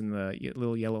eyes and the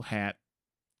little yellow hat.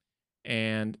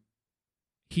 And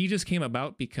he just came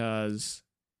about because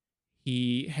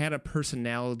he had a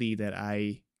personality that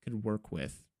I could work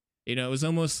with. It was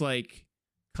almost like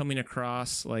coming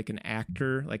across like an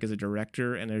actor, like as a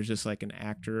director, and there's just like an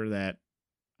actor that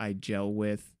I gel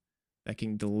with that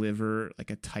can deliver like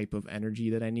a type of energy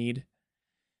that I need.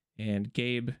 And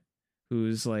Gabe,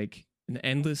 who's like an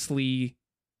endlessly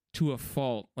to a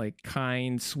fault, like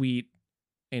kind, sweet,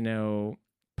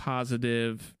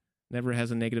 positive, never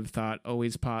has a negative thought,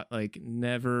 always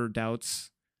never doubts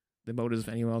the motives of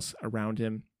anyone else around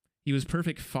him. He was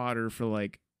perfect fodder for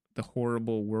like the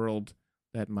horrible world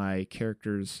that my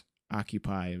characters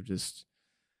occupy, of just,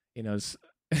 a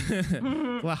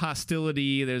lot of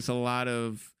hostility. There's a lot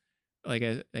of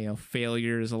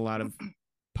failures, a lot of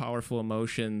powerful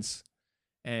emotions.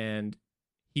 And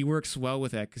he works well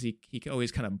with that because he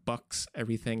always kind of bucks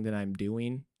everything that I'm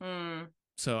doing. Mm.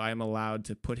 So I'm allowed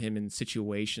to put him in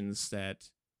situations that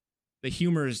the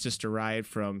humor is just derived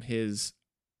from his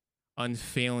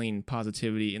unfailing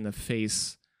positivity in the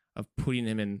face of putting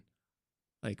him in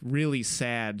like really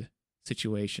sad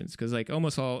situations. Because like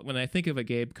almost all, when I think of a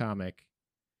Gabe comic,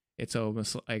 it's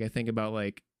almost like I think about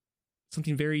like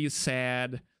something very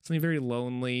sad, something very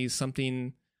lonely,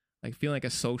 something like feeling like a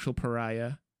social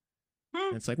pariah.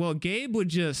 And it's like, well, Gabe would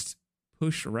just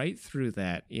push right through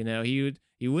that. You know, he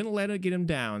wouldn't let it get him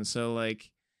down. So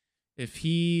like if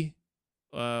he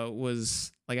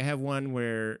was like, I have one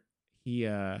where he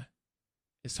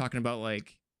is talking about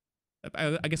like,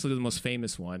 I guess the most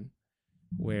famous one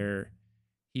where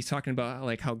he's talking about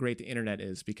like how great the internet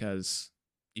is because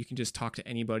you can just talk to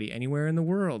anybody anywhere in the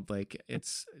world. Like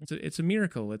it's a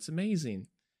miracle. It's amazing.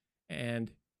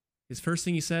 And his first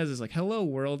thing he says is like, "Hello,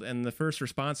 world," and the first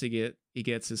response he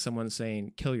gets is someone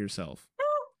saying, "Kill yourself."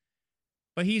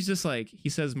 But he's just like, he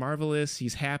says marvelous.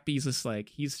 He's happy.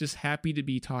 He's just happy to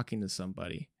be talking to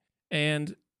somebody.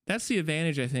 And that's the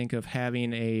advantage, I think, of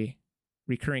having a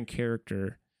recurring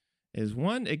character is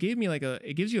one, it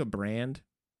gives you a brand.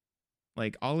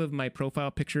 Like all of my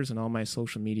profile pictures and all my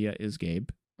social media is Gabe.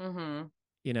 Mm-hmm.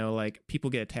 You know, like people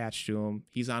get attached to him.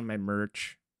 He's on my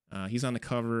merch. He's on the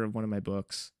cover of one of my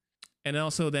books. And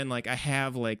also then like I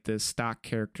have like this stock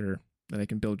character that I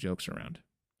can build jokes around.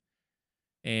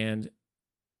 And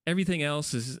everything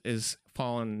else is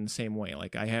fallen in the same way.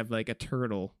 Like I have like a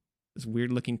turtle, this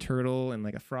weird looking turtle, and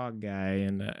like a frog guy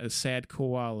and a sad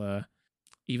koala.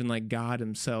 Even like God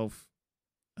himself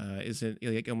is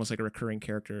like almost like a recurring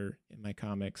character in my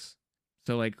comics.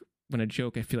 So like when a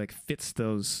joke I feel like fits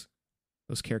those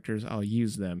characters, I'll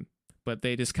use them. But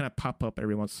they just kind of pop up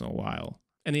every once in a while.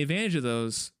 And the advantage of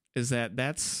those is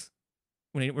that's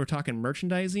when we're talking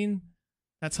merchandising,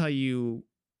 that's how you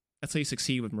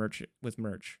succeed with merch.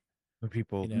 When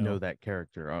people know that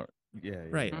character. Yeah.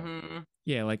 Right. Mm-hmm.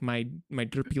 Yeah, like my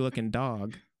derpy looking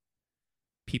dog.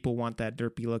 People want that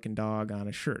derpy looking dog on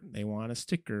a shirt. They want a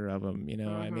sticker of him. You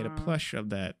know, I made a plush of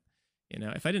that. You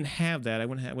know, if I didn't have that, I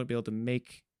wouldn't be able to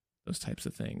make those types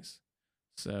of things.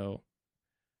 So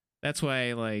that's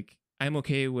why like I'm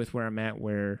okay with where I'm at,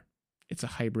 where it's a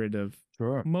hybrid of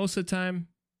most of the time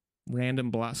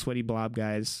random sweaty blob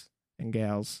guys and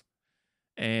gals,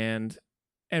 and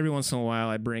every once in a while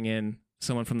I bring in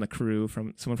someone from the crew,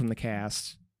 someone from the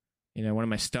cast, you know, one of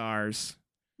my stars.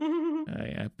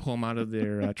 I pull them out of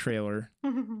their trailer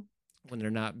when they're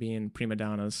not being prima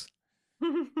donnas,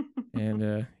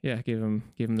 and give them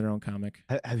their own comic.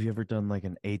 Have you ever done like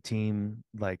an A-team,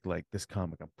 like this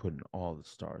comic? I'm putting all the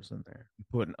stars in there.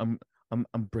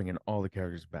 I'm bringing all the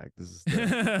characters back. This is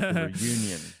the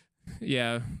reunion.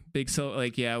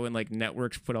 Yeah, when like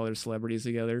networks put all their celebrities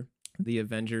together, the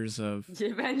Avengers of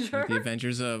Mr.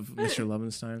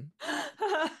 Lovenstein.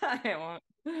 I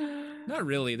won't. Not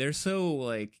really. They're so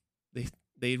like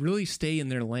they really stay in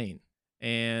their lane.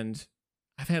 And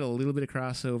I've had a little bit of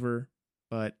crossover,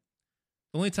 but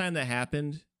the only time that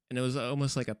happened, and it was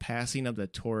almost like a passing of the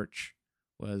torch,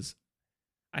 was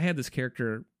I had this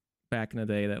character back in the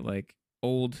day that like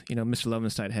old, you know, Mr.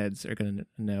 Lovenstein heads are gonna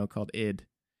know, called Id.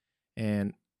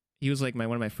 And he was like one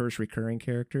of my first recurring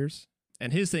characters.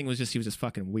 And his thing was just he was just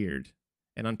fucking weird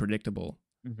and unpredictable.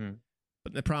 Mm-hmm.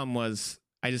 But the problem was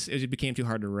it became too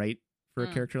hard to write for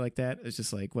a character like that. It's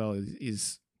just like, well,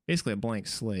 he's basically a blank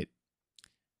slate.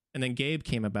 And then Gabe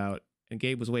came about, and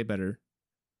Gabe was way better.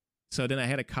 So then I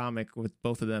had a comic with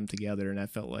both of them together, and I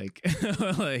felt like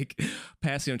like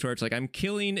passing a torch, like I'm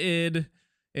killing Id.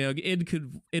 You know,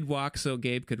 Id walk so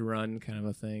Gabe could run, kind of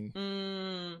a thing.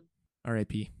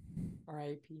 R.I.P.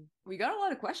 R.I.P. We got a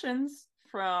lot of questions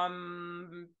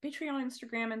from Patreon,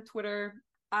 Instagram, and Twitter.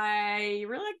 I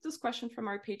really like this question from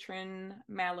our patron,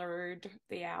 Mallard.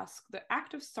 They ask, the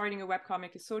act of starting a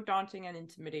webcomic is so daunting and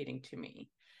intimidating to me.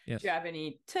 Yes. Do you have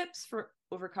any tips for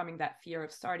overcoming that fear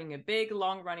of starting a big,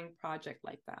 long-running project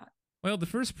like that? Well, the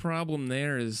first problem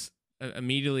there is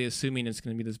immediately assuming it's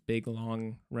going to be this big,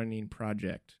 long-running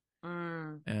project.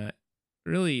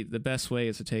 Really, the best way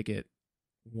is to take it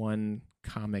one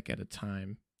comic at a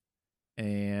time.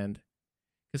 And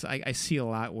because I see a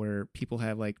lot where people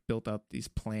have like built up these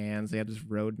plans, they have this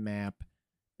roadmap,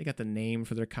 they got the name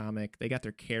for their comic, they got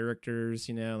their characters,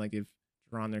 you know, like they've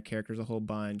drawn their characters a whole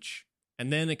bunch.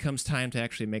 And then it comes time to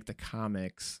actually make the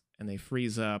comics, and they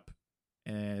freeze up,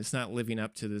 and it's not living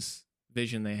up to this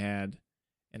vision they had,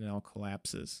 and it all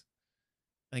collapses.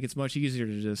 I think it's much easier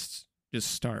to just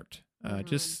start.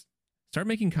 Just start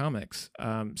making comics,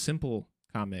 simple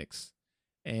comics.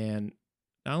 And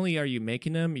not only are you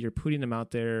making them, you're putting them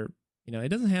out there You know, it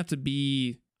doesn't have to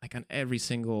be like on every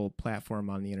single platform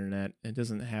on the internet. It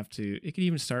doesn't have to. It could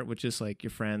even start with just like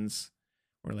your friends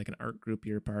or like an art group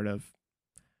you're a part of.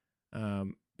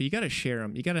 But you got to share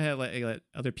them. You got to have let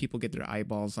other people get their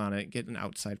eyeballs on it, get an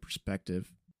outside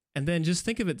perspective. And then just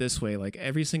think of it this way, like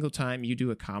every single time you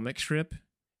do a comic strip,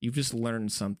 you've just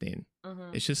learned something.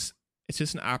 It's just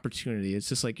an opportunity. It's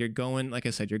just like you're going, like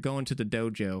I said, you're going to the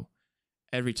dojo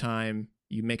every time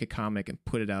you make a comic and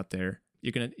put it out there.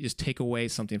 You're going to just take away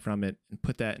something from it and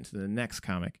put that into the next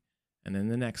comic and then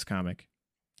the next comic.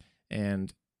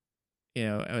 And, you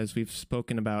know, as we've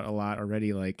spoken about a lot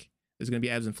already, like there's going to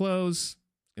be ebbs and flows.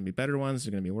 There's going to be better ones.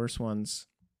 There's going to be worse ones.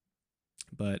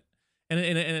 But,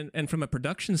 and from a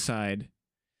production side,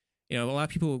 you know, a lot of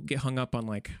people get hung up on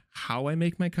like how I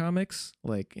make my comics.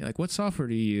 Like what software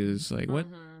do you use? Like what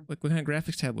kind of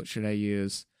graphics tablet should I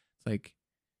use? It's like,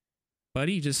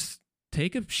 buddy, just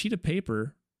take a sheet of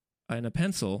paper and a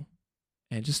pencil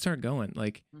and just start going.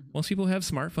 Like most people have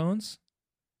smartphones,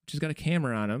 which has got a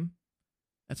camera on them.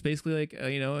 That's basically like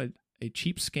a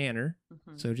cheap scanner.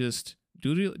 So just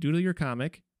doodle your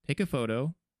comic, take a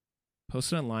photo,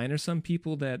 post it online. Or some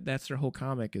people that's their whole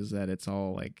comic is that it's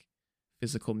all like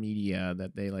physical media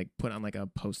that they like put on like a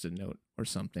post-it note or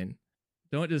something.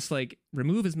 Don't just like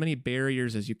remove as many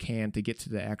barriers as you can to get to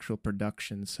the actual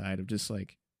production side of just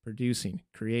like producing,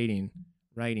 creating,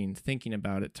 writing, thinking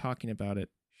about it, talking about it,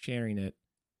 sharing it,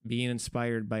 being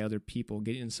inspired by other people,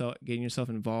 getting yourself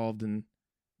involved in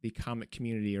the comic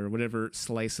community or whatever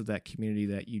slice of that community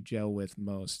that you gel with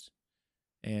most.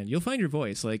 And you'll find your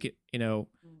voice. Like, you know,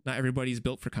 not everybody's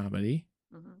built for comedy.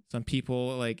 Some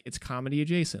people, like, it's comedy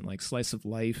adjacent. Like, slice of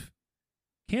life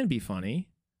can be funny,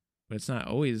 but it's not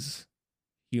always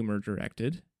humor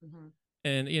directed.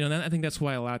 And, you know, I think that's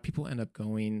why a lot of people end up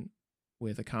going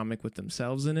with a comic with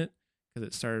themselves in it, because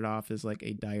it started off as like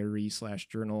a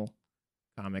diary/journal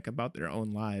comic about their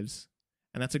own lives.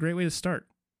 And that's a great way to start,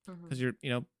 because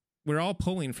we're all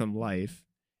pulling from life.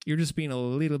 You're just being a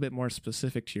little bit more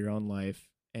specific to your own life,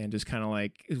 and just kind of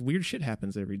like weird shit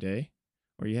happens every day,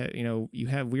 or you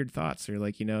have weird thoughts, or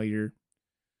like, you're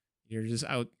just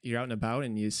out and about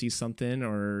and you see something,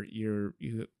 or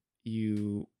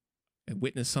you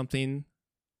witness something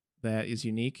that is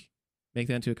unique. Make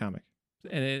that into a comic.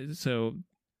 And so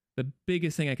the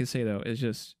biggest thing I could say though is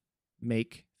just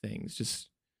make things. Just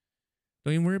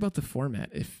don't even worry about the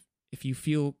format. If you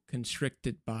feel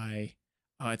constricted by,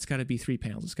 it's got to be 3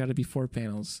 panels, it's got to be 4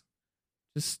 panels,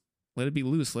 just let it be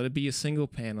loose. Let it be a single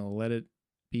panel. Let it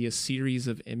be a series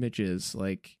of images.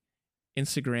 Like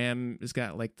Instagram has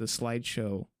got like the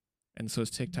slideshow, and so is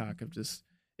TikTok.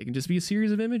 It can just be a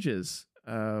series of images.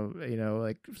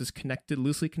 Like just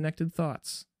loosely connected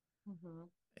thoughts.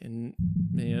 And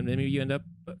maybe you end up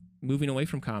moving away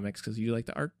from comics because you like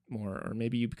the art more, or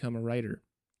maybe you become a writer.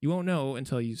 You won't know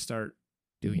until you start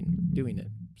doing it.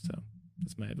 So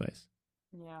that's my advice.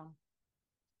 Yeah,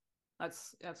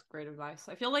 that's great advice.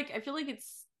 I feel like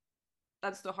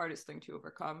that's the hardest thing to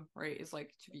overcome, right? Is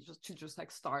like to just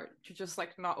like start, to just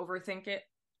like not overthink it.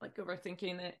 Like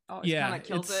overthinking it always kind of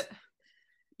kills it.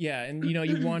 Yeah, and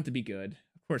you want it to be good.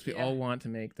 Of course, we all want to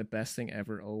make the best thing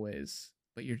ever always,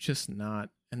 but you're just not,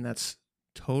 and that's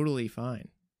totally fine.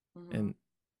 And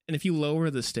if you lower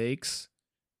the stakes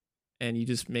and you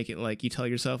just make it like you tell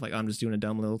yourself like, I'm just doing a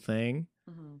dumb little thing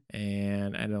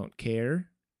and I don't care.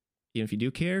 Even if you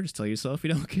do care, just tell yourself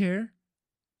you don't care.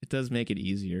 It does make it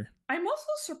easier. I'm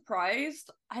also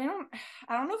surprised. I don't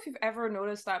know if you've ever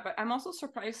noticed that, but I'm also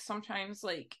surprised sometimes,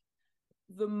 like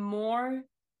the more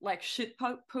like shit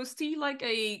posty like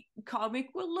a comic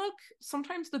will look,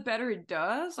 sometimes the better it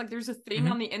does. Like there's a thing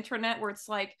on the internet where it's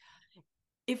like,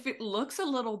 if it looks a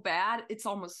little bad, it's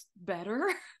almost better.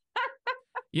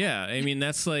 Yeah, I mean,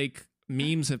 that's like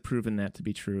memes have proven that to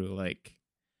be true. Like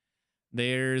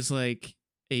there's like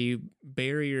a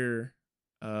barrier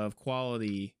of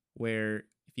quality where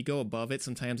if you go above it,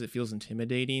 sometimes it feels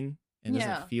intimidating and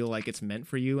doesn't feel like it's meant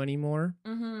for you anymore.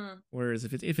 Whereas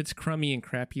if it's crummy and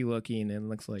crappy looking and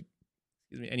looks like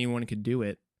anyone could do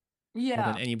it, well,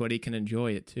 then anybody can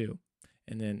enjoy it too,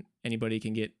 and then anybody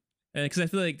can get. Because I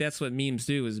feel like that's what memes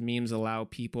do. Is memes allow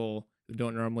people who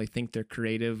don't normally think they're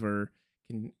creative or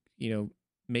can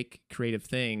make creative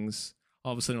things,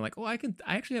 all of a sudden like, oh, I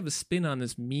actually have a spin on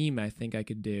this meme I think I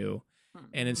could do,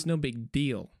 and it's no big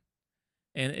deal.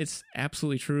 And it's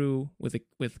absolutely true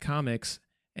with comics.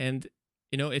 And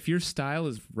if your style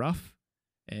is rough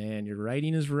and your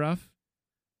writing is rough,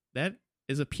 that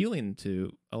is appealing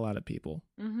to a lot of people.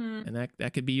 And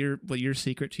that could be your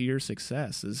secret to your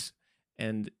success is,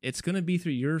 and it's going to be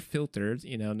through your filters.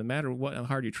 No matter how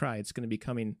hard you try, it's going to be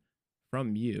coming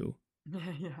from you.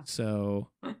 Yeah. So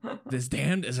this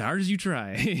damned as hard as you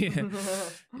try,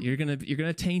 you're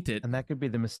gonna taint it. And that could be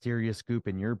the mysterious goop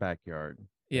in your backyard.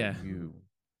 Yeah. You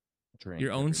drink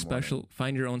Your own every special. morning.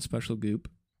 Find your own special goop.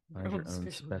 Find your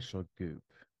own special goop.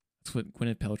 That's what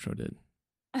Gwyneth Paltrow did.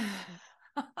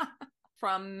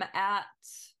 From at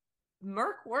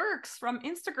Merc Works from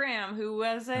Instagram, who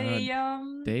was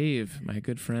a Dave, my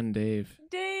good friend Dave,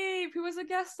 who was a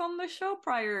guest on the show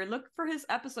prior. Look for his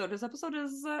episode. His episode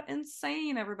is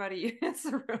insane, everybody. It's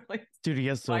really Dude, he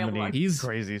has so wild many one.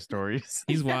 crazy stories.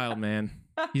 He's wild, man.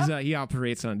 He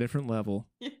operates on a different level.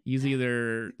 He's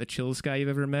either the chillest guy you've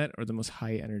ever met or the most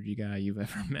high energy guy you've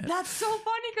ever met. That's so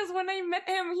funny because when I met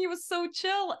him, he was so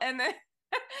chill, and then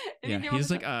he's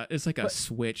like it's like a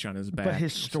switch on his back. But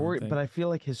his story, but I feel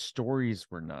like his stories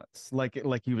were nuts. Like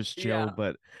he was chill,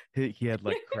 but he had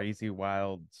like crazy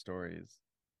wild stories.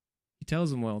 He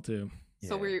tells them well too.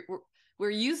 So we're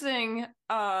using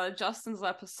Justin's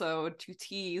episode to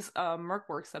tease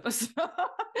Mercworks episode,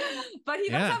 but he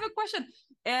does have a question,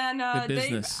 and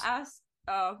Dave asked,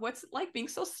 "What's it like being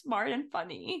so smart and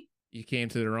funny?" You came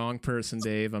to the wrong person,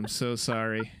 Dave. I'm so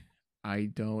sorry. I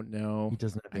don't know. He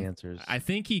doesn't have the answers. I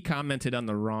think he commented on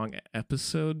the wrong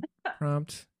episode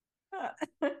prompt.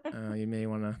 You may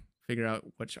want to figure out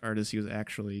which artist he was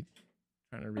actually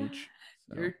trying to reach.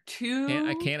 So. You're too.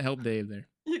 I can't help Dave there.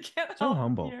 You can't. So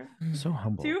humble. So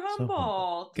humble. Too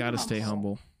humble. Gotta stay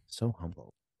humble. So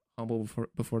humble. Humble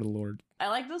before the Lord. I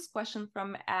like this question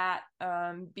from at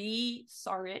B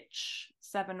Sarich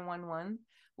 711.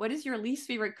 What is your least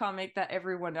favorite comic that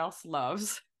everyone else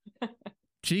loves?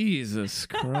 Jesus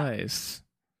Christ.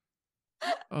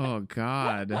 Oh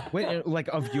God. Wait, like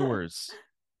of yours.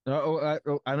 I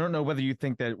don't know whether you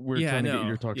think that we're trying to get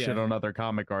you to talk shit on other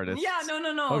comic artists. Yeah,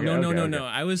 no. Okay, no.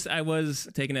 I was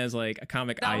taken as like a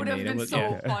comic that I would have made. been It was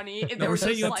so funny. No, we're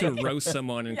setting you up to roast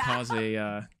someone and cause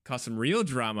some real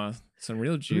drama, some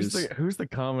real juice. Who's the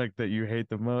comic that you hate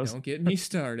the most? Don't get me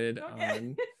started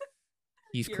on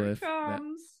Heathcliff.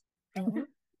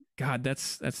 God,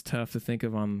 that's tough to think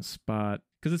of on the spot.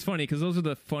 Because it's funny, because those are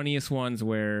the funniest ones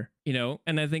where,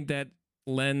 and I think that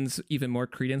lends even more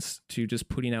credence to just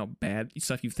putting out bad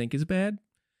stuff you think is bad.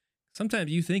 Sometimes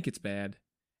you think it's bad,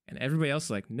 and everybody else is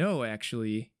like, no,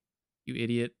 actually, you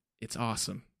idiot, it's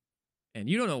awesome. And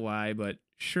you don't know why, but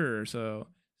sure, so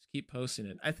just keep posting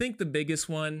it. I think the biggest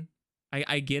one,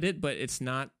 I get it, but it's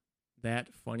not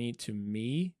that funny to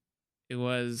me.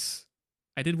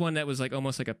 I did one that was like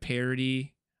almost like a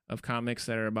parody of comics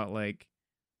that are about like,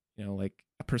 like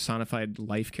a personified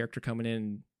life character coming in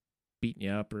and beating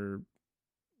you up or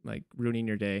like ruining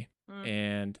your day.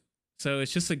 And so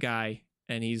it's just a guy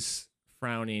and he's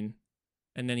frowning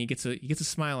and then he gets a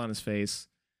smile on his face.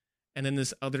 And then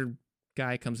this other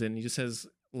guy comes in and he just has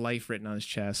life written on his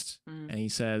chest and he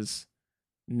says,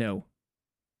 no.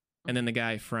 And then the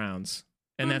guy frowns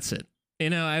and that's it.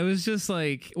 I was just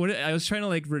like, I was trying to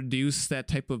like reduce that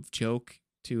type of joke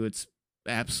to its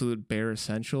absolute bare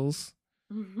essentials.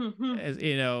 As,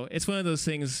 it's one of those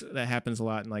things that happens a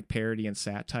lot in like parody and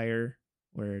satire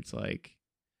where it's like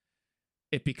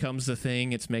it becomes the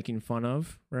thing it's making fun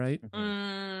of, right?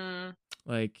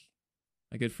 Like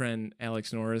my good friend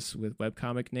Alex Norris with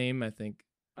Webcomic Name, I think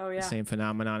the same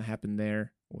phenomenon happened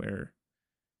there where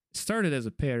it started as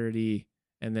a parody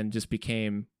and then just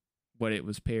became what it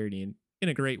was parodying in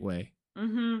a great way.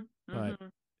 But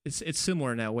it's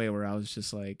similar in that way where I was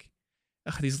just like,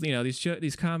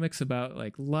 these comics about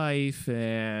like life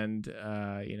and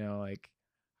like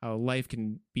how life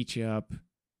can beat you up.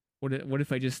 What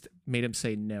if I just made him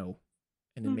say no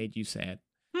and then made you sad?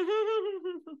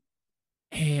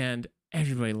 And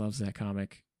everybody loves that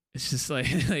comic. It's just like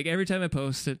every time I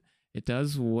post it, it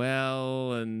does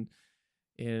well, and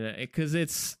because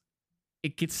it's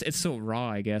so raw,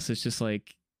 I guess. It's just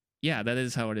like, yeah, that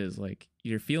is how it is. Like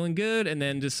you're feeling good, and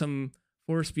then just some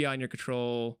force beyond your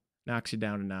control knocks you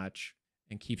down a notch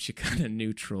and keeps you kind of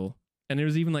neutral. And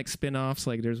there's even like spin-offs.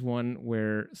 Like there's one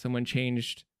where someone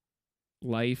changed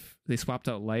life. They swapped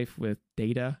out life with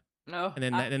data. No. And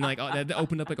then that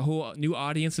opened up like a whole new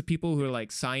audience of people who are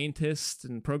like scientists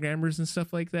and programmers and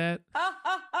stuff like that.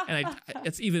 And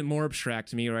it's even more abstract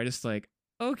to me, where I just like,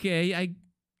 okay,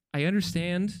 I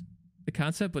understand the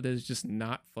concept, but it's just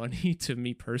not funny to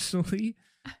me personally.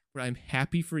 But I'm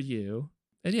happy for you.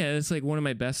 And yeah, it's like one of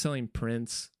my best-selling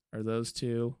prints are those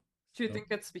two. Do you think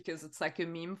that's because it's like a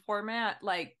meme format?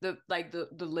 Like the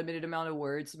limited amount of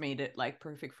words made it like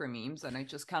perfect for memes, and it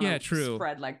just kind of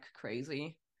spread like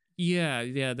crazy.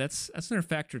 Yeah, that's another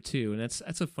factor too, and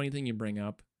that's a funny thing you bring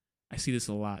up. I see this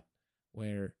a lot,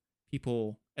 where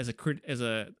people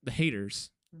the haters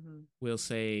will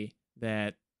say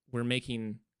that we're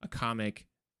making a comic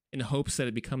in hopes that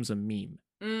it becomes a meme.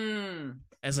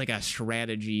 As like a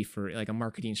strategy for like a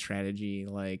marketing strategy.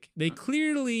 Like they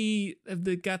clearly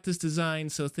have got this design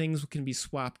so things can be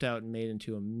swapped out and made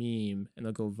into a meme and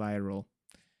they'll go viral.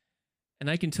 And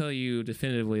I can tell you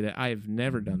definitively that I've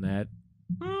never done that.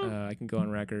 I can go on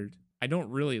record. I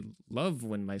don't really love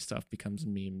when my stuff becomes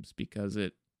memes because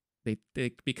it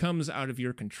becomes out of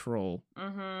your control,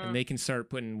 and they can start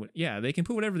putting they can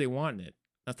put whatever they want in it.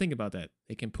 Now think about that.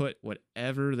 They can put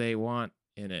whatever they want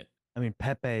in it. I mean,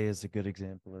 Pepe is a good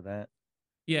example of that.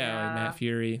 Yeah, like Matt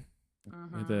Fury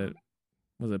with the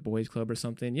was it Boys Club or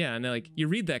something? Yeah, and like you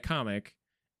read that comic,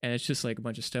 and it's just like a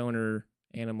bunch of stoner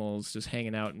animals just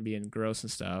hanging out and being gross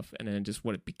and stuff, and then just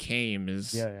what it became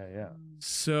is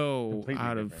so completely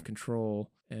out different. Of control,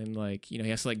 and like he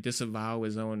has to like disavow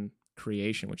his own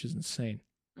creation, which is insane.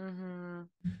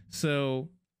 So,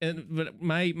 but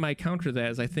my counter to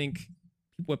that is I think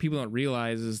what people don't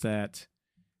realize is that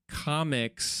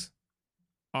comics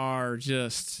are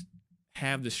just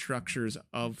have the structures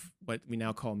of what we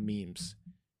now call memes,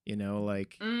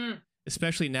 like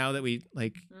especially now that we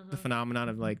like the phenomenon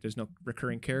of like there's no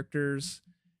recurring characters,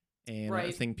 and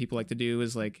a thing people like to do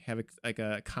is like have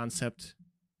a concept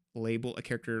label, a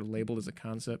character labeled as a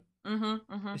concept.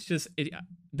 It's just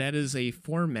that is a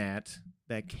format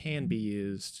that can be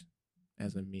used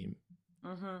as a meme.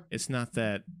 It's not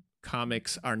that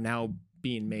comics are now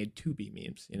being made to be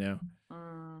memes, Yeah.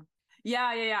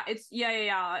 It's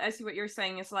I see what you're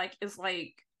saying. It's like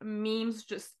memes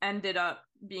just ended up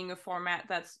being a format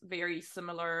that's very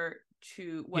similar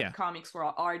to what comics were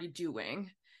already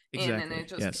doing. Exactly. And it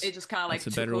just kind of like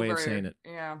that's a better way of saying it.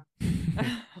 Yeah.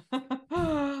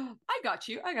 I got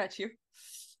you.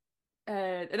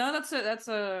 No, that's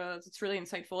really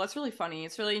insightful. That's really funny.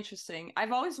 It's really interesting.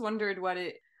 I've always wondered what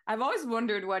it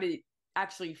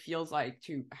actually feels like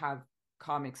to have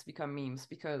comics become memes,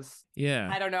 because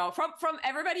I don't know, from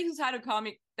everybody who's had a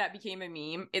comic that became a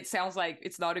meme, it sounds like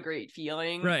it's not a great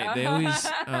feeling, right? They always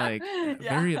like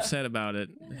very upset about it,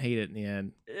 hate it in the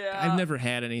end. I've never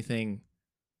had anything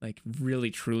like really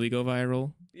truly go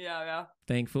viral,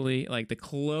 thankfully. Like the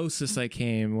closest I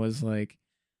came was like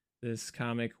this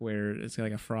comic where it's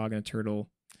like a frog and a turtle,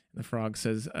 and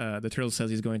the turtle says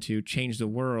he's going to change the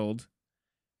world,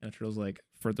 and the turtle's like,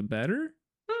 for the better,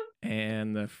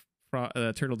 and the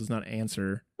turtle does not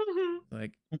answer.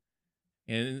 Like,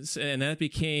 and that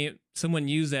became, someone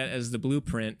used that as the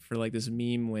blueprint for like this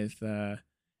meme with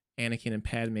Anakin and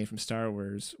Padme from Star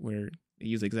Wars, where they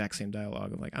use the exact same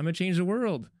dialogue of like, I'm gonna change the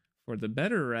world for the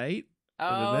better, right?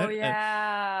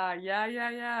 Yeah.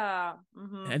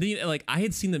 And then, like, I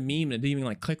had seen the meme and it didn't even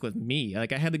like click with me.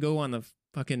 Like I had to go on the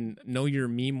fucking Know Your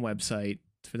Meme website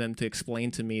for them to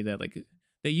explain to me that like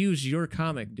they use your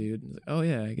comic, dude. Like, oh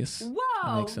yeah, I guess.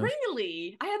 Whoa,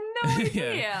 really? I had no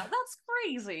idea. That's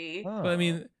crazy. But I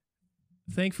mean,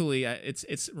 thankfully,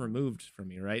 it's removed from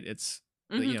me, right? It's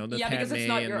the because it's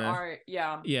not your art.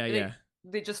 Yeah.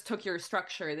 They just took your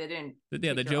structure. They didn't.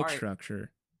 The joke art. Structure.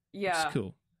 Yeah, it's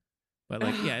cool. But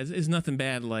like, it's nothing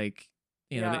bad. Like,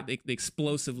 the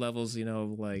explosive levels,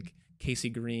 of like Casey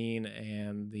Green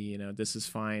and the This Is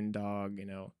Fine dog.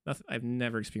 Nothing. I've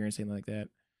never experienced anything like that.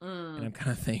 And I'm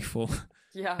kind of thankful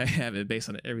I have it based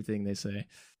on everything they say.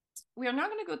 We are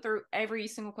not going to go through every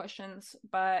single questions,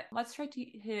 but let's try to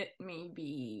hit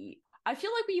maybe... I feel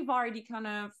like we've already kind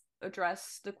of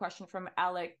addressed the question from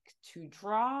Alec to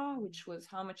Draw, which was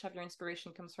how much of your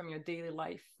inspiration comes from your daily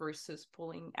life versus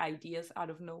pulling ideas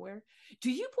out of nowhere. Do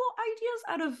you pull ideas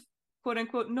out of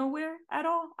quote-unquote nowhere at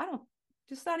all?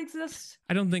 Does that exist?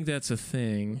 I don't think that's a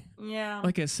thing. Yeah.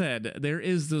 Like I said, there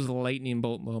is those lightning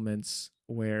bolt moments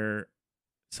where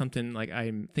something, like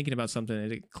I'm thinking about something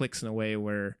and it clicks in a way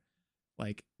where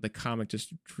like the comic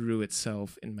just drew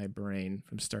itself in my brain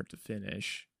from start to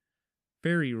finish.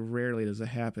 Very rarely does it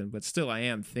happen, but still I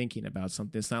am thinking about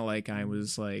something. It's not like I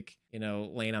was like,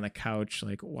 laying on a couch,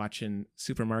 like watching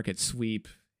Supermarket Sweep,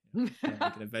 like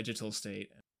in a vegetal state.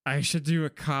 I should do a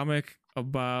comic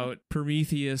about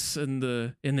Prometheus and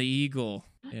the eagle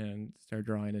and start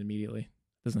drawing it immediately.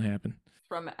 Doesn't happen.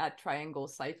 From @Triangle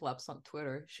Cyclops on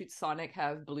Twitter, should Sonic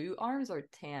have blue arms or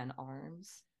tan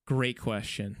arms? Great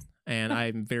question. And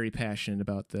I'm very passionate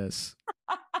about this.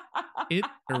 It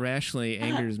irrationally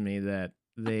angers me that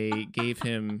they gave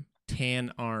him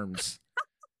tan arms.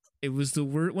 It was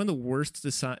one of the worst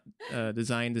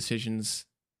design decisions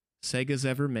Sega's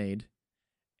ever made.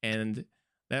 And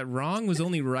that wrong was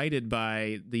only righted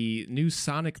by the new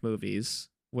Sonic movies,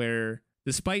 where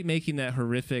despite making that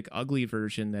horrific, ugly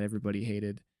version that everybody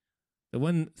hated, the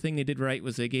one thing they did right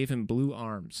was they gave him blue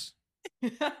arms.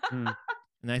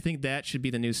 And I think that should be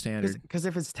the new standard. Because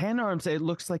if it's tan arms, it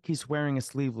looks like he's wearing a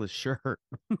sleeveless shirt.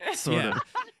 Sort of.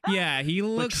 Yeah, he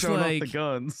looks showing like off the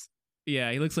guns.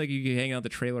 Yeah, he looks like you could hang out at the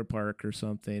trailer park or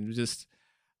something.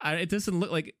 It doesn't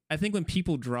look like. I think when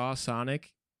people draw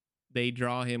Sonic, they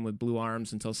draw him with blue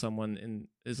arms until someone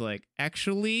is like,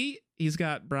 actually, he's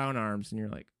got brown arms, and you're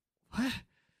like, what?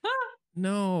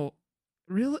 No,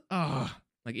 really? Oh,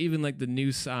 like even like the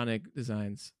new Sonic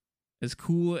designs, as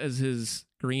cool as his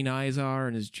green eyes are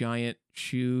and his giant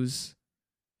shoes,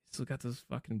 he's still got those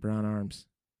fucking brown arms.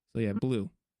 So yeah,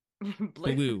 blue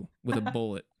with a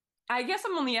bullet. I guess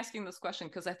I'm only asking this question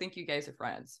because I think you guys are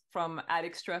friends. From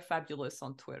 @extrafabulous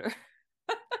on Twitter.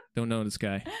 Don't know this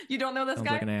guy. You don't know this Sounds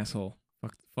guy? like an asshole.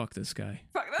 Fuck this guy.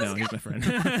 Fuck this guy. He's my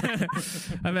friend.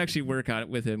 I've actually worked on it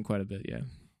with him quite a bit, yeah.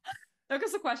 No,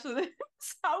 because the question is,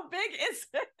 how big is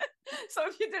it? So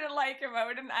if you didn't like him, I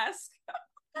wouldn't ask.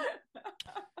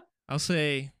 I'll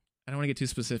say, I don't want to get too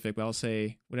specific, but I'll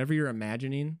say, whatever you're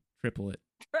imagining, triple it.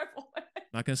 Triple it. I'm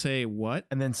not going to say what.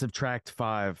 And then subtract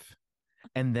 5.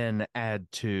 And then add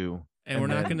 2. And we're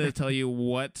not going to tell you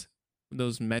what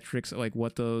those metrics, like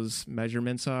what those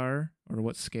measurements are or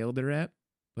what scale they're at,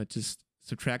 but just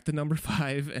subtract the number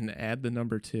 5 and add the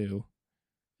number 2,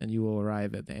 and you will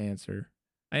arrive at the answer.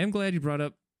 I am glad you brought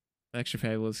up Extra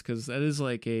Fabulous, because that is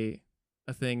like a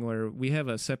thing where we have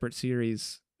a separate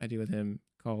series I do with him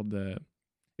called, it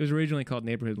was originally called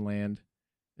Neighborhood Land,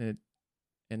 and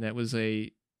that was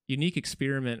a unique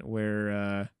experiment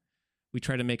where we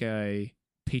try to make a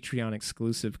Patreon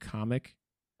exclusive comic.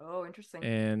 Oh, interesting.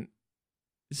 And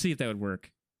see if that would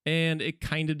work. And it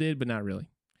kind of did, but not really.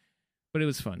 But it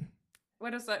was fun. What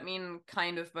does that mean,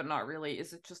 kind of, but not really?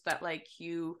 Is it just that, like,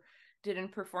 you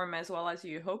didn't perform as well as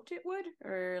you hoped it would?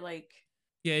 Or, like...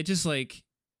 Yeah, it just, like,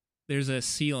 there's a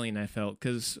ceiling, I felt.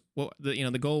 Because,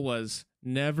 the goal was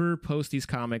never post these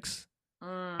comics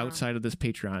outside of this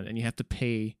Patreon. And you have to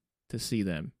pay to see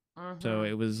them. So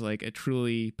it was, like, a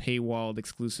truly paywalled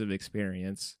exclusive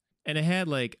experience. And it had,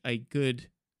 like, a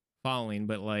good following,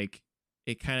 but, like,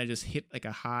 it kind of just hit, like,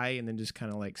 a high and then just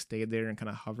kind of, like, stayed there and kind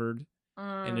of hovered.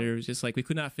 And it was just, like, we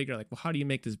could not figure, like, well, how do you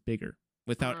make this bigger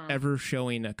without ever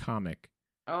showing a comic?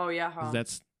 Oh, yeah, huh?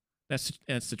 That's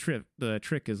the trick. The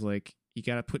trick is, like, you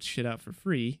got to put shit out for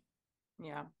free.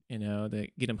 Yeah. To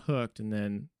get them hooked and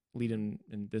then lead them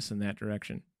in this and that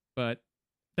direction. But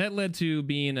that led to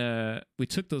being we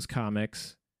took those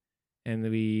comics and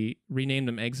we renamed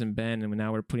them Eggs and Ben, and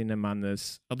now we're putting them on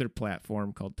this other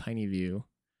platform called Tiny View,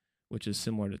 which is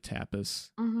similar to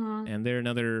Tapas. And they're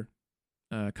another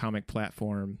comic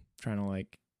platform trying to,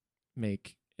 like,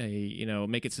 make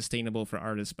it sustainable for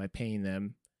artists by paying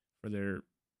them for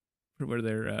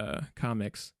their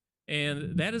comics.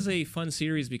 And that is a fun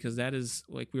series because that is,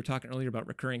 like we were talking earlier about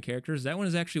recurring characters. That one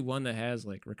is actually one that has,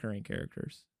 like, recurring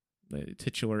characters. The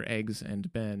titular Eggs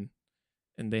and Ben,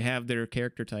 and they have their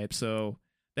character type. So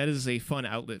that is a fun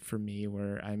outlet for me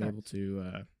where I'm able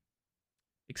to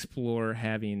explore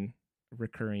having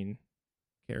recurring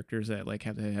characters that, like,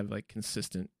 have to have, like,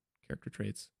 consistent character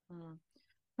traits.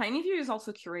 Tiny View is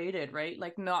also curated, right?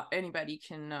 Like, not anybody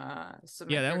can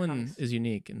submit. Yeah, that one comics. is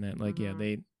unique in that, like, yeah,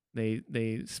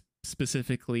 they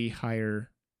specifically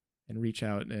hire and reach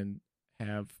out and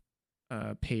have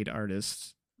paid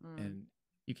artists, and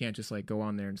you can't just, like, go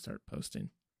on there and start posting.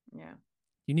 Yeah.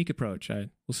 Unique approach. We'll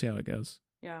see how it goes.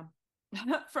 Yeah.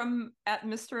 From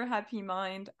 @Mr. Happy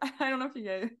Mind. I don't know if you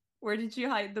guys... Where did you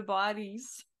hide the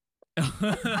bodies?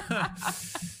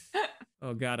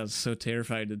 Oh, God, I was so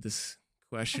terrified that this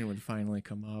question would finally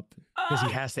come up. Because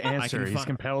he has to answer. He's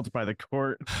compelled by the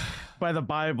court, by the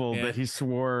Bible that he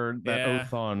swore that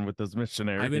oath on with those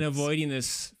missionaries. I've been avoiding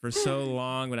this for so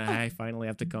long, but I finally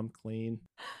have to come clean.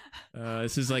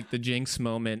 This is like the Jinx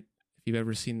moment. If you've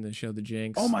ever seen the show The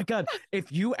Jinx. Oh my God.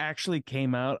 If you actually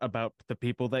came out about the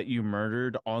people that you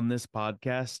murdered on this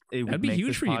podcast, it would be make huge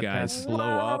this for you podcast guys. blow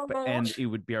up, and it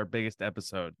would be our biggest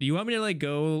episode. Do you want me to, like,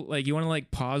 go, like, you want to,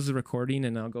 like, pause the recording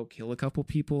and I'll go kill a couple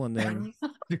people and then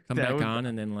come back on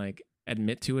and then, like,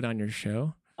 admit to it on your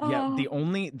show? Yeah, the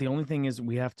only thing is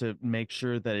we have to make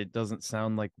sure that it doesn't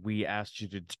sound like we asked you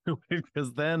to do it,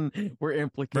 because then we're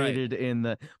implicated in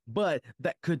the. But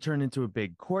that could turn into a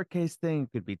big court case thing. It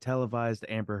could be televised.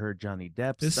 Amber Heard, Johnny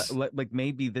Depp. Like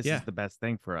maybe this is the best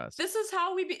thing for us. This is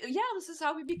how we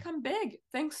become big,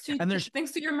 thanks to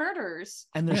your murders.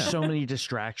 And there's so many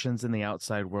distractions in the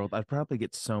outside world. I'd probably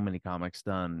get so many comics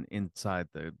done inside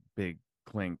the big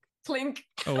clink.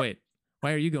 Oh wait.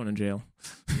 Why are you going to jail?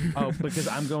 Oh, because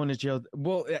I'm going to jail.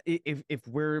 Well, if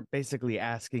we're basically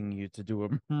asking you to do a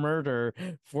murder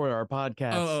for our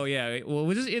podcast. Oh yeah.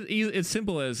 Well, it's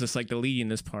simple as just, like, deleting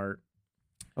this part.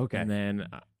 Okay.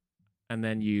 And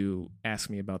then you ask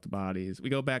me about the bodies. We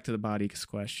go back to the bodies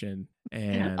question,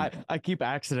 and I keep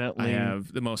accidentally I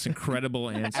have the most incredible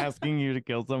answer. asking you to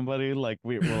kill somebody. Like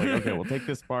we're like, okay, we'll take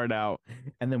this part out,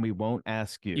 and then we won't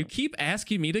ask you. You keep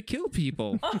asking me to kill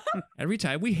people every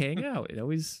time we hang out.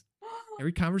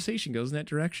 Every conversation goes in that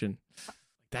direction.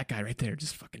 That guy right there,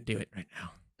 just fucking do it right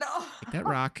now. No. Take that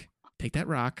rock. Take that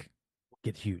rock.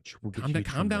 Get huge. We'll get Calm huge.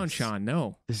 calm down, this. Sean.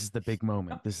 No. This is the big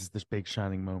moment. This is this big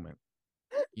shining moment.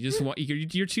 You just want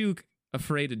you're too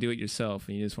afraid to do it yourself,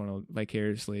 and you just want to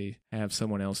vicariously have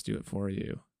someone else do it for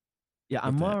you. Yeah,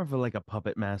 I'm more of a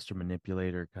puppet master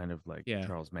manipulator, kind of like Yeah.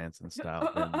 Charles Manson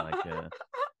style than like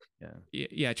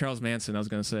Yeah, Charles Manson. I was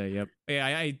gonna say, yep. Yeah,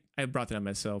 I brought that on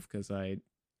myself because I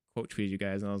quote tweeted you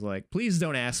guys, and I was like, please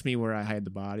don't ask me where I hide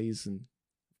the bodies. And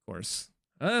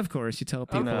of course, you tell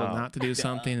people not to do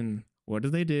something. And what do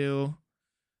they do?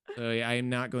 So yeah, I am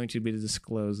not going to be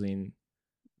disclosing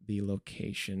the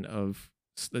location of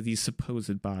these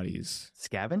supposed bodies.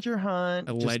 Scavenger hunt.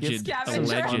 Alleged. Just give some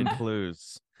fun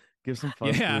clues. Give some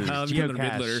fun clues.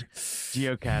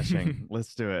 Geocaching.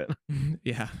 Let's do it.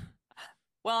 Yeah.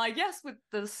 Well, I guess with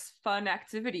this fun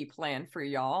activity plan for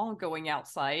y'all, going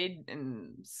outside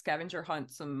and scavenger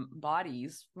hunt some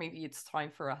bodies, maybe it's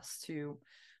time for us to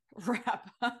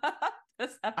wrap up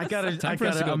this episode. I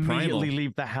gotta immediately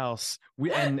leave the house.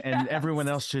 And everyone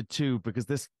else should too, because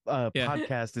this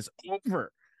podcast is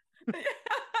over.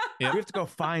 Yep. We have to go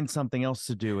find something else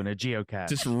to do in a geocache.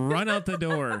 Just run out the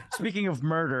door. Speaking of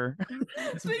murder.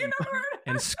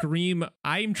 And scream,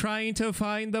 I'm trying to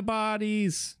find the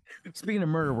bodies. Speaking of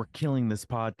murder, we're killing this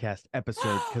podcast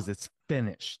episode because it's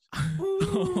finished.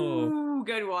 Ooh,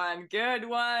 good one. Good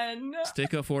one.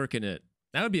 Stick a fork in it.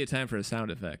 That would be a time for a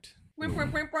sound effect. All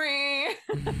right.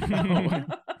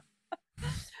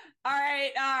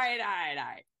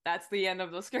 That's the end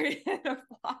of the creative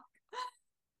block.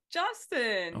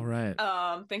 Justin. All right.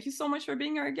 Thank you so much for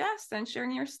being our guest and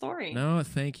sharing your story. No,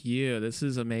 thank you. This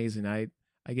is amazing. I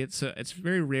get so it's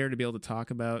very rare to be able to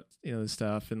talk about, the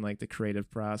stuff and like the creative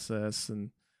process and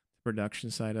the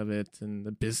production side of it and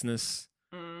the business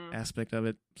aspect of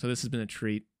it. So this has been a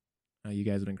treat. You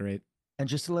guys have been great. And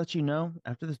just to let you know,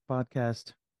 after this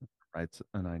podcast, writes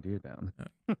an idea down.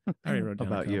 I already wrote down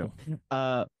about you.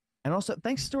 And also,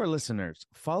 thanks to our listeners.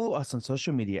 Follow us on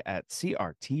social media at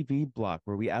CRTV Block,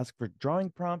 where we ask for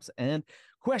drawing prompts and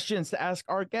questions to ask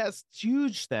our guests.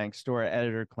 Huge thanks to our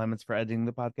editor, Clemens, for editing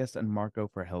the podcast, and Marco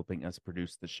for helping us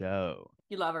produce the show.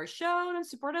 If you love our show, then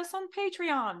support us on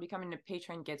Patreon. Becoming a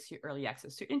patron gets you early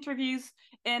access to interviews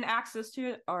and access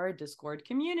to our Discord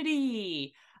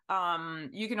community.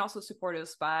 You can also support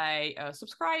us by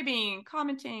subscribing,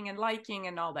 commenting, and liking,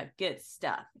 and all that good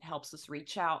stuff. It helps us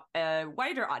reach out a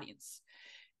wider audience.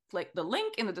 Click the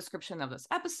link in the description of this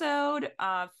episode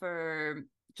for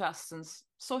Justin's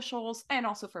socials and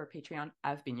also for Patreon.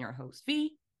 I've been your host,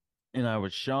 V. And I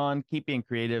was Sean. Keep being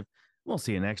creative. We'll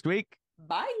see you next week.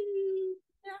 Bye.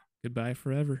 Goodbye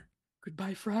forever.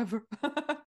 Goodbye forever.